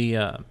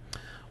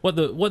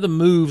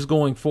moves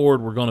going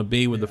forward were going to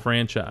be with the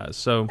franchise.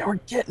 So we're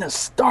getting a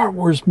Star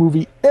Wars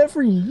movie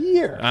every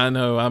year. I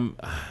know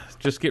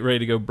Just get ready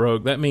to go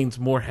broke. That means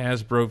more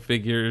Hasbro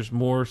figures,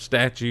 more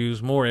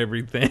statues, more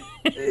everything.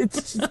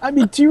 I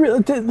mean, do you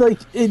really, like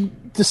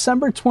in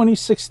December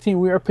 2016,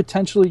 we are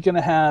potentially going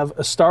to have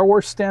a Star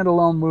Wars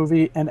standalone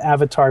movie and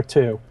Avatar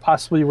 2,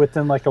 possibly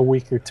within like a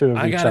week or two of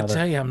I each gotta other.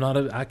 tell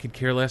you, I could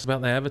care less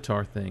about the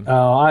Avatar thing.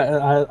 Oh,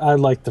 I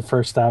like the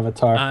first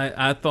Avatar.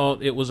 I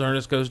thought it was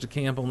Ernest Goes to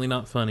Camp, only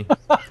not funny.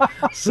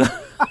 So,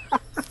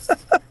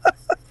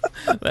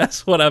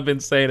 that's what I've been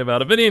saying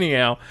about it. But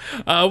anyhow,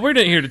 we're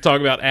not here to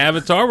talk about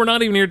Avatar. We're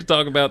not even here to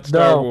talk about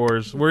Star No.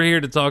 Wars. We're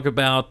here to talk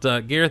about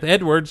Gareth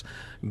Edwards'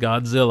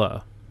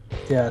 Godzilla.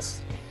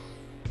 Yes.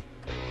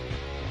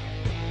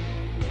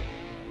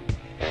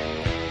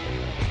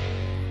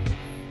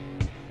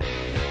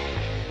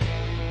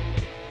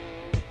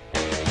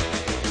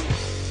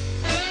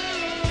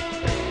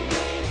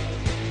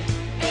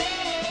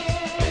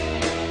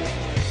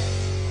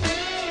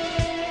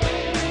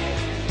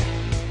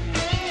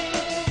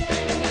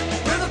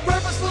 With a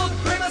purposeful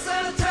grimace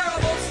and a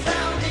terrible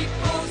sound, he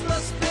pulls the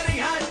spinning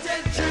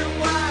high-tension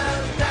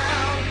wires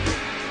down.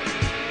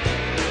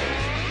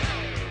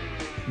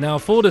 Now,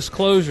 full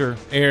disclosure,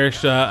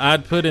 Eric,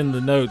 I'd put in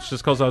the notes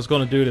just because I was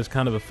going to do it as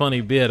kind of a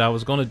funny bit. I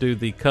was going to do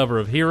the cover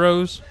of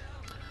Heroes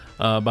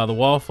by the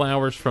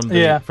Wallflowers from the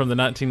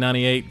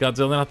 1998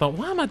 Godzilla. And I thought,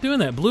 why am I doing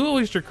that? Blue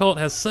Oyster Cult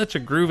has such a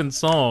grooving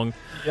song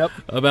Yep.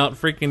 about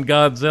freaking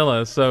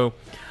Godzilla. So,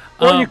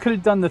 Or you could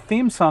have done the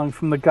theme song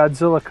from the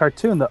Godzilla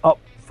cartoon, the Up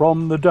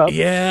from the Depths.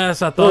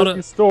 yes, I thought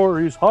 30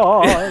 stories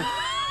high.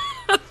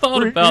 I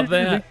thought about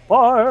that.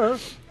 Fire.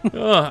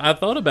 I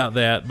thought about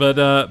that, but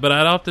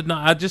I'd opted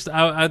not. I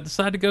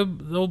decided to go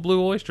the old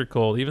Blue Oyster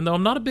Cult, even though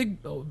I'm not a big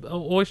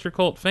Oyster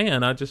Cult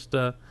fan. I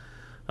thought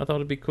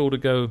it'd be cool to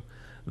go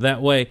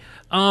that way.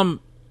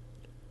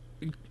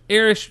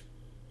 Eric,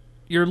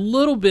 you're a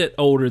little bit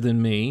older than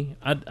me.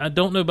 I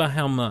don't know by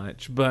how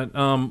much, but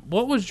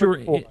what was your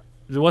 44.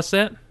 what's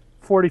that?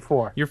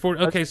 44. You're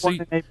 40. Okay, so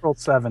born in April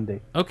 70.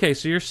 okay,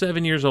 so you're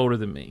 7 years older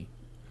than me.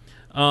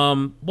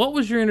 What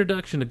was your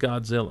introduction to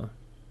Godzilla?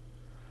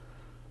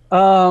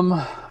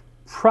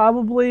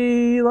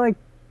 Probably like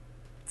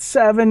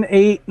 7,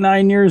 8,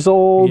 9 years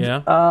old.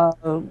 Yeah.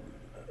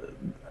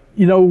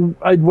 You know,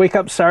 I'd wake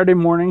up Saturday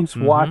mornings,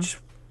 Mm-hmm. watch,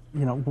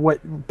 you know, what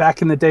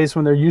back in the days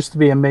when there used to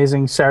be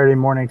amazing Saturday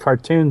morning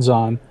cartoons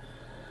on.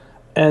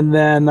 And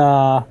then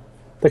the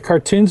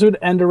cartoons would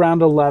end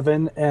around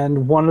 11,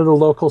 and one of the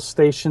local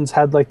stations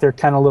had like their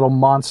kind of little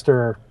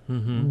monster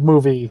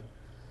movie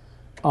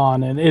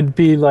on, and it'd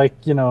be like,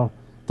 you know,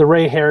 the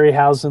Ray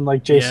Harryhausen,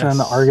 like Jason and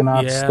the Yes,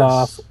 Argonauts yes.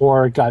 stuff,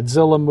 or a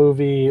Godzilla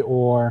movie,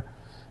 or,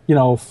 you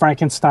know,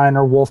 Frankenstein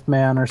or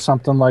Wolfman or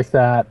something like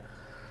that.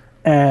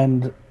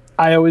 And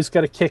I always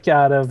got a kick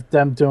out of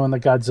them doing the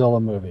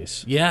Godzilla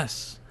movies.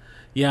 Yes.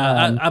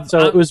 Yeah. So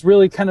it was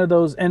really kind of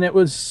those, and it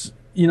was,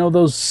 you know,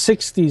 those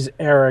 60s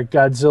era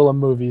Godzilla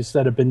movies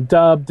that have been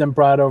dubbed and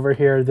brought over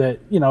here that,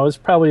 you know, it was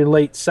probably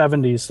late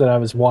 70s that I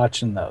was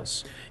watching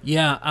those.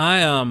 Yeah,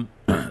 I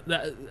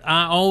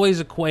always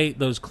equate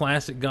those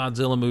classic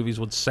Godzilla movies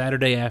with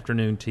Saturday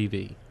afternoon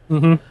TV.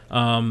 Yeah,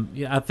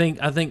 I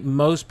think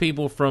most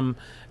people from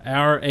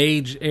our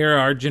age era,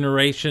 our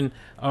generation,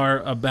 are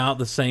about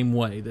the same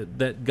way.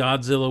 That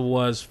Godzilla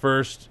was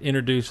first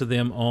introduced to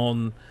them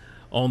on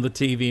the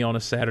TV on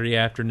a Saturday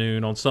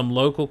afternoon on some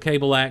local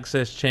cable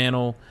access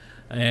channel,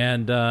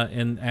 and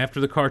after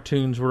the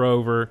cartoons were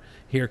over,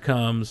 here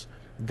comes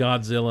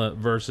Godzilla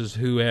versus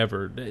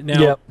whoever.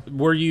 Now, Yep.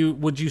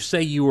 would you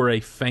say you were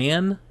a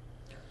fan?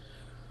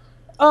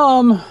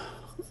 I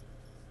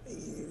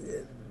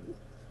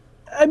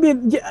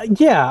mean,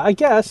 yeah, I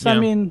guess. Yeah. I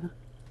mean,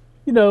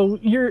 you know,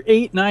 you're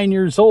 8, 9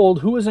 years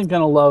old. Who isn't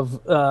going to love,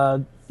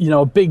 you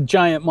know, a big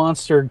giant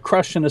monster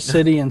crushing a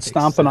city and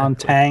stomping on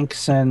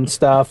tanks and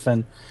stuff?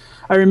 And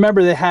I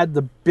remember they had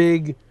the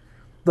big,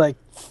 like,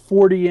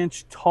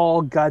 40-inch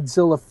tall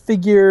Godzilla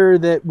figure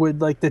that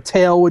would, like, the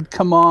tail would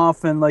come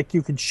off and, like,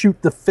 you could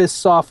shoot the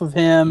fists off of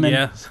him and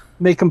Yes.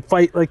 make him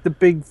fight, like, the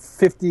big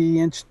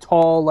 50-inch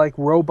tall, like,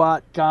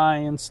 robot guy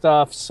and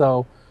stuff.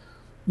 So,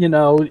 you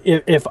know,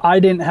 if I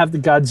didn't have the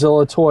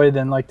Godzilla toy,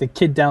 then like the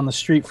kid down the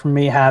street from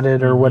me had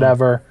it or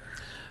whatever.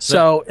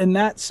 So in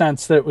that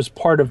sense, that it was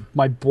part of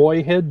my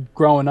boyhood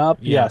growing up.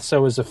 Yeah. Yes, I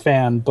was a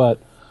fan, but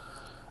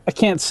I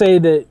can't say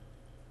that,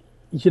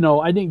 you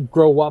know, I didn't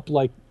grow up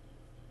like,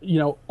 you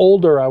know,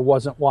 older. I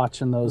wasn't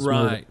watching those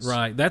Right, movies.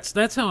 right.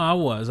 That's how I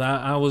was.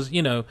 I was,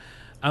 you know,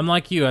 I'm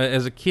like you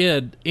as a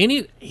kid.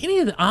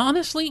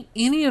 Honestly,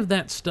 any of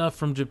that stuff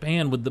from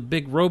Japan with the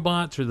big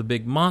robots or the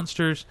big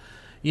monsters,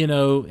 you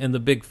know, and the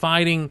big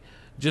fighting,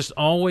 just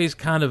always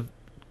kind of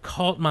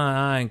caught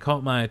my eye and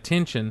caught my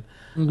attention.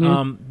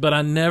 But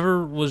I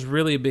never was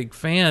really a big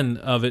fan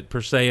of it per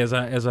se as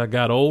I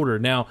got older.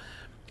 Now,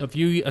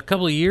 a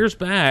couple of years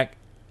back,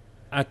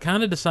 I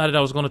kind of decided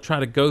I was going to try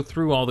to go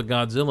through all the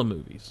Godzilla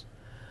movies.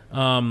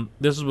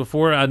 This was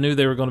before I knew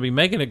they were going to be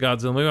making a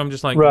Godzilla movie. I'm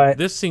just like, Right.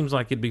 this seems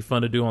like it'd be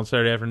fun to do on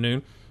Saturday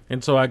afternoon.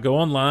 And so I go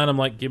online. I'm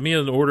like, give me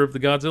an order of the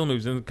Godzilla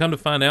movies. And come to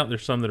find out,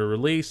 there's some that are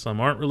released, some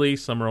aren't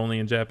released, some are only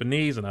in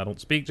Japanese, and I don't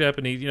speak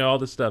Japanese, you know, all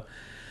this stuff.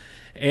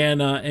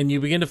 and you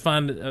begin to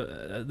find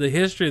the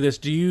history of this.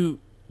 Do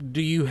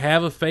you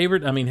have a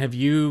favorite? I mean, have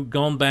you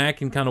gone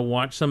back and kind of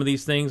watched some of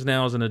these things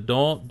now as an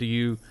adult? Do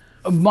you?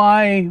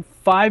 My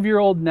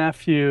 5-year-old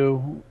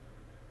nephew,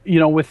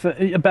 with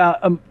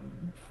about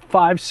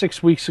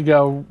 5-6 weeks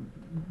ago,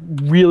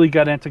 really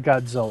got into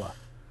Godzilla.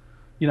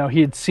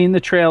 He had seen the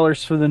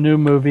trailers for the new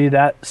movie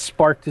that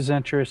sparked his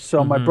interest.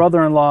 So my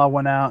brother-in-law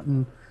went out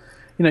and,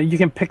 you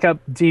can pick up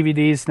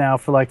DVDs now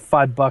for like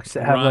 $5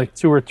 that have like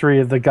 2 or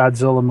 3 of the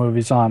Godzilla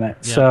movies on it.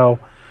 Yeah. So,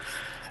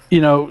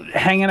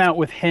 hanging out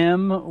with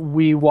him,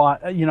 we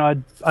watch.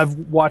 I've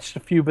watched a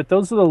few, but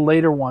those are the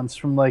later ones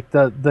from like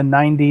the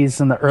 90s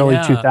and the early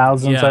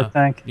 2000s. I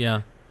think.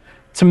 Yeah.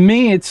 To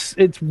me,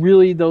 it's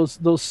really those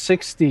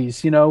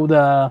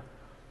 60s.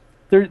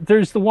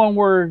 There's the one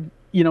where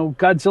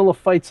Godzilla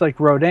fights like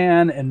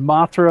Rodan and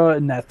Mothra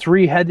and that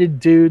 3-headed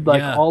dude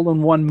all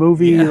in one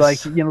movie.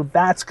 Yes.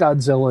 That's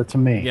Godzilla to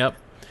me. Yep.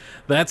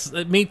 That's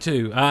me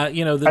too. I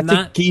think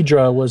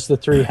Ghidorah was the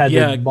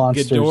 3-headed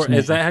monster.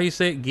 Is that how you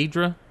say it?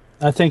 Ghidorah?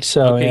 I think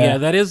so. Okay, yeah.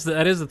 That is the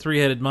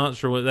 3-headed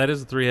monster. That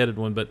is the 3-headed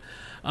one. But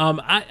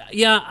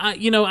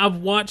I've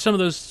watched some of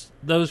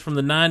those from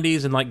the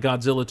 90s and like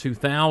Godzilla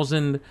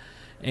 2000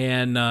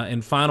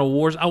 and Final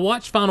Wars. I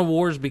watched Final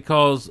Wars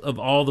because of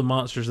all the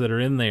monsters that are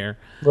in there.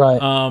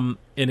 Right. And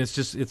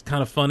it's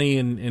kind of funny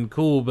and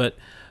cool. But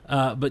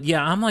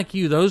yeah, I'm like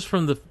you. Those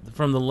from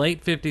the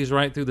late 50s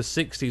right through the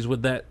 60s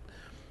with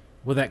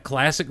that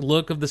classic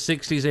look of the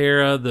 60s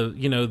era,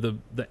 the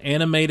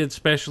animated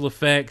special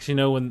effects,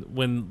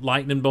 when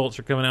lightning bolts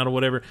are coming out or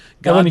whatever.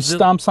 And when he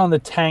stomps on the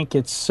tank,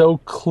 it's so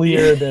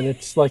clear that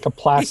it's like a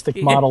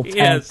plastic model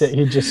tank that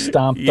he just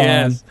stomped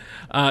on.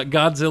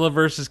 Godzilla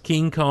versus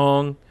King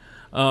Kong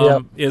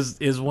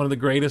is one of the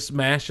greatest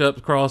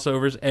mashup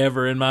crossovers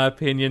ever, in my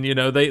opinion.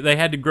 They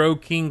had to grow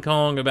King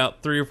Kong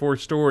about 3 or 4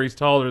 stories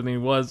taller than he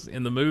was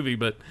in the movie,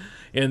 but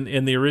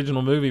in the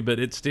original movie, but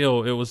it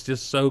was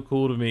just so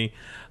cool to me.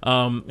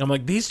 I'm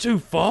like, these two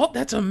fought?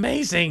 That's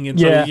amazing. And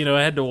so,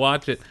 I had to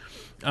watch it.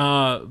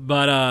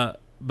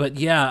 But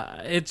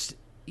yeah, it's,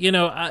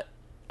 I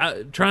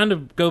trying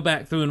to go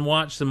back through and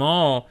watch them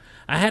all.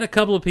 I had a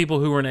couple of people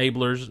who were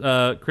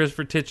enablers.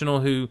 Christopher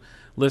Tichenal, who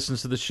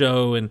listens to the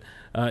show, and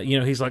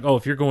he's like, oh,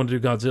 if you're going to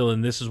do Godzilla,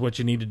 and this is what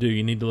you need to do.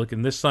 You need to look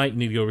in this site. You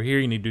need to go over here.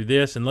 You need to do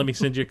this. And let me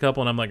send you a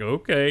couple. And I'm like,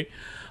 okay.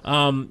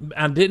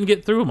 I didn't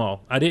get through them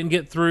all. I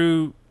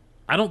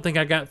don't think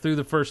I got through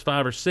the first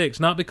 5 or 6,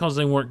 not because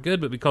they weren't good,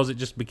 but because it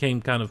just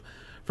became kind of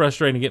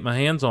frustrating to get my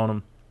hands on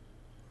them.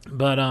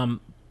 But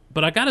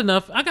I got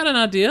enough. I got an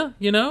idea.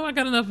 I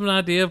got enough of an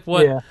idea of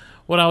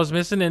what I was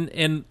missing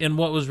and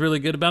what was really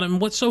good about it.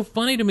 And what's so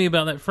funny to me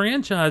about that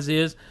franchise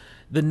is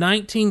the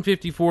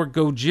 1954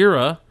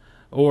 Gojira,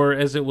 or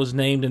as it was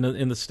named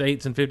in the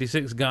States in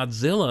 '56,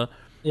 Godzilla,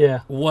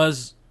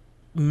 was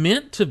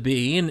meant to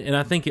be, and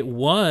I think it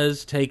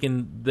was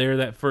taken there.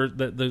 That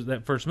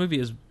first movie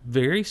is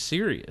very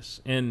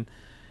serious and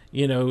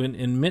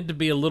and meant to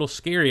be a little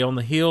scary on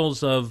the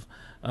heels of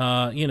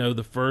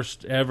the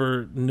first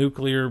ever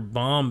nuclear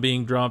bomb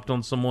being dropped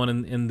on someone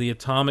in the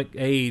atomic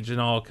age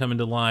and all coming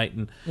to light,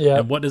 and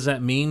what does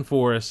that mean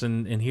for us?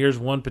 And here's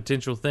one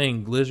potential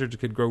thing: lizards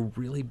could grow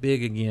really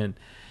big again,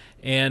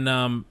 and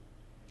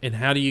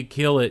how do you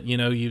kill it?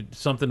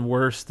 Something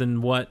worse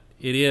than what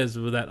it is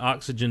with that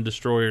oxygen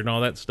destroyer and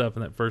all that stuff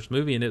in that first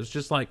movie. And it was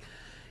just like,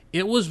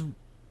 it was,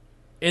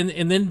 and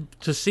then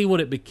to see what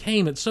it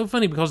became, it's so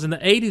funny because in the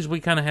 80s we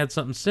kind of had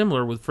something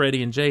similar with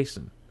Freddy and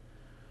Jason.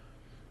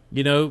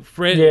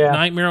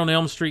 Nightmare on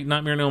Elm Street,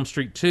 Nightmare on Elm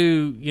Street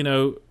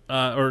 2,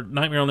 or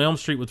Nightmare on Elm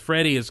Street with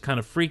Freddy is kind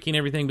of freaking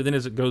everything, but then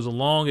as it goes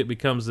along, it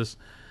becomes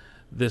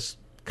this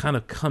kind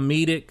of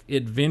comedic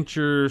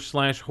adventure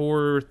 /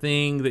 horror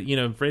thing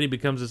that, Freddy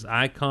becomes this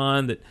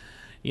icon that,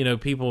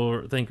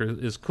 people think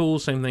is cool.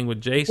 Same thing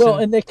with Jason. Well,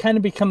 and they kind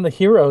of become the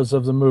heroes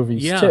of the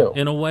movies, too.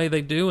 In a way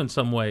they do in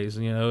some ways,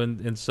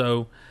 and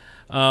so,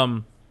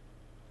 and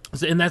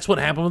that's what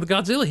happened with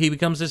Godzilla. He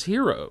becomes this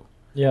hero.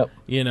 Yep.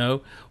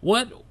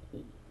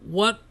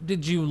 What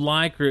did you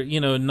like or,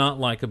 not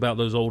like about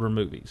those older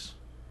movies?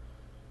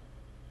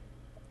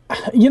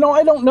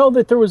 I don't know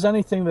that there was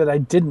anything that I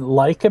didn't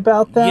like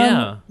about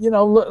them. Yeah.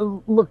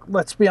 Look,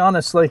 let's be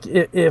honest. Like,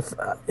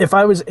 if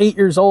I was 8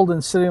 years old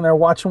and sitting there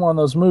watching one of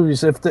those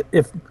movies, if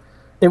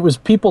it was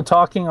people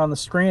talking on the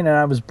screen and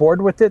I was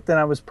bored with it, then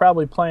I was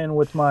probably playing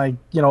with my,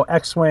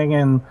 X-Wing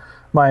and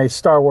my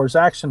Star Wars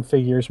action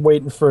figures,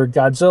 waiting for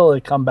Godzilla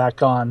to come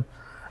back on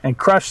and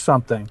crush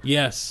something.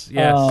 Yes.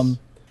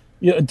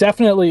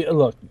 Definitely,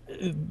 look,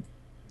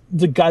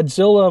 the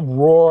Godzilla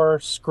roar,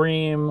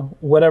 scream,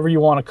 whatever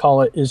you want to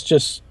call it, is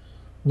just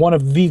one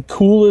of the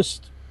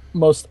coolest,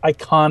 most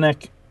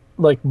iconic,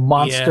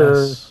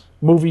 monster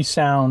movie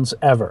sounds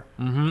ever.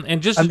 Mm-hmm.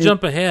 And just to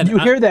jump ahead, you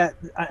hear that,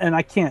 and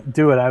I can't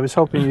do it. I was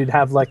hoping you'd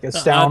have a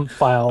sound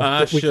file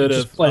that we could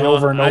just play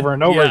over and over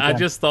and over again. I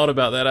just thought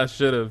about that. I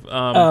should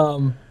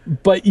have.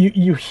 But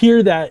you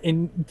hear that,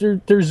 and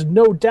there's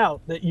no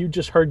doubt that you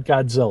just heard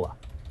Godzilla.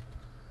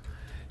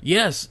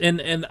 Yes,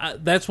 and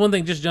that's one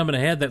thing. Just jumping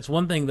ahead, that's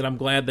one thing that I'm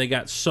glad they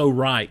got so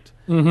right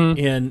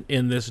in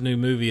this new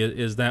movie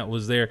is that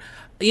was there.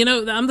 You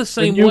know, I'm the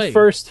same When way. you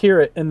first hear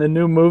it in the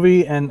new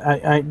movie, and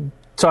I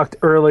talked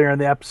earlier in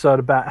the episode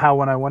about how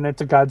when I went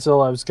into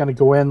Godzilla, I was going to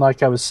go in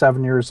like I was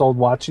 7 years old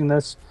watching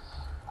this.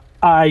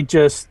 I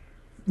just,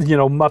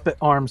 Muppet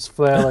arms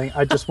flailing.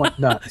 I just went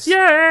nuts. Yay!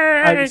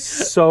 I was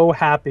so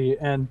happy,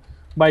 and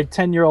my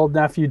 10-year-old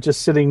nephew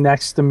just sitting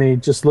next to me,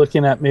 just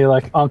looking at me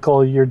like,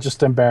 "Uncle, you're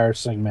just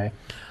embarrassing me."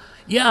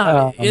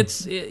 Yeah,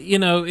 that's you're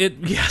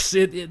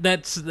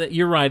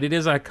right. It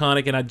is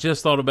iconic, and I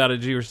just thought about it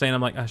as you were saying.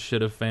 I'm like, I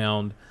should have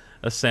found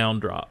a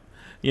sound drop.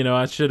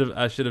 I should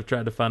have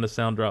tried to find a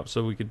sound drop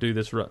so we could do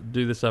this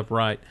up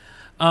right.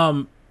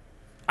 I'm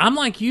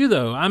like you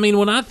though. I mean,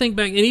 when I think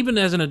back, and even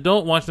as an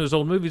adult watching those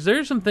old movies,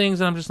 there's some things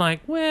that I'm just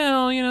like,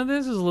 well,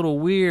 this is a little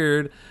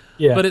weird.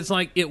 Yeah. But it's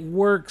like it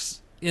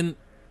works in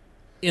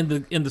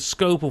the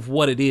scope of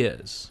what it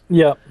is.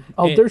 Yeah.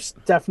 Oh, And- there's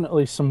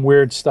definitely some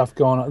weird stuff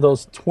going on.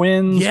 Those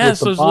twins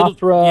Yes, with the those little.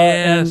 Mothra.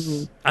 Yes,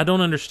 And, I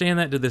don't understand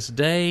that to this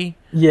day.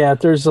 yeah,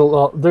 there's a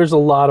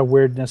lot of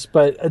weirdness,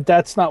 but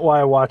that's not why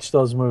I watch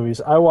those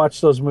movies. I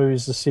watch those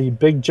movies to see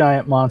big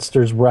giant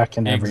monsters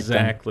wrecking everything.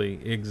 Exactly.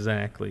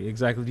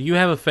 Do you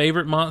have a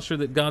favorite monster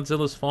that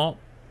Godzilla's fought?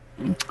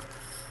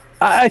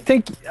 I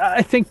think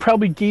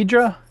probably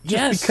Ghidra, just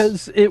Yes.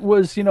 because it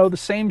was the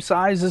same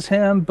size as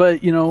him,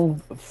 but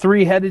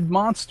 3-headed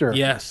monster.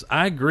 Yes,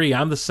 I agree.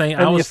 I'm the same.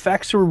 And the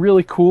effects were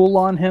really cool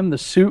on him. The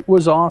suit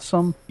was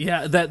awesome.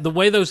 Yeah, that the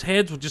way those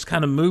heads would just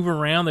kind of move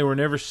around. They were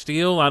never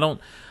steel. I don't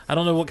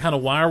know what kind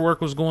of wire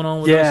work was going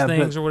on with those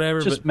things but or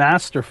whatever. Just But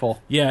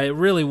masterful. yeah, it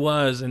really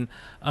was. And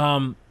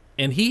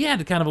he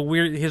had kind of a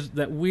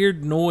that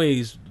weird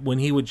noise when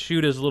he would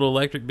shoot his little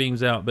electric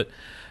beams out. But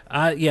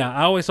I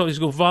always thought he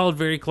was followed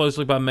very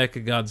closely by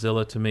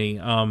Mechagodzilla to me.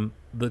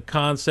 The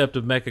concept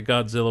of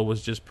Mechagodzilla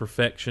was just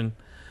perfection.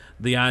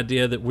 The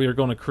idea that we're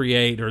going to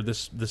create, or the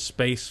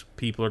space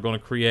people are going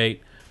to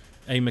create,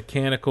 a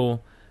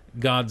mechanical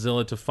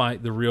Godzilla to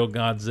fight the real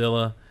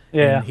Godzilla.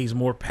 Yeah. And he's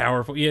more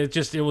powerful. Yeah,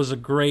 it was a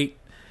great.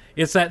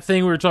 It's that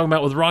thing we were talking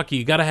about with Rocky.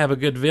 You got to have a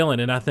good villain,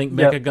 and I think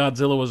Yep.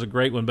 Mechagodzilla was a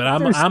great one. But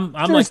There's I'm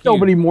like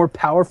nobody you. more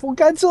powerful.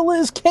 Godzilla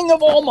is king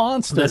of all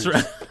monsters. That's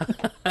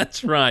right.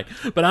 That's right.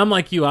 But I'm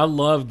like you. I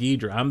love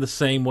Ghidra. I'm the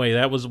same way.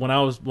 That was when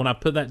I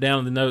put that down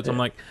in the notes. I'm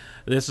like,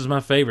 this is my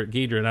favorite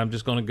Ghidra, and I'm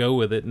just going to go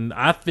with it. And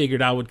I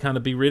figured I would kind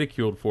of be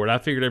ridiculed for it. I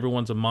figured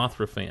everyone's a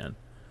Mothra fan.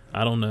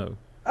 I don't know.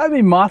 I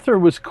mean, Mothra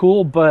was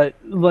cool, but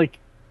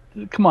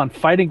come on,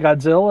 fighting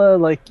Godzilla,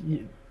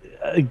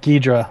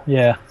 Ghidra,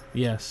 yeah.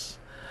 Yes.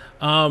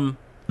 And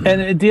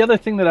the other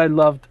thing that I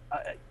loved,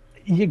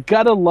 you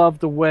gotta love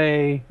the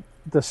way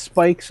the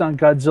spikes on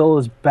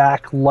Godzilla's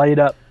back light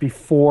up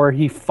before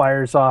he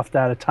fires off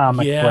that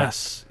atomic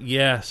blast.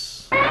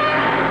 Yes.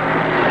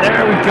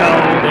 There we go.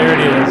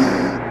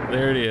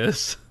 There it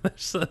is.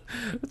 It's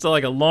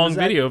like a long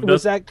video of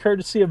Was that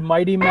courtesy of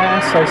Mighty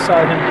Mass? I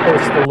saw him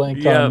post the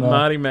link on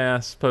Mighty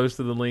Mass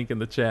posted the link in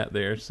the chat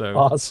there. So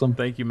Awesome.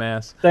 Thank you,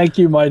 Mass. Thank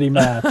you, Mighty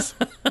Mass.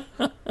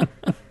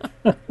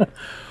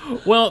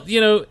 Well,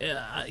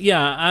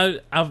 I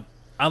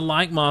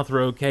like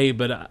Mothra okay,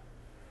 but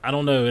I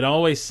don't know. It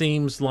always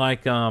seems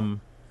like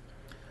Mothra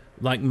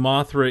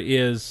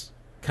is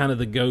kind of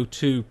the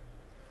go-to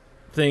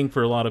thing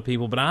for a lot of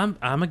people. But I'm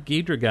a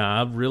Ghidra guy.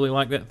 I really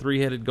like that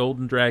 3-headed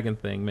golden dragon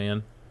thing,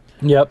 man.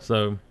 Yep.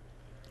 So,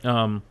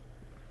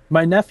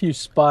 My nephew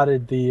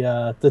spotted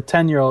the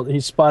 10-year-old. He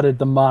spotted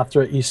the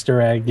Mothra Easter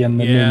egg in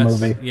the new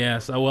movie.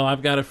 Yes. Well,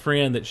 I've got a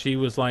friend that she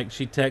was like,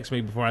 she texted me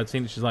before I'd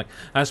seen it. She's like,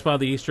 I spotted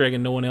the Easter egg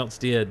and no one else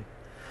did.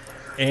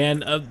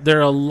 And there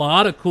are a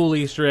lot of cool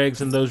Easter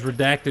eggs in those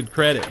redacted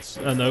credits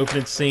in the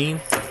opening scene.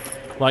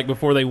 Like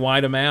before they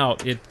white them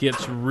out, it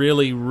gets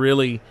really,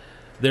 really.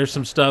 There's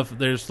some stuff.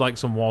 There's like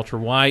some Walter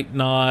White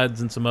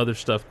nods and some other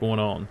stuff going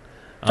on.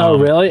 Oh,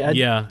 really?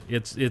 Yeah.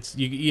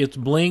 It's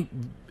blink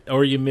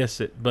or you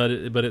miss it, but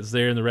it's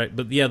there in the rec.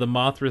 But yeah, the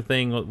Mothra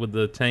thing with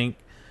the tank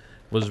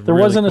was There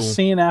really wasn't cool. a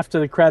scene after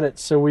the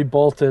credits, so we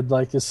bolted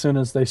as soon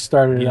as they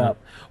started up.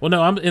 Well,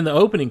 no, I'm in the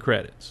opening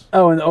credits.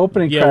 Oh, in the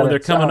opening Yeah, credits. when they're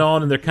coming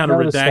on and they're kind of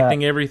noticed redacting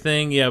that.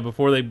 everything. Yeah,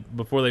 before they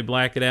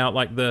black it out,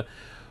 like the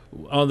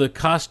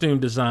costume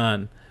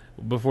design.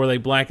 Before they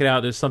black it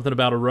out, there's something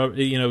about a rubber.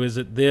 Is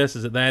it this?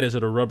 Is it that? Is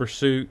it a rubber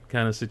suit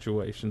kind of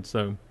situation?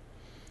 So,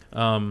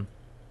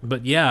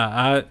 but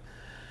yeah,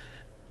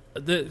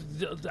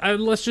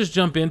 let's just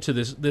jump into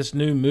this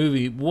new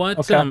movie.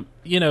 What Okay.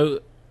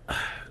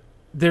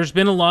 There's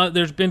been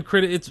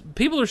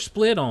people are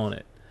split on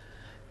it.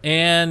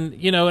 And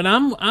and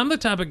I'm the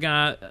type of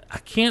guy I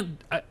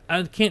can't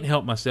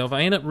help myself.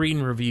 I end up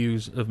reading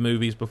reviews of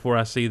movies before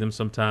I see them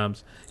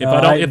sometimes. If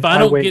I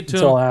don't wait get to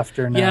until them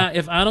after now. yeah,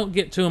 if I don't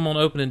get to them on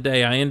opening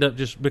day, I end up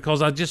just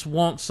because I just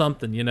want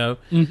something,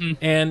 Mm-hmm.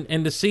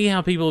 And to see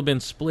how people have been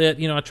split,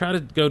 I try to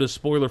go to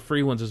spoiler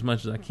free ones as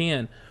much as I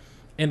can,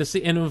 and to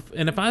see and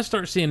if I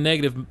start seeing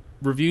negative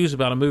reviews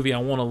about a movie I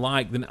want to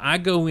like, then I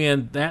go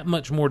in that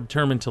much more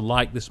determined to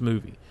like this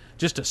movie,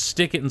 just to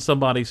stick it in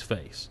somebody's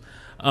face.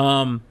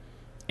 And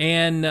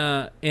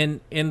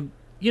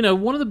you know,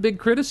 one of the big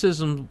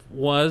criticisms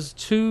was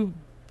too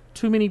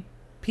many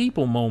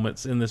people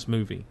moments in this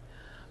movie.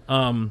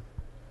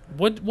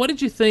 What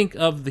did you think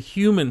of the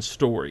human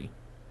story?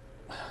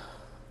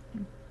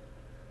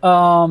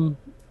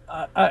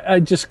 I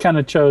just kind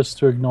of chose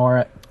to ignore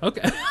it.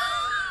 Okay.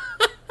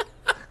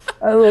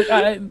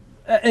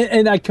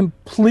 I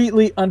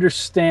completely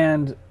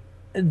understand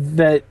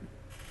that.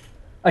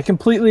 I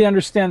completely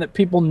understand that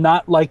people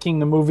not liking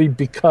the movie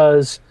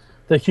because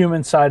the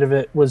human side of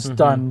it was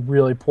done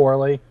really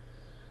poorly.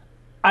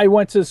 I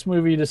went to this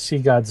movie to see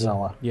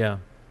Godzilla. Yeah.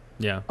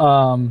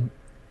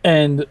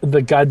 And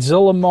the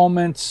Godzilla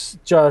moments,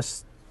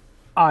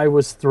 I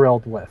was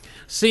thrilled with.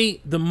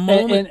 See, the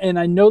moment... And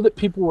I know that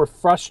people were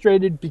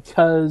frustrated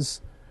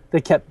because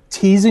they kept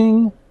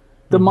teasing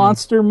the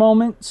monster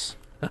moments.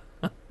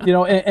 You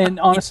know, and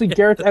honestly, Yes.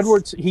 Gareth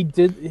Edwards,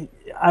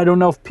 I don't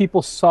know if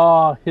people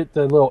saw the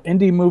little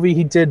indie movie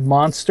he did,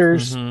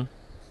 Monsters.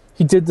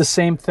 He did the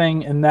same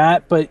thing in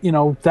that, but, you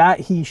know, that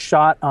he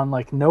shot on,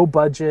 like, no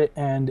budget,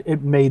 and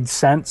it made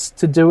sense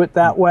to do it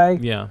that way.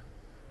 Yeah.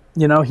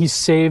 You know, he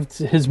saved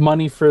his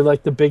money for,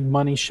 like, the big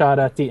money shot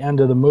at the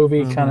end of the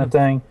movie kind of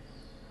thing.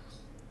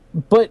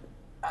 But,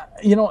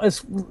 you know,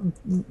 as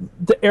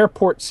the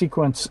airport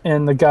sequence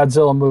in the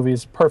Godzilla movie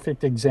is a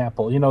perfect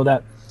example. You know,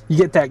 that you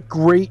get that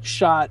great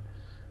shot,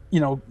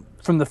 you know,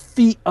 from the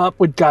feet up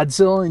with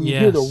Godzilla, and you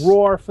hear the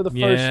roar for the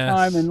first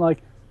time, and, like,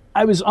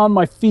 I was on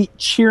my feet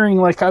cheering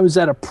like I was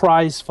at a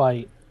prize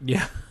fight.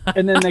 Yeah.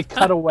 And then they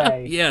cut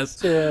away Yes.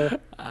 to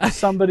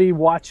somebody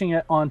watching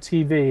it on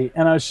TV.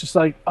 And I was just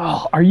like,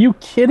 oh, are you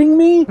kidding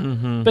me?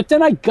 But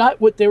then I got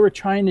what they were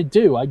trying to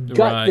do. I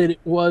got that it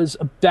was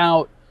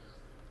about,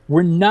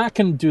 we're not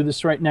going to do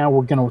this right now.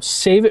 We're going to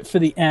save it for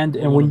the end.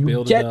 And when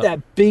you get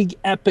that big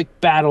epic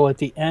battle at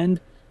the end,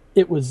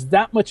 it was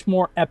that much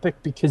more epic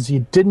because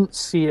you didn't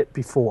see it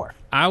before.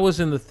 I was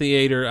in the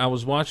theater. I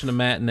was watching a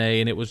matinee,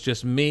 and it was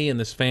just me and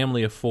this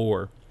family of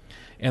 4.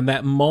 And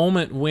that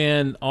moment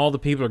when all the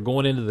people are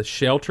going into the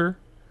shelter,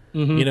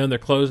 you know, and they're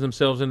closing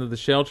themselves into the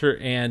shelter,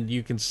 and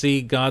you can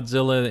see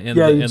Godzilla and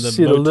you the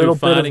see the Motu little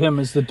fighting. bit of him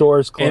as the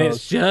doors close. And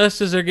it's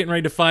just as they're getting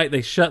ready to fight,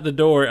 they shut the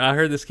door. I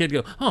heard this kid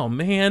go, "Oh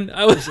man!"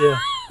 I was.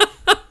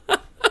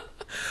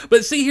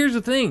 But see, here's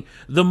the thing: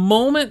 the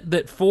moment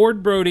that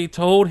Ford Brody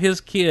told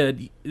his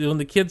kid, when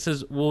the kid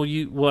says, will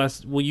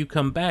you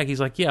come back?" He's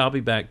like, "Yeah, I'll be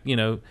back, you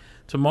know,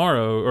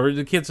 tomorrow." Or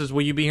the kid says,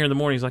 "Will you be here in the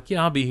morning?" He's like,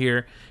 "Yeah, I'll be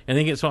here." And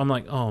then I'm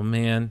like, "Oh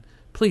man,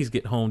 please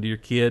get home to your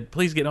kid.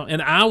 Please get home."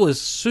 And I was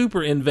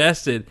super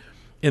invested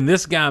in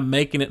this guy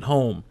making it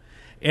home.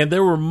 And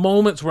there were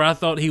moments where I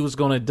thought he was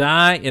going to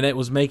die, and it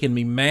was making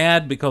me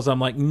mad because I'm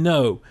like,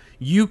 "No,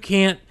 you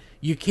can't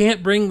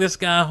bring this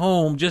guy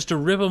home just to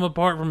rip him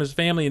apart from his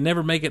family and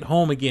never make it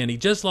home again. He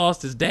just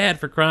lost his dad,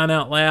 for crying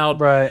out loud."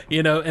 Right.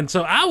 You know, and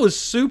so I was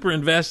super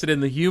invested in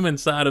the human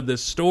side of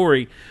this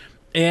story.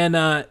 And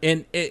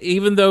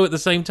even though at the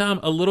same time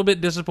a little bit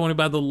disappointed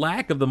by the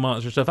lack of the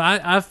monster stuff,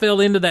 I fell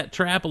into that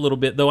trap a little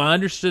bit. Though I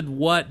understood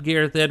what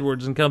Gareth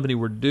Edwards and company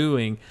were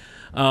doing,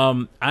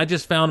 I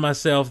just found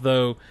myself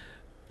though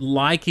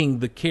liking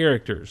the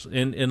characters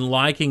and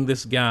liking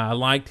this guy. I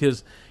liked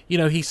his. You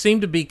know, he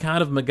seemed to be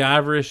kind of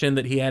MacGyverish in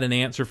that he had an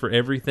answer for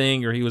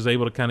everything, or he was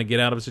able to kind of get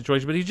out of a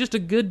situation. But he's just a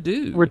good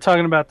dude. We're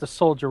talking about the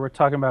soldier. We're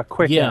talking about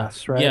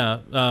Quick-Ass, right? Yeah.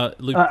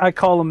 I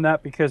call him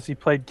that because he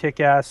played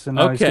Kick-Ass, and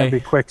now he's going to be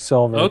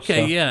Quicksilver.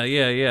 Okay, so.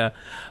 yeah.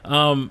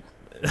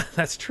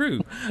 That's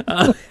true.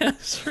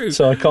 That's true.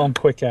 So I call him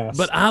Quick-Ass.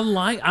 But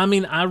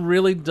I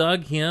really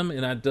dug him,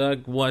 and I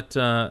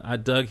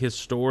dug his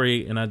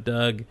story, and I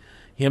dug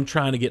him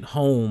trying to get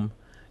home.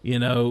 You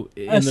know,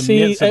 in the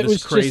midst of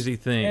this crazy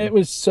thing. It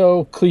was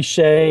so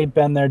cliche,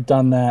 been there,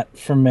 done that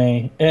for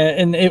me.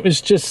 And it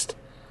was just...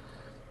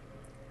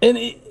 And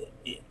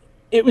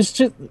it was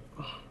just...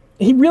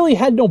 He really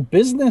had no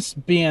business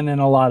being in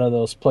a lot of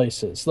those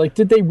places. Like,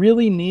 did they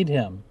really need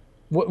him?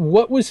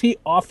 What was he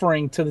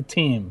offering to the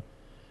team?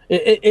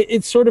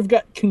 It sort of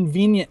got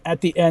convenient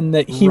at the end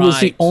that he was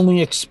the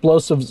only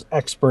explosives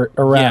expert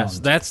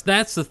around. Yes,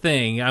 that's the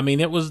thing. I mean,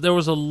 there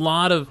was a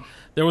lot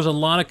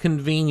of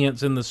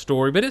convenience in the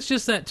story, but it's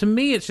just that, to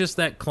me, it's just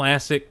that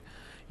classic,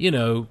 you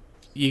know,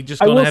 you just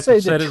gonna have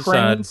to set it aside.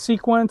 The train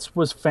sequence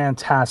was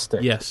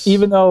fantastic. Yes,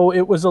 even though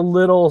it was a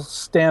little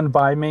Stand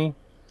By Me.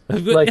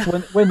 Like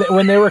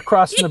when they were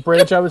crossing the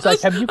bridge, I was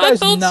like, "Have you guys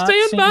not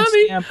seen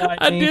Stand By Me?"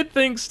 I did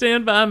think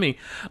Stand By Me.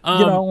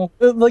 You know,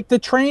 like the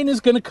train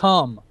is going to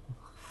come.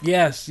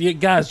 Yes,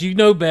 guys, you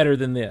know better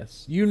than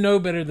this. You know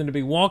better than to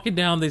be walking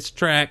down this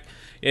track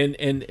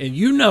and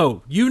you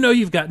know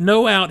you've got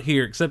no out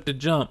here except to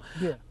jump.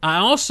 Yeah. I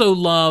also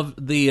love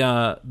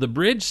the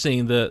bridge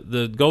scene,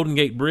 the Golden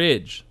Gate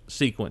Bridge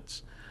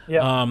sequence.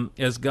 Yeah.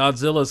 As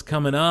Godzilla's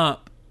coming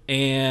up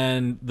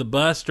and the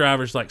bus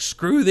driver's like,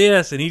 "Screw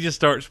this," and he just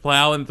starts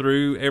plowing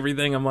through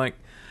everything. I'm like,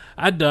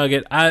 I dug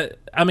it. I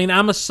mean,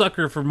 I'm a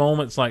sucker for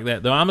moments like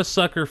that, though. I'm a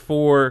sucker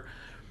for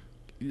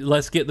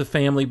let's get the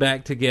family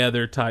back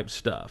together type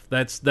stuff.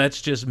 That's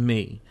just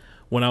me.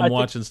 when I'm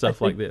watching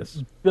stuff like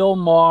this. Bill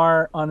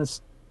Maher on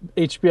his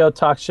HBO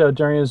talk show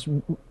during his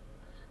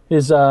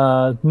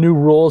new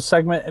rules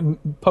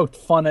segment poked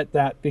fun at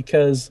that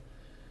because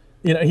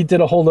he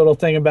did a whole little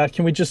thing about,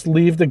 can we just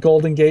leave the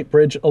Golden Gate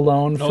Bridge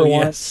alone for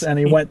once? And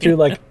he went through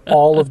like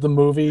all of the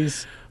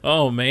movies.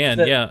 Oh man,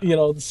 that, yeah.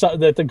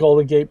 That the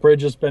Golden Gate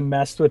Bridge has been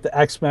messed with, the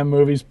X-Men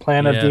movies,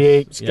 Planet of the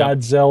Apes,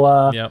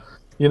 Godzilla. Yep.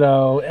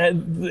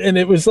 And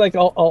it was like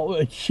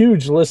a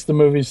huge list of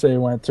movies they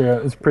went through.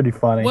 It was pretty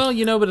funny. Well,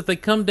 but if they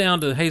come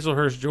down to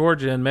Hazelhurst,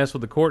 Georgia, and mess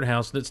with the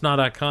courthouse, it's not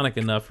iconic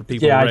enough for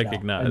people to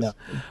recognize. I know.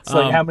 It's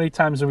like, how many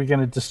times are we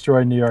going to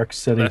destroy New York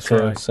City that's too?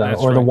 Right.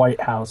 Or the White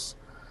House?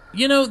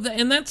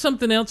 And that's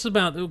something else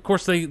about. Of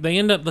course, they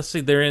end up. Let's see,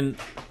 they're in.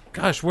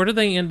 Gosh, where do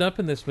they end up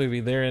in this movie?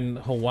 They're in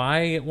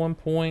Hawaii at one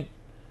point.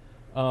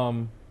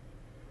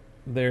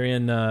 They're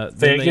in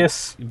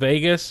Vegas.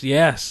 Vegas,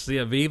 yes,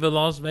 yeah, Viva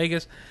Las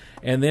Vegas,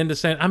 and then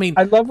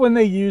I love when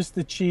they use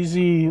the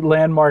cheesy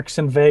landmarks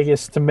in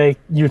Vegas to make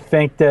you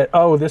think that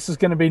this is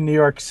going to be New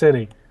York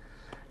City.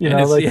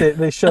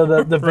 They show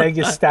the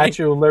Vegas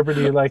Statue of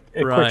Liberty, like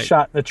a quick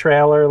shot in the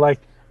trailer, like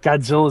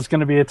Godzilla's going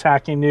to be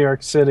attacking New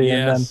York City,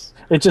 and then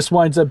it just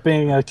winds up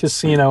being a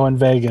casino in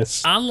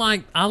Vegas. I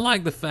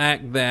like the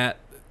fact that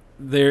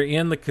they're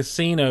in the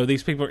casino.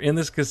 These people are in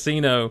this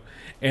casino,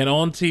 and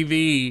on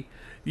TV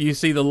you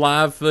see the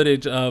live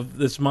footage of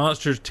this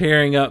monsters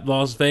tearing up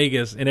Las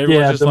Vegas, and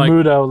everyone's just like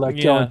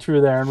Muto going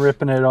through there and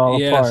ripping it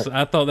all apart. Yes,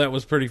 I thought that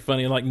was pretty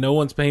funny. Like no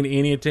one's paying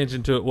any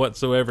attention to it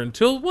whatsoever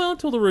until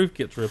the roof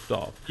gets ripped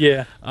off.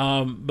 Yeah.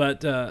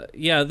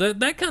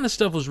 That kind of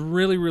stuff was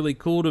really, really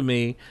cool to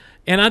me.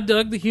 And I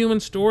dug the human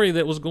story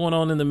that was going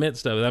on in the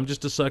midst of it. I'm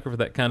just a sucker for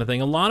that kind of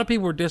thing. A lot of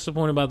people were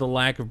disappointed by the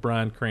lack of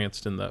Bryan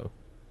Cranston, though.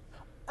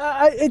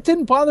 It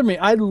didn't bother me.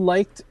 I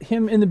liked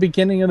him in the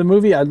beginning of the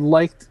movie. I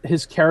liked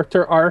his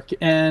character arc,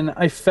 and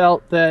I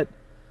felt that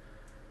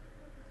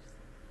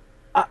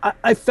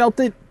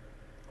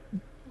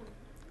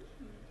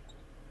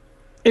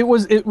it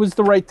was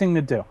the right thing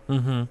to do.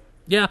 Mm-hmm.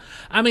 Yeah,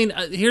 I mean,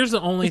 here's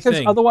the only thing.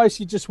 Because otherwise,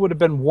 he just would have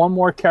been one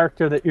more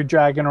character that you're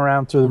dragging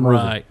around through the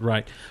movie.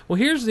 Right. Well,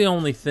 here's the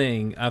only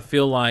thing I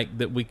feel like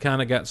that we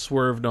kind of got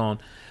swerved on.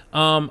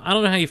 I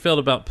don't know how you felt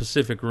about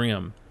Pacific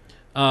Rim,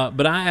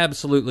 but I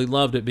absolutely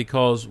loved it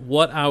because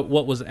what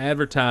was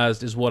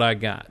advertised is what I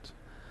got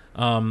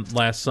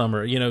last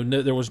summer.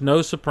 There was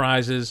no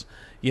surprises.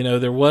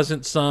 There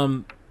wasn't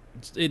some.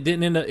 It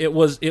didn't end up. It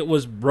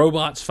was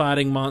robots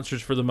fighting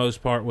monsters for the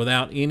most part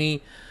without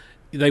any.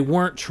 They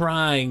weren't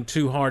trying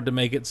too hard to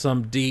make it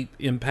some deep,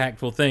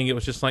 impactful thing. It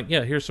was just like,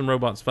 here's some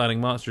robots fighting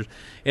monsters.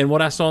 And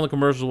what I saw in the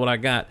commercials, what I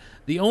got.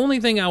 The only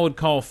thing I would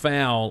call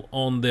foul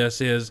on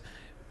this is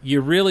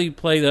you really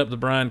played up the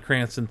Bryan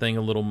Cranston thing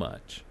a little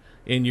much.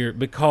 And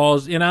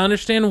I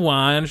understand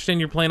why. I understand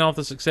you're playing off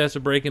the success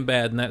of Breaking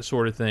Bad and that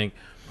sort of thing.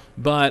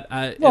 But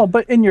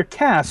but in your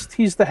cast,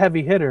 he's the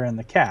heavy hitter in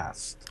the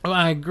cast. Oh,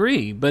 I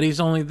agree, but he's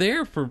only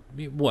there for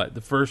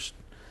the first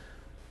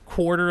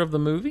quarter of the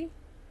movie?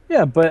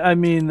 Yeah, but I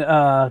mean,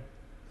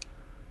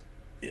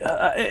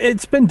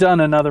 it's been done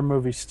in other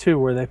movies too,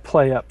 where they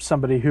play up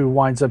somebody who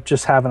winds up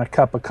just having a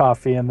cup of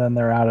coffee and then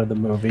they're out of the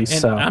movie. And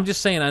so I'm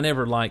just saying, I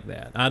never liked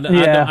that. I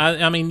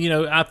mean,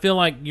 I feel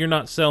like you're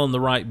not selling the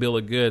right bill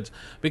of goods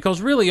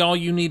because really all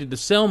you needed to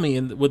sell me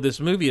with this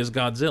movie is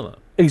Godzilla.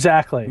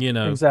 Exactly.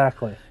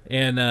 Exactly.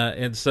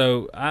 And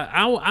so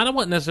I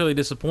wasn't necessarily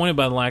disappointed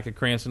by the lack of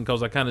Cranston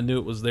because I kind of knew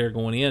it was there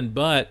going in,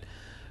 but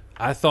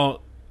I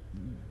thought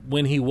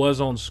when he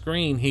was on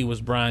screen, he was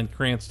Bryan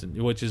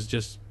Cranston, which is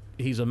just,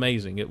 he's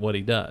amazing at what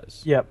he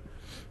does. Yep.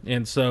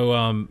 And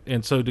so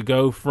to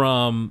go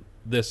from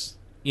this,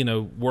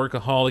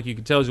 workaholic, you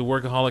can tell he's a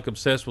workaholic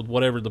obsessed with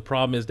whatever the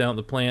problem is down at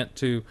the plant,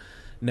 to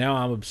now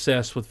I'm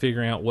obsessed with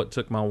figuring out what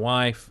took my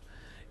wife,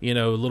 a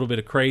little bit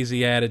of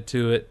crazy added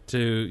to it,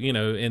 to,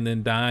 and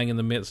then dying in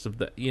the midst of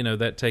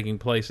that taking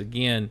place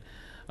again.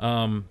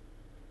 And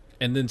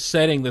then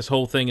setting this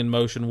whole thing in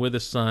motion with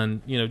his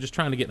son, just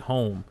trying to get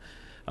home.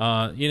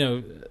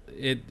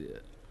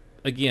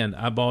 Again,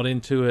 I bought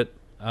into it.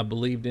 I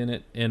believed in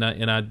it, and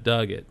I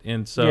dug it.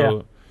 And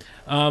so,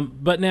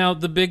 but now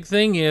the big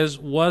thing is,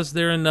 was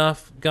there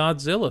enough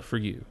Godzilla for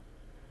you?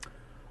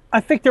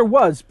 I think there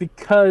was,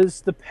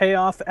 because the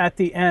payoff at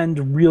the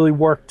end really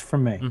worked for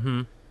me.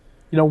 Mm-hmm.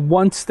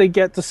 Once they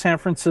get to San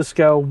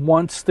Francisco,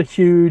 once the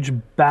huge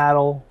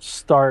battle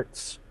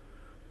starts,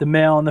 the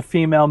male and the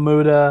female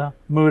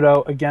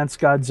Muto against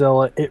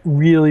Godzilla, it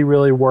really,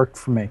 really worked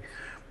for me.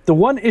 The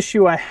one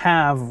issue I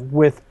have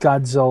with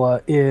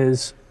Godzilla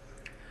is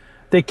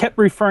they kept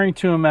referring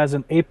to him as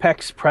an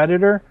apex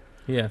predator.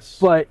 Yes.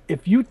 But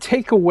if you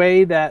take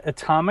away that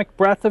atomic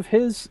breath of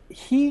his,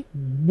 he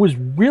was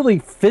really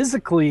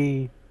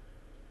physically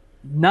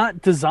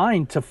not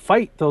designed to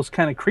fight those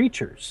kind of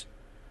creatures.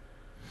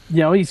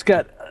 He's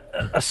got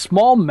a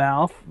small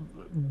mouth,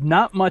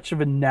 not much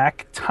of a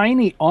neck,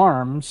 tiny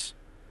arms.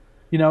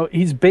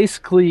 He's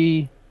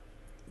basically,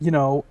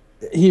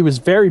 he was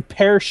very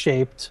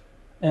pear-shaped.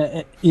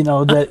 He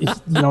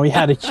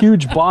had a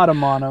huge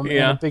bottom on him and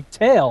a big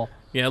tail.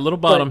 Yeah, a little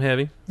bottom But,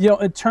 heavy.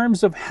 In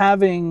terms of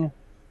having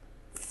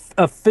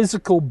a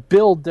physical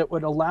build that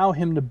would allow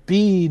him to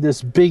be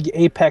this big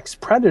apex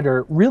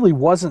predator really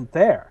wasn't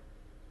there.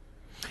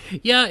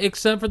 Yeah,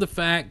 except for the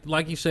fact,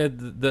 like you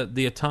said,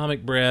 the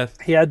atomic breath.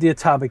 He had the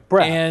atomic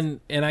breath. And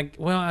I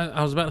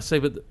was about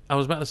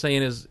to say,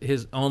 in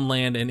his on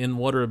land and in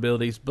water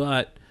abilities,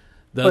 but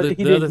the But other he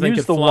the didn't other thing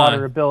use could the fly.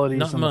 water abilities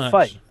Not in the much.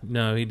 fight.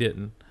 No, he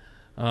didn't.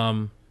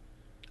 But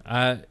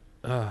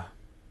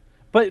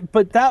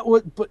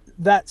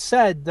that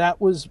said,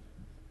 that was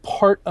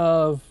part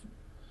of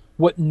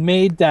what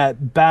made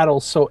that battle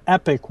so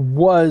epic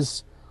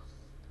was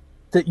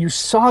that you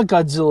saw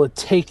Godzilla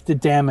take the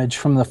damage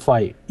from the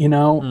fight. I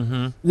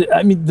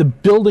mean, the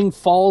building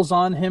falls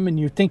on him, and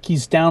you think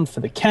he's down for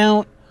the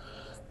count,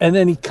 and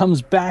then he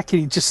comes back,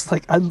 and he just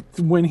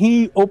when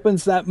he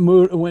opens that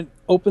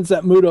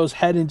Muto's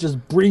head and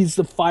just breathes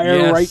the fire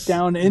Yes. right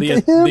down into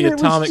him. The it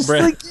was atomic just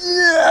breath. like,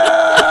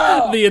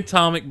 yeah! The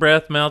atomic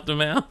breath, mouth to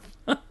mouth.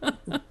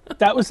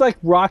 That was like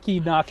Rocky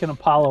knocking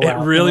Apollo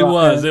out. It really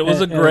was. It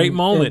was a great and-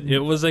 moment. and It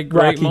was a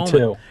great Rocky moment.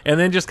 too. And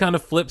then just kind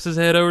of flips his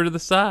head over to the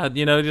side,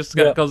 just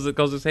Yep.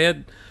 because his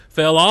head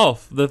fell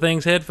off. The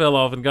thing's head fell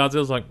off, and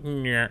Godzilla's like,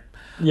 yeah.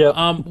 Yeah,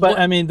 What- but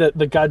I mean, the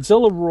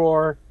Godzilla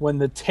roar when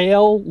the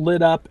tail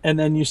lit up, and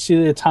then you see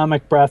the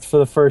atomic breath for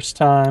the first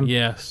time.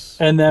 Yes.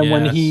 And then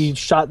when Yes. he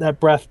shot that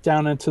breath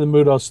down into the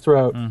Muto's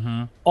throat,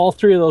 all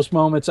three of those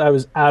moments, I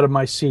was out of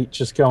my seat,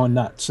 just going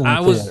nuts in the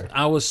theater.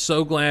 I was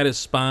so glad his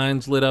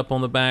spines lit up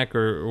on the back,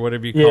 or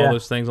whatever you call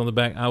those things on the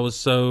back. I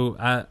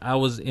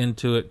was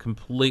into it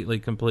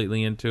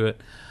completely into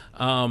it.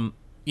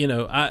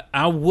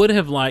 I would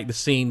have liked to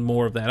seen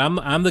more of that.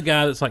 I'm the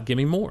guy that's like, give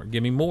me more.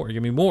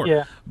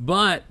 Yeah.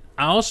 But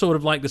I also would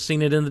have liked to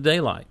seen it in the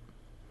daylight.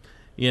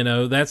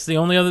 That's the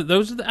only other.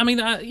 Those. I'm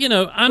not.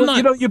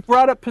 You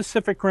brought up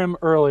Pacific Rim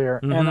earlier,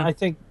 and I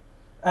think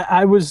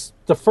I was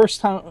the first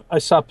time I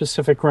saw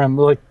Pacific Rim.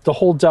 Like the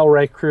whole Del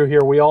Rey crew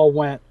here, we all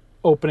went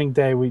opening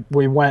day. We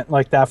went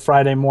like that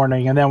Friday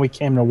morning, and then we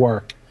came to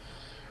work.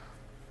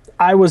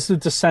 I was the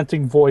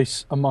dissenting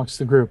voice amongst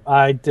the group.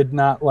 I did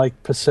not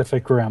like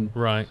Pacific Rim.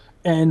 Right.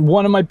 And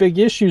one of my big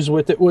issues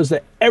with it was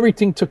that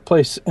everything took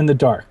place in the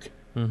dark.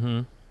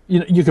 Mm-hmm.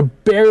 You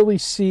could barely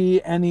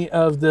see any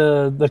of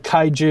the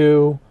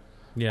kaiju.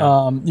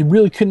 Yeah. You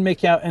really couldn't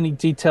make out any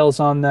details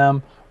on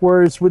them.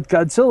 Whereas with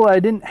Godzilla, I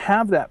didn't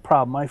have that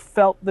problem. I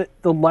felt that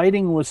the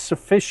lighting was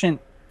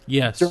sufficient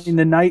yes. during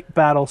the night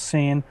battle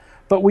scene.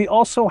 But we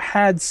also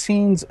had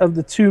scenes of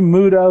the two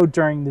Muto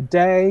during the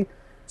day.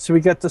 So we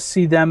got to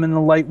see them in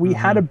the light. We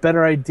had a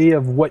better idea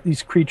of what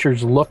these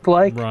creatures looked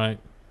like. Right.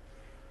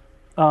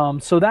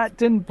 So that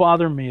didn't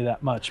bother me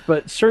that much.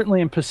 But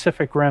certainly in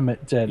Pacific Rim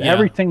it did. Yeah.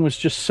 Everything was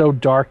just so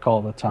dark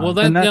all the time. Well,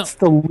 and that's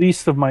the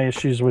least of my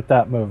issues with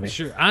that movie.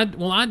 Sure. I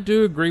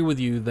do agree with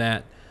you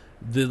that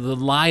the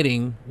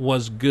lighting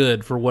was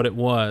good for what it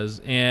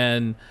was.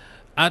 And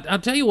I'll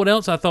tell you what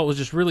else I thought was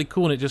just really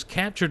cool, and it just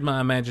captured my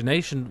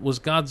imagination, was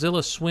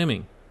Godzilla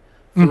swimming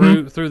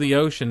through the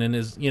ocean, and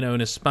his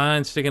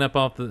spine sticking up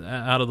out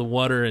of the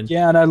water, and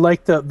Yeah, and I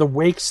like the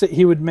wakes that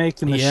he would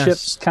make, and the Yes.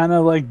 ships kind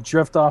of like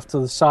drift off to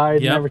the side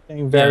and Yep.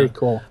 everything. Very Yeah.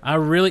 cool.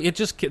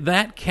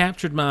 That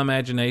captured my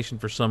imagination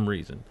for some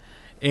reason.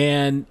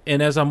 And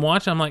as I'm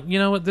watching, I'm like, you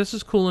know what, this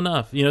is cool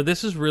enough.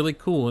 This is really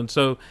cool. And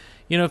so,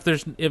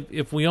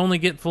 if we only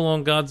get full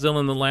on Godzilla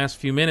in the last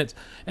few minutes,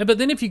 but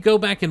then if you go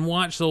back and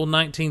watch the old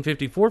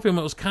 1954 film,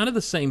 it was kind of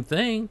the same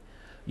thing.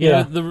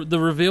 Yeah. The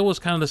reveal was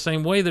kind of the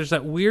same way. There's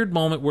that weird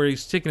moment where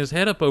he's sticking his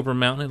head up over a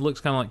mountain. It looks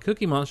kind of like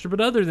Cookie Monster, but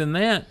other than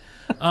that,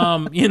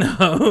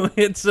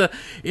 it's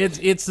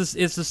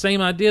the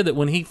same idea that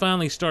when he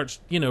finally starts,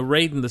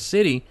 raiding the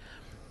city,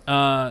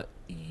 it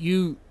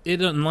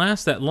doesn't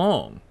last that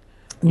long.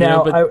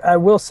 Now, but I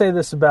will say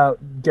this about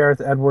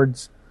Gareth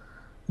Edwards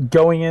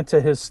going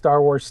into his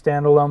Star Wars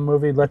standalone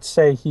movie. Let's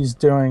say he's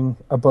doing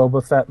a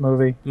Boba Fett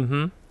movie,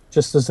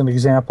 just as an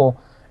example.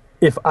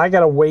 If I got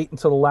to wait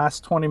until the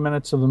last 20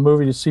 minutes of the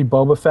movie to see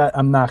Boba Fett,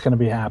 I'm not going to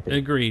be happy.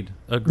 Agreed.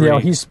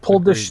 He's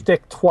pulled this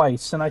shtick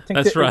twice, and I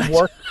think That's right. it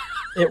worked.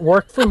 It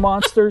worked for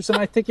Monsters, and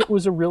I think it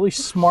was a really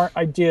smart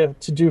idea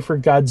to do for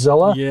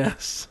Godzilla.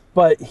 Yes.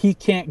 But he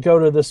can't go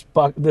to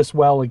this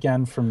well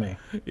again for me.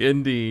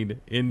 Indeed.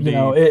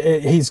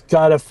 He's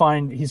got to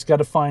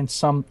find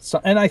some,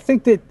 and I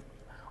think that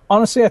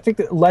honestly,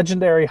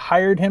 Legendary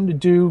hired him to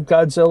do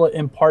Godzilla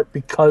in part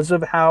because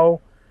of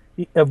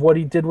what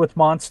he did with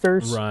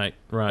Monsters. Right.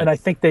 And I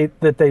think they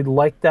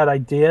liked that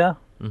idea.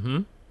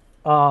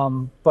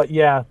 But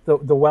yeah,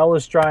 the well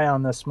is dry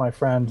on this, my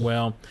friend.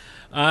 Well,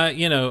 don't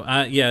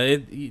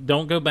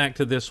go back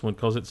to this one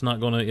because it's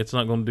not gonna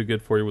do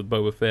good for you with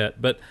Boba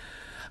Fett. But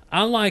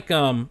I like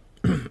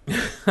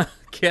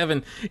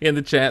Kevin in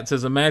the chat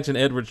says, imagine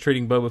Edwards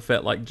treating Boba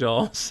Fett like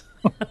Jaws.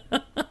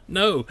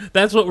 No,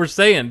 that's what we're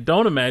saying.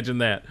 Don't imagine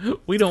that.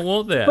 We don't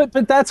want that.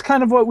 But that's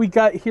kind of what we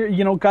got here.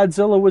 You know,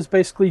 Godzilla was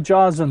basically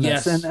Jaws in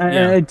this. Yes, And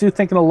yeah. I do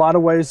think in a lot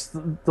of ways,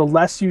 the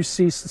less you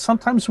see,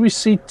 sometimes we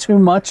see too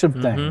much of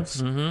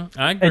things.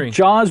 I agree. And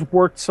Jaws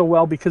worked so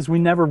well because we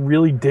never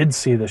really did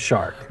see the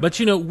shark. But,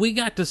 you know, we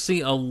got to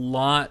see a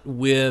lot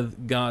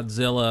with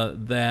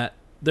Godzilla that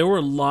there were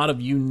a lot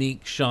of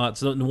unique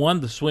shots. The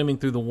one, the swimming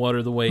through the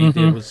water the way he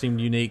did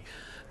seemed unique.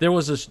 There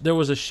was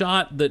a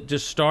shot that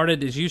just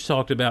started, as you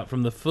talked about,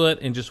 from the foot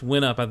and just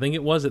went up. I think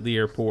it was at the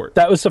airport.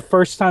 That was the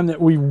first time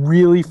that we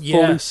really fully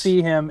Yes.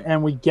 see him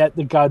and we get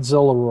the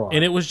Godzilla roar.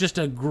 And it was just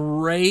a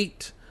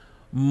great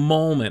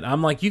moment.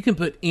 I'm like, you can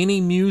put any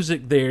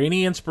music there,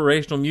 any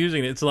inspirational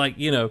music. It's like,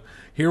 you know,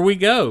 here we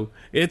go.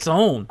 It's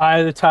on. Eye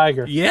of the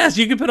Tiger. Yes,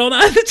 you can put on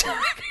Eye of the Tiger.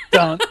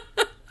 Dun,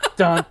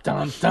 dun,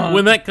 dun, dun.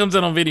 When that comes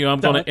out on video,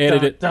 I'm going to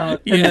edit it. Dun,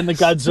 and then the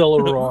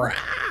Godzilla roar.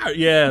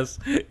 Yes,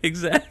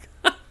 exactly.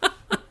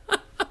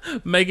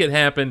 Make it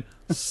happen,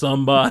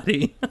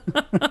 somebody.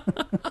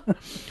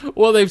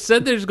 Well, they've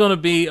said there's going to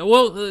be.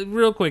 Well,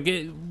 real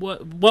quick,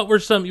 what were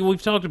some?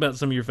 We've talked about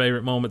some of your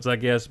favorite moments, I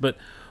guess, but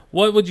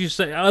what would you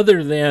say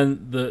other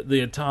than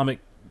the atomic,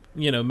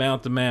 you know,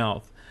 mouth to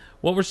mouth?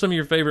 What were some of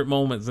your favorite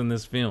moments in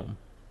this film?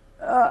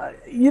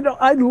 You know,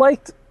 I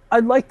liked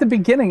the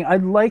beginning. I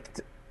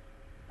liked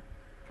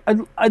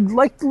the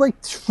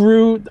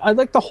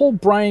whole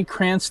Bryan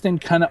Cranston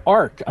kind of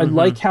arc. I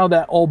like how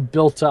that all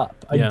built up.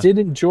 Yeah. I did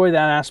enjoy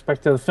that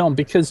aspect of the film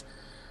because,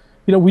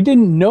 you know, we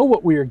didn't know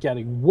what we were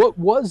getting. What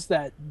was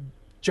that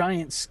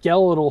giant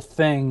skeletal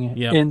thing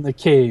Yep. in the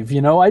cave?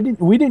 You know,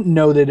 we didn't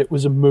know that it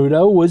was a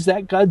Muto. Was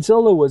that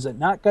Godzilla? Was it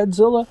not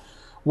Godzilla?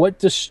 What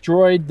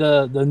destroyed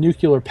the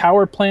nuclear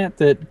power plant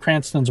that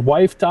Cranston's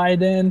wife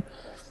died in?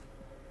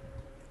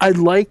 I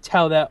liked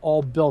how that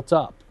all built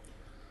up.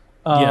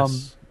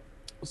 Yes.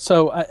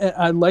 So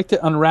I liked it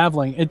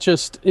unraveling.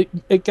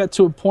 It got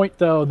to a point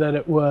though that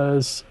it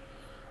was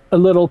a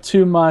little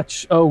too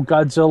much. Oh,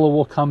 Godzilla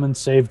will come and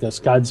save this.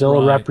 Godzilla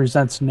Right.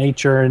 represents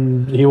nature,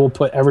 and he will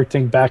put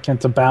everything back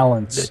into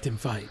balance Let him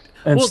fight.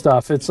 and Well,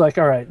 stuff. It's like,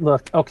 all right,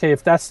 look, okay,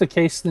 if that's the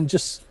case, then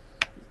just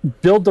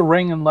build the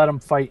ring and let them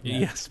fight. in it.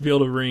 Yes,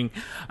 build a ring.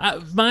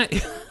 I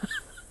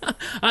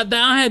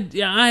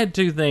had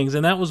two things,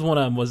 and that was one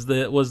of them was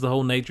the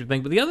whole nature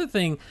thing. But the only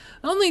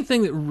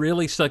thing that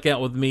really stuck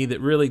out with me, that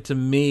really to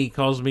me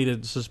caused me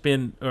to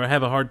suspend or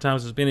have a hard time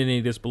suspending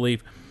any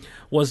disbelief,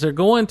 was they're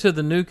going to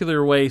the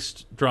nuclear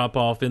waste drop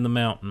off in the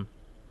mountain,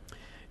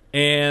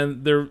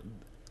 and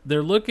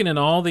they're looking at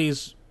all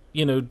these,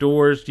 you know,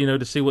 doors, you know,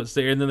 to see what's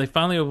there, and then they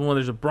finally open one.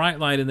 There's a bright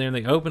light in there, and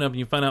they open up, and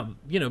you find out,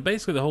 you know,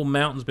 basically the whole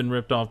mountain's been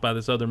ripped off by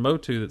this other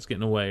Motu that's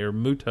getting away, or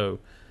Muto,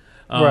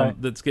 Right.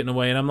 that's getting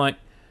away. And I'm like,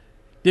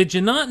 did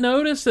you not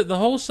notice that the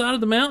whole side of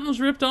the mountain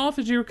was ripped off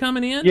as you were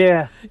coming in?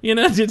 Yeah. You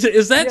know,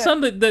 is that Yeah.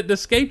 something that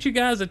escaped you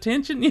guys'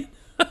 attention?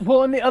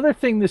 Well, and the other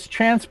thing, this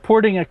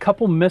transporting a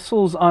couple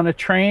missiles on a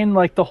train,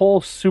 like the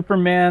whole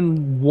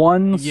Superman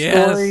 1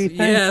 story thing.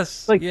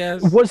 Yes, Like,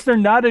 yes. was there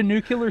not a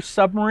nuclear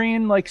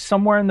submarine, like,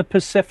 somewhere in the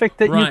Pacific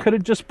that you Right. could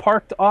have just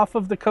parked off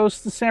of the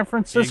coast of San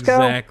Francisco?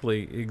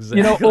 Exactly.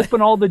 You know,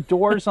 open all the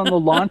doors on the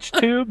launch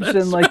tubes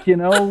and, like, you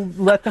know,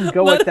 let them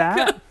go at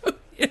that.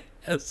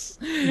 Yes.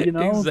 You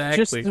know,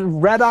 Exactly. just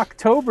Red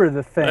October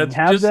the thing. That's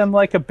Have just- them,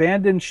 like,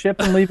 abandon ship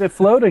and leave it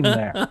floating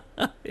there.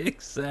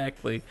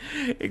 Exactly.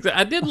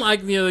 I did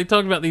like, you know, they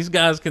talked about these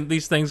guys,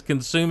 these things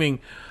consuming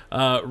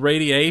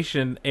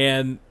radiation,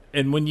 and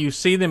when you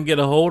see them get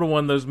a hold of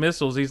one of those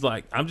missiles, he's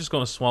like, I'm just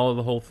going to swallow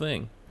the whole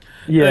thing.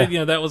 Yeah. You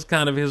know, that was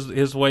kind of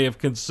his way of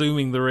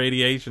consuming the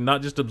radiation,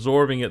 not just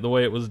absorbing it the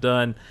way it was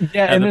done.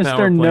 Yeah, at and the is power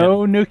there plant.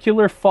 no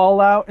nuclear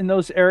fallout in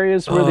those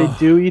areas where they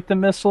do eat the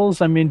missiles?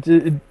 I mean,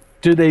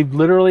 do they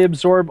literally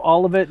absorb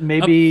all of it?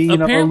 Maybe, you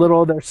know, a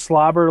little of their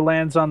slobber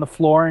lands on the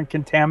floor and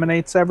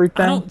contaminates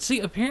everything? I don't see.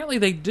 Apparently,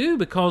 they do,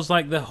 because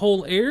like the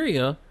whole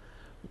area.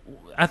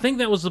 I think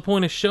that was the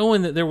point of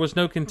showing that there was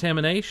no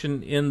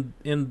contamination in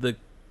the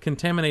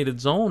contaminated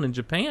zone in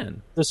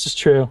Japan. This is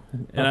true.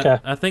 And Okay.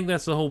 I think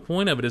that's the whole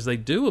point of it, is they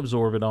do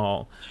absorb it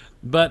all.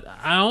 But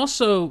I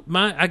also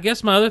I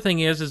guess my other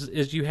thing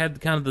is you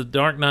had kind of the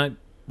Dark Knight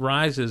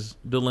Rises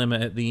dilemma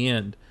at the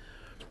end.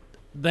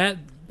 That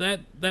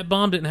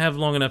bomb didn't have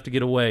long enough to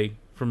get away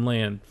from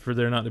land for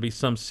there not to be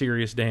some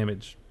serious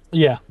damage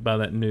Yeah. by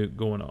that nuke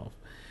going off.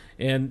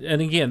 And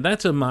again,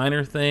 that's a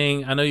minor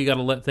thing. I know you got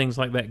to let things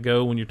like that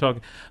go when you're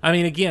talking. I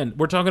mean, again,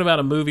 we're talking about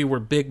a movie where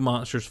big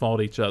monsters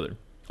fought each other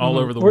all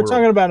over the We're world.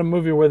 talking about a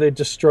movie where they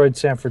destroyed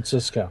San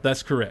Francisco.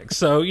 That's correct.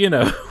 So, you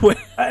know.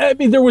 I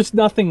mean, there was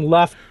nothing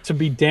left to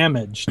be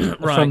damaged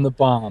Right. from the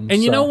bomb.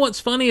 And you so. know what's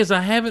funny is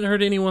I haven't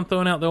heard anyone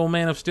throwing out the old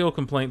Man of Steel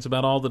complaints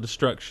about all the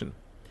destruction.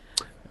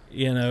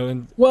 You know,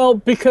 and Well,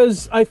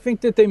 because I think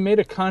that they made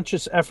a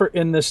conscious effort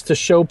in this to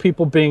show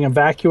people being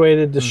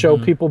evacuated, to show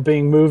people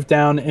being moved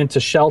down into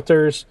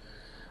shelters.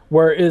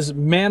 Whereas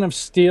Man of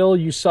Steel,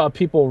 you saw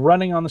people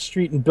running on the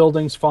street and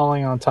buildings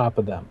falling on top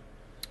of them.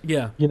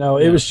 yeah. You know,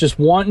 it was just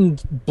wanton,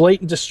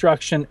 blatant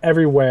destruction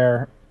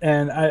everywhere.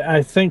 And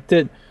I think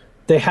that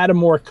they had a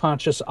more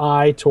conscious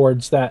eye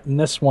towards that in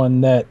this one,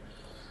 that,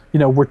 you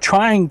know, we're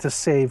trying to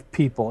save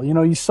people. You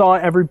know, you saw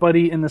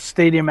everybody in the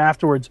stadium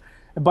afterwards.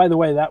 And by the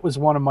way, that was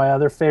one of my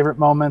other favorite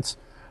moments,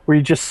 where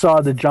you just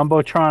saw the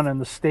Jumbotron in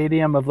the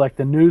stadium of like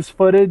the news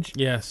footage.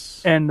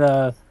 Yes. And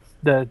the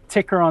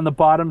ticker on the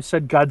bottom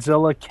said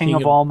Godzilla, King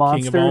of all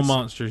monsters. King of all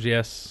monsters,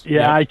 yes. Yeah,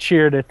 Yep. I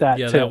cheered at that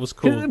Yeah, too. that was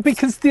cool.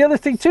 Because the other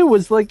thing too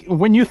was, like,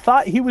 when you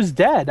thought he was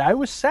dead, I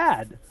was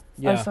sad.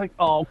 Yeah. I was like,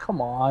 oh,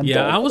 come on.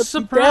 Yeah, don't I was let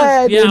him be surprised.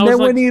 dead. Yeah, I and was then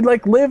when like- he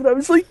like lived, I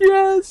was like,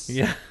 yes.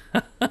 Yeah.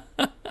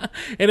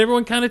 And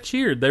everyone kind of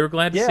cheered. They were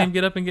glad to see Yeah. him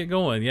get up and get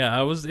going.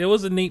 Yeah, it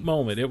was a neat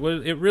moment. It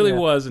really Yeah.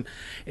 was. And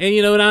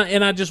you know,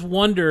 and I just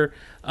wonder,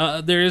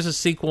 there is a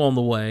sequel on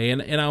the way,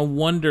 and I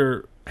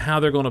wonder how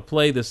they're going to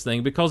play this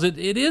thing, because it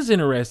is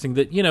interesting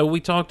that, you know, we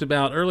talked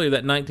about earlier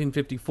that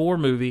 1954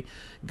 movie,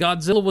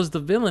 Godzilla was the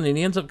villain, and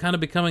he ends up kind of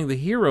becoming the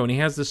hero, and he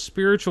has this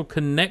spiritual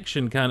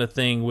connection kind of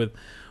thing with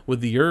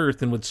the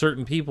earth and with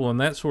certain people and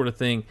that sort of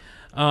thing.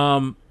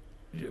 Well,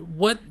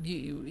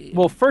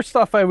 first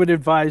off, I would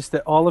advise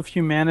that all of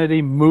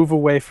humanity move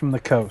away from the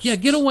coast. Yeah,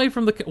 get away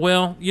from the...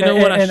 Well, you know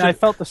what? I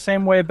felt the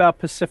same way about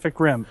Pacific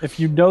Rim. If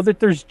you know that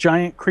there's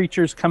giant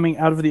creatures coming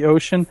out of the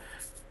ocean,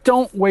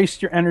 don't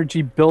waste your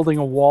energy building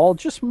a wall.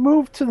 Just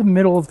move to the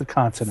middle of the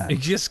continent.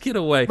 Just get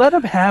away. Let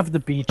them have the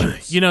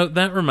beaches. You know,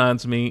 that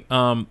reminds me.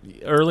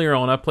 Earlier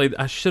on,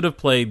 I should have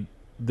played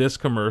this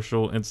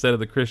commercial instead of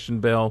the Christian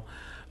Bell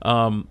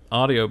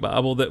audio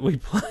Bible that we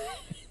played.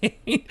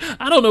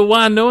 I don't know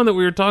why, knowing that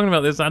we were talking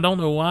about this, I don't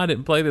know why I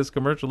didn't play this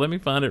commercial. Let me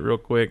find it real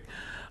quick.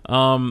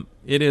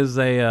 It is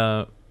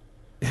a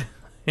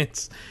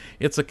it's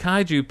a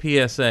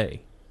kaiju PSA.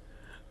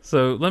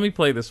 So let me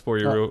play this for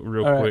you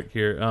real all quick right.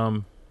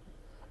 here.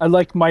 I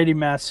like Mighty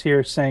Mass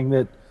here saying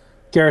that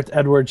Gareth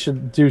Edwards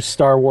should do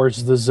Star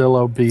Wars The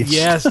Zillow Beast.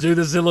 Yes, do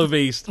the Zillow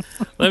Beast.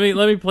 Let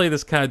me play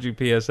this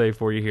kaiju PSA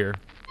for you here.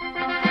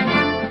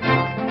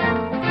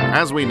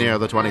 As we near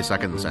the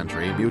 22nd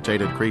century,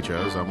 mutated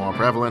creatures are more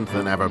prevalent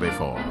than ever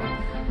before.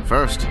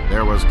 First,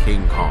 there was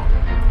King Kong.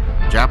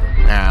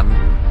 Japan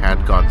had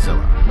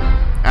Godzilla.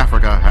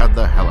 Africa had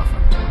the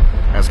elephant.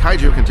 As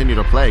kaiju continue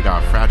to plague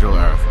our fragile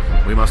Earth,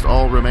 we must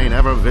all remain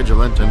ever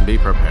vigilant and be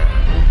prepared.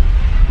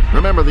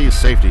 Remember these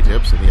safety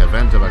tips in the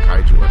event of a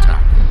kaiju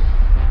attack.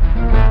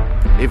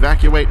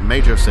 Evacuate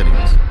major cities.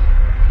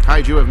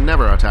 Kaiju have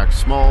never attacked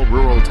small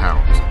rural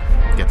towns.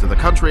 Get to the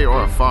country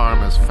or a farm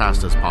as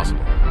fast as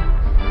possible.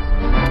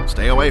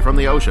 Stay away from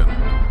the ocean.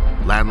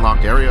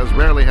 Landlocked areas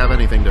rarely have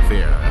anything to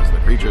fear, as the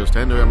creatures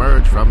tend to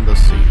emerge from the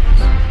seas.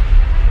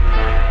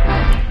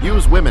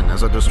 Use women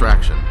as a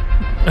distraction.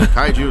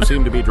 Kaiju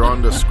seem to be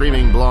drawn to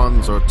screaming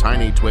blondes or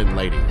tiny twin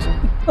ladies.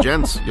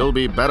 Gents, you'll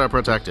be better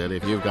protected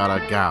if you've got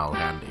a gal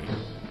handy.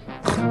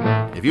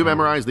 If you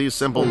memorize these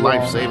simple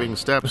life-saving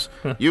steps,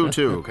 you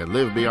too can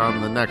live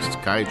beyond the next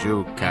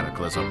kaiju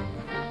cataclysm.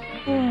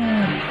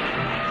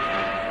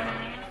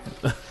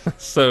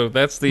 So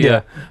that's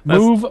the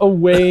Move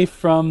away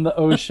from the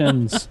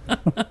oceans.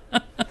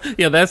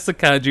 yeah, that's the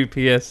kaiju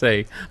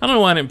PSA. I don't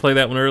know why I didn't play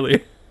that one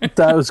earlier.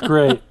 That was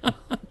great.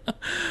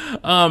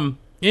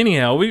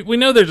 Anyhow, we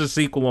know there's a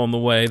sequel on the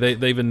way.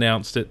 They've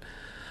announced it.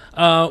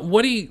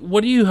 What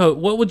do you hope?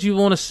 What would you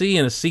want to see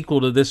in a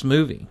sequel to this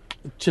movie?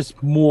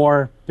 Just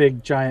more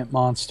big giant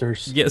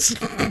monsters. Yes,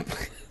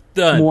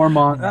 done. More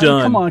Done.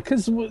 Come on,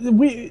 because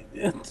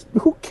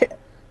who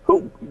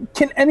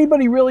can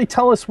anybody really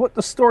tell us what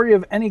the story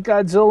of any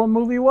Godzilla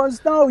movie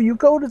was? No, you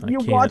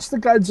can't. watch the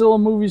Godzilla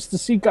movies to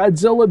see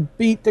Godzilla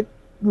beat the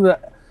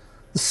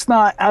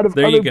snot out of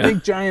There you other go.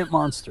 big giant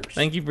monsters.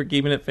 Thank you for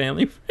keeping it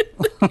family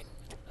friendly.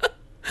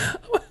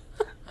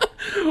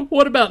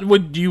 What about?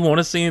 Do you want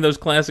to see any of those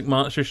classic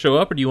monsters show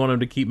up, or do you want them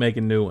to keep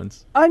making new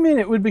ones? I mean,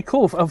 it would be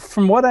cool.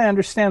 From what I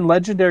understand,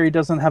 Legendary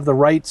doesn't have the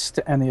rights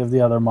to any of the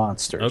other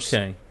monsters.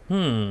 Okay.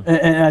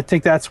 And I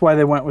think that's why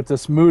they went with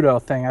this Muto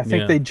thing. I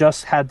think Yeah. they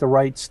just had the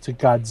rights to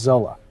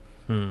Godzilla.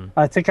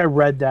 I think I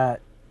read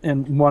that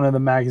in one of the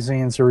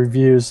magazines or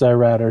reviews I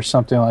read or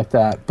something like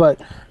that.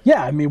 But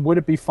yeah, I mean, would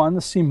it be fun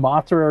to see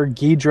Mothra or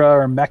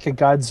Ghidra or Mecha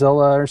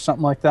Godzilla or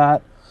something like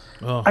that?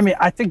 Oh. I mean,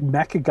 I think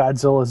Mecha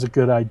Godzilla is a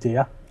good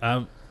idea.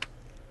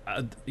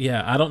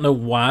 Yeah, I don't know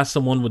why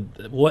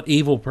what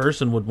evil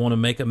person would want to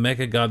make a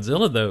Mecha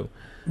Godzilla though.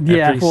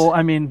 Yeah, After he's- well,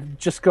 I mean,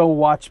 just go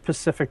watch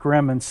Pacific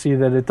Rim and see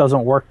that it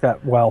doesn't work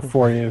that well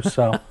for you.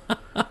 So,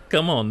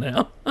 Come on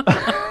now.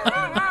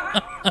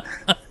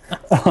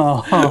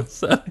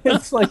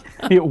 it's like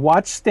you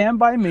watch Stand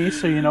By Me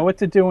so you know what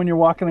to do when you're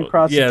walking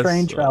across Yes, the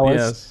train trellis.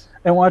 yes.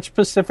 And watch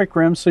Pacific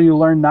Rim so you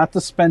learn not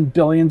to spend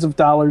billions of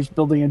dollars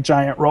building a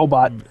giant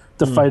robot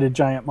to fight a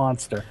giant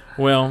monster.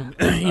 Well,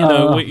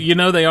 you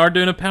know they are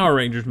doing a Power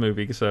Rangers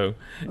movie, so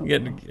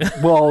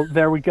Well,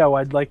 there we go.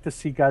 I'd like to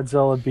see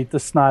Godzilla beat the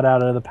snot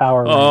out of the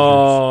Power Rangers.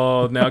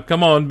 oh, now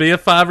come on, be a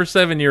 5 or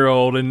 7 year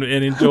old and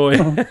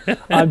enjoy.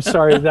 I'm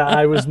sorry that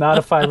I was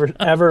not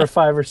ever a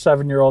 5 or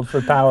 7 year old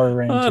for Power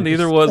Rangers.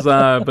 Neither was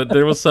I, but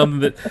there was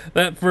something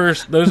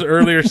those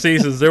earlier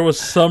seasons, there was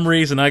some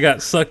reason I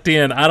got sucked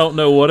in. I don't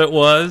know what it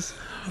was,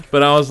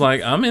 But I was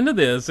like, I'm into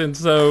this, and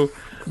so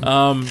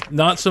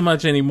not so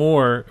much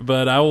anymore.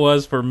 But I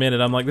was for a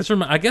minute. I'm like,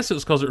 I guess it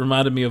was because it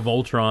reminded me of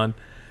Voltron,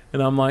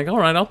 and I'm like, all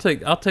right, I'll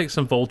take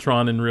some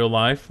Voltron in real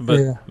life.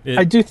 But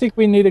I do think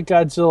we need a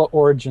Godzilla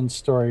origin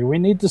story. We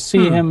need to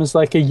see him as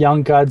like a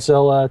young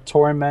Godzilla,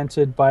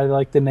 tormented by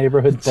like the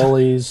neighborhood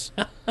bullies.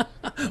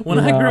 When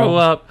I grow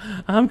up,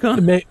 I'm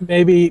gonna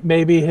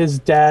maybe his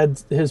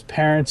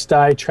parents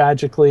die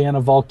tragically in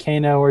a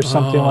volcano or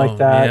something like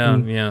that. Yeah,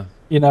 and, yeah.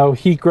 You know,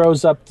 he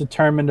grows up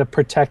determined to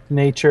protect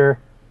nature,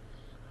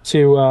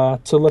 to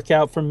look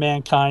out for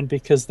mankind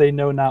because they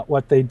know not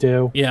what they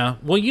do. Yeah.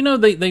 Well, you know,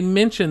 they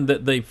mentioned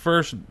that they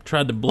first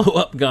tried to blow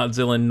up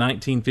Godzilla in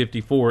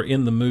 1954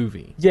 in the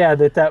movie. Yeah,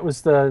 that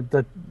was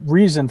the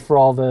reason for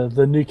all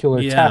the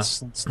nuclear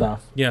tests and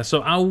stuff. Yeah.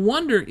 So I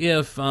wonder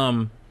if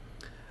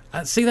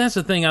see, that's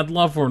the thing. I'd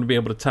love for him to be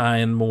able to tie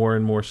in more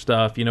and more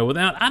stuff. You know,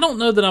 I don't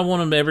know that I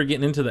want him to ever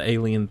get into the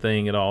alien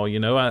thing at all. You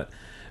know,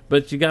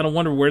 but you got to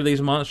wonder where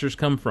these monsters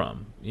come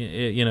from.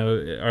 You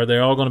know, are they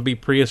all going to be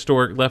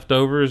prehistoric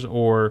leftovers,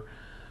 or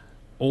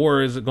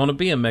is it going to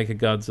be a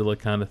Mechagodzilla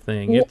kind of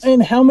thing?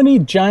 And how many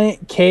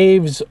giant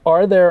caves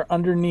are there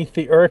underneath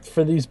the earth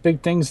for these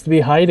big things to be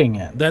hiding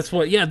in? That's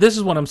what. Yeah, this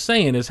is what I'm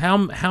saying. Is how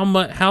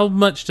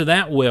much to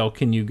that well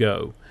can you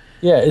go?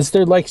 Yeah, is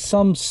there like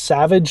some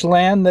savage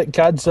land that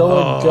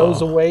Godzilla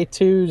goes away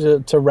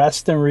to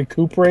rest and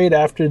recuperate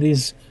after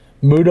these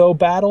Muto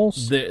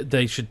battles?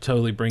 They should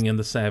totally bring in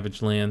the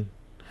Savage Land.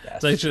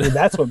 Yes,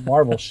 that's what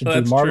Marvel should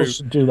do. Marvel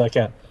should do like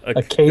a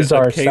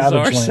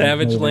Kazar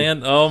Savage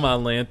Land. Oh my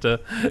Lanta!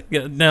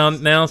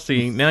 Now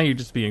see, now you're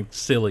just being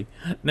silly.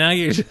 Now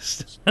you're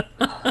just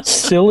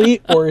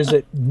silly, or is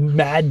it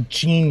mad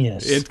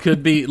genius? It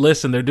could be.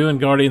 Listen, they're doing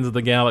Guardians of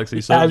the Galaxy,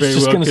 so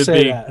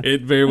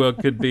it very well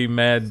could be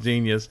mad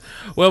genius.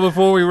 Well,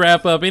 before we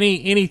wrap up,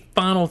 any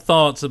final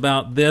thoughts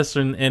about this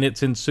and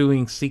its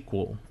ensuing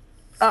sequel?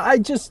 I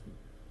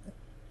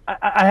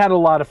had a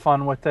lot of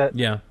fun with it.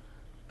 Yeah.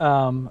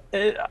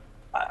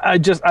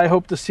 I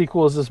hope the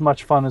sequel is as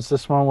much fun as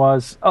this one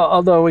was,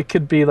 although it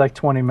could be like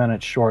 20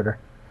 minutes shorter.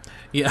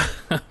 Yeah,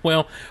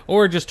 well,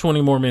 or just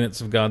 20 more minutes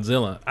of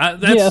Godzilla.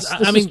 This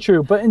is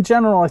true, but in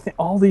general, I think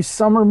all these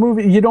summer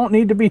movies, you don't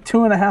need to be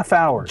 2.5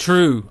 hours.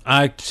 True,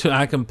 I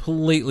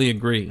completely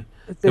agree.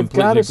 They've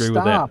got to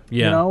stop.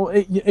 Yeah. You know,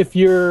 if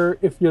you're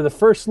the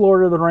first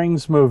Lord of the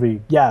Rings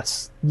movie,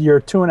 yes, your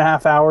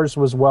 2.5 hours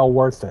was well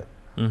worth it.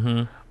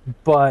 Mm-hmm.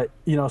 But,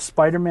 you know,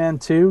 Spider-Man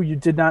 2, you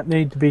did not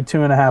need to be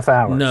 2.5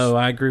 hours. No,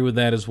 I agree with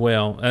that as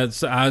well.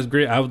 I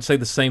agree. I would say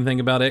the same thing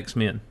about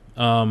X-Men.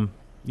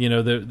 You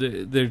know,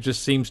 there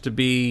just seems to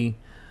be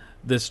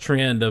this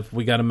trend of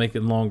we got to make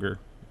it longer.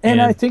 And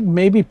I think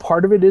maybe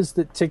part of it is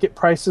that ticket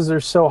prices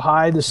are so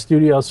high, the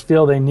studios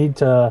feel they need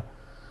to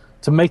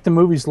make the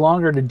movies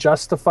longer to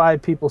justify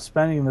people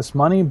spending this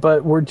money,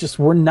 but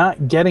we're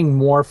not getting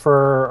more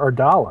for our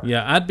dollar.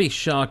 Yeah, I'd be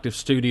shocked if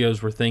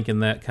studios were thinking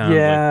that kind of.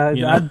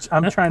 Yeah,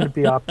 I'm trying to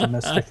be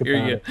optimistic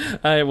about it.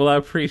 Well, I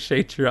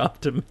appreciate your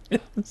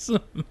optimism.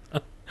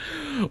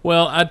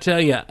 Well, I tell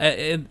you,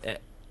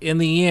 in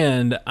the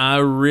end, I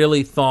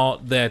really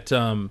thought that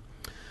you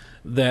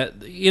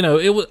know,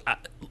 it was.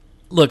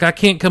 Look, I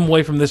can't come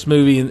away from this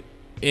movie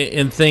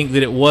and think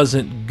that it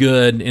wasn't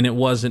good and it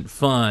wasn't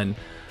fun.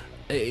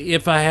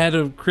 If I had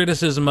a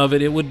criticism of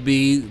it, it would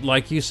be,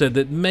 like you said,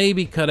 that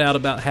maybe cut out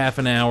about half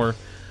an hour.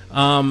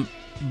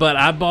 But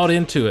I bought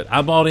into it.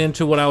 I bought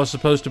into what I was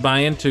supposed to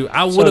buy into.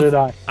 I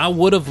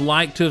would have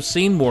liked to have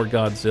seen more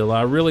Godzilla.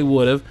 I really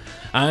would have.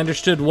 I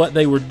understood what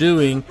they were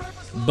doing,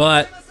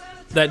 but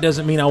that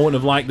doesn't mean I wouldn't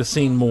have liked to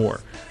seen more.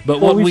 But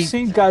we've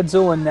seen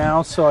Godzilla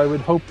now, so I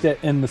would hope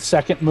that in the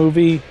second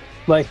movie,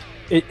 like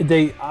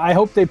I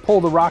hope they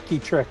pull the Rocky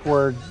trick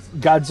where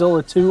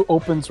Godzilla 2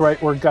 opens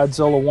right where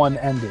Godzilla 1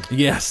 ended.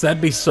 Yes,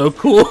 that'd be so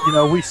cool. You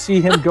know, we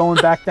see him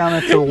going back down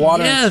into the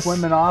water and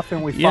swimming off,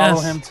 and we follow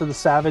him to the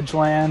Savage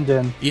Land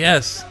and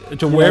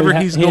to wherever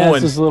he's going. He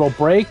has his little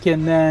break,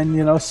 and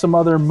then some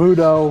other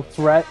Muto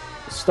threat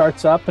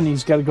starts up, and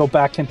he's got to go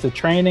back into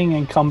training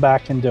and come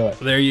back and do it.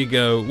 There you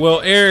go.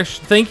 Well, Erish,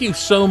 thank you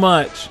so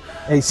much.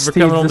 Hey, for Steve,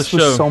 coming on the show.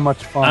 Was so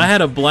much fun. I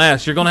had a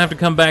blast. You're going to have to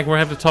come back. We're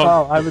going to have to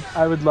talk. Oh,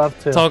 I would love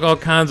to. Talk all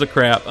kinds of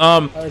crap.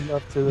 I'd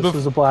love to. This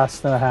was a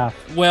blast and a half.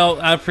 Well,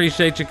 I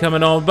appreciate you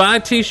coming on. Buy a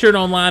t-shirt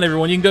online,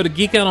 everyone. You can go to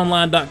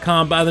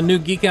geekoutonline.com, buy the new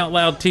Geek Out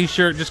Loud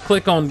t-shirt. Just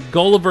click on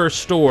Gulliver's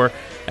Store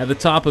at the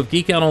top of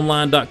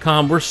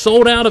geekoutonline.com. We're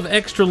sold out of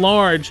extra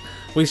large.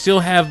 We still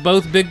have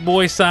both big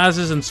boy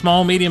sizes and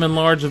small, medium, and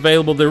large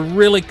available. They're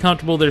really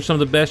comfortable. They're some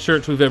of the best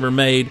shirts we've ever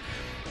made.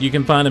 You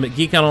can find them at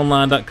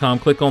geekoutonline.com.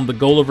 Click on the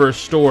Gulliver's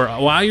Store.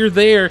 While you're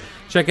there,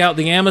 check out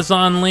the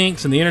Amazon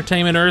links and the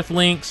Entertainment Earth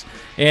links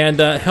and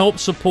help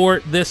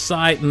support this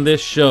site and this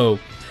show.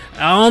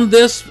 On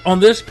this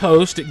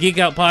post at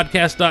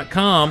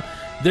geekoutpodcast.com,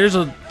 there's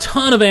a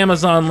ton of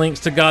Amazon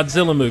links to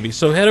Godzilla movies.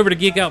 So head over to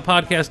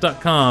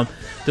geekoutpodcast.com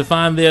to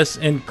find this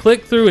and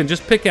click through and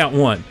just pick out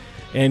one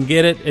and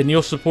get it, and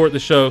you'll support the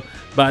show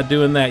by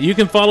doing that. You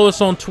can follow us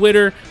on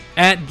Twitter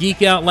at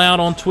Geek Out Loud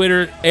on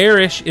Twitter.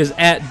 Arish is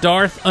at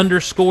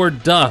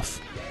Darth_Duff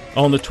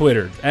on the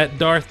Twitter. At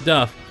Darth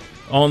Duff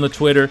on the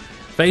Twitter.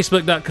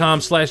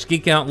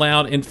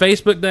 Facebook.com/GeekOutLoud and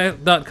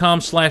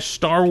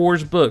Facebook.com/Star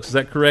Wars Books. Is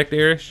that correct,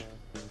 Arish?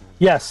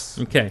 Yes.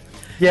 Okay.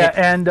 Yeah,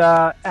 and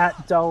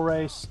at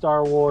Delray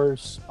Star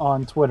Wars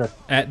on Twitter.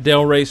 At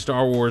Delray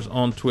Star Wars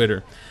on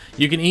Twitter.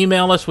 You can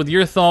email us with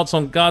your thoughts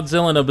on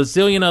Godzilla and a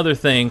bazillion other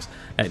things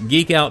at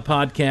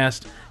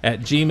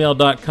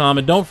geekoutpodcast@gmail.com.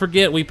 And don't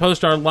forget, we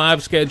post our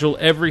live schedule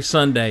every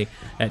Sunday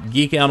at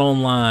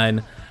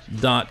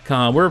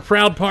geekoutonline.com. We're a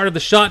proud part of the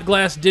Shot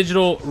Glass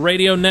Digital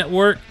Radio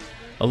Network,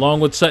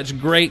 along with such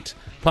great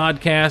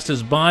podcasts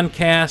as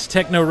Bondcast,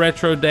 Techno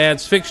Retro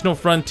Dads, Fictional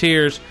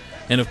Frontiers,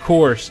 and, of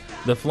course,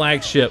 the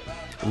flagship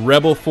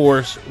Rebel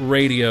Force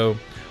Radio.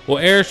 Well,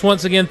 Arish,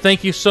 once again,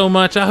 thank you so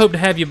much. I hope to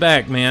have you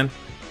back, man.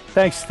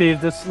 Thanks,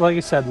 Steve. This, like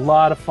I said, a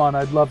lot of fun.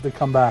 I'd love to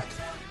come back.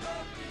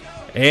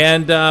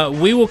 And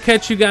we will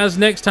catch you guys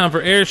next time.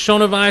 For Arish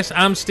Shonovice,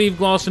 I'm Steve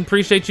Glosson.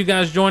 Appreciate you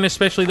guys joining,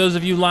 especially those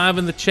of you live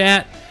in the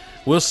chat.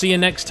 We'll see you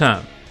next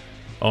time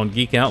on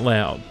Geek Out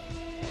Loud.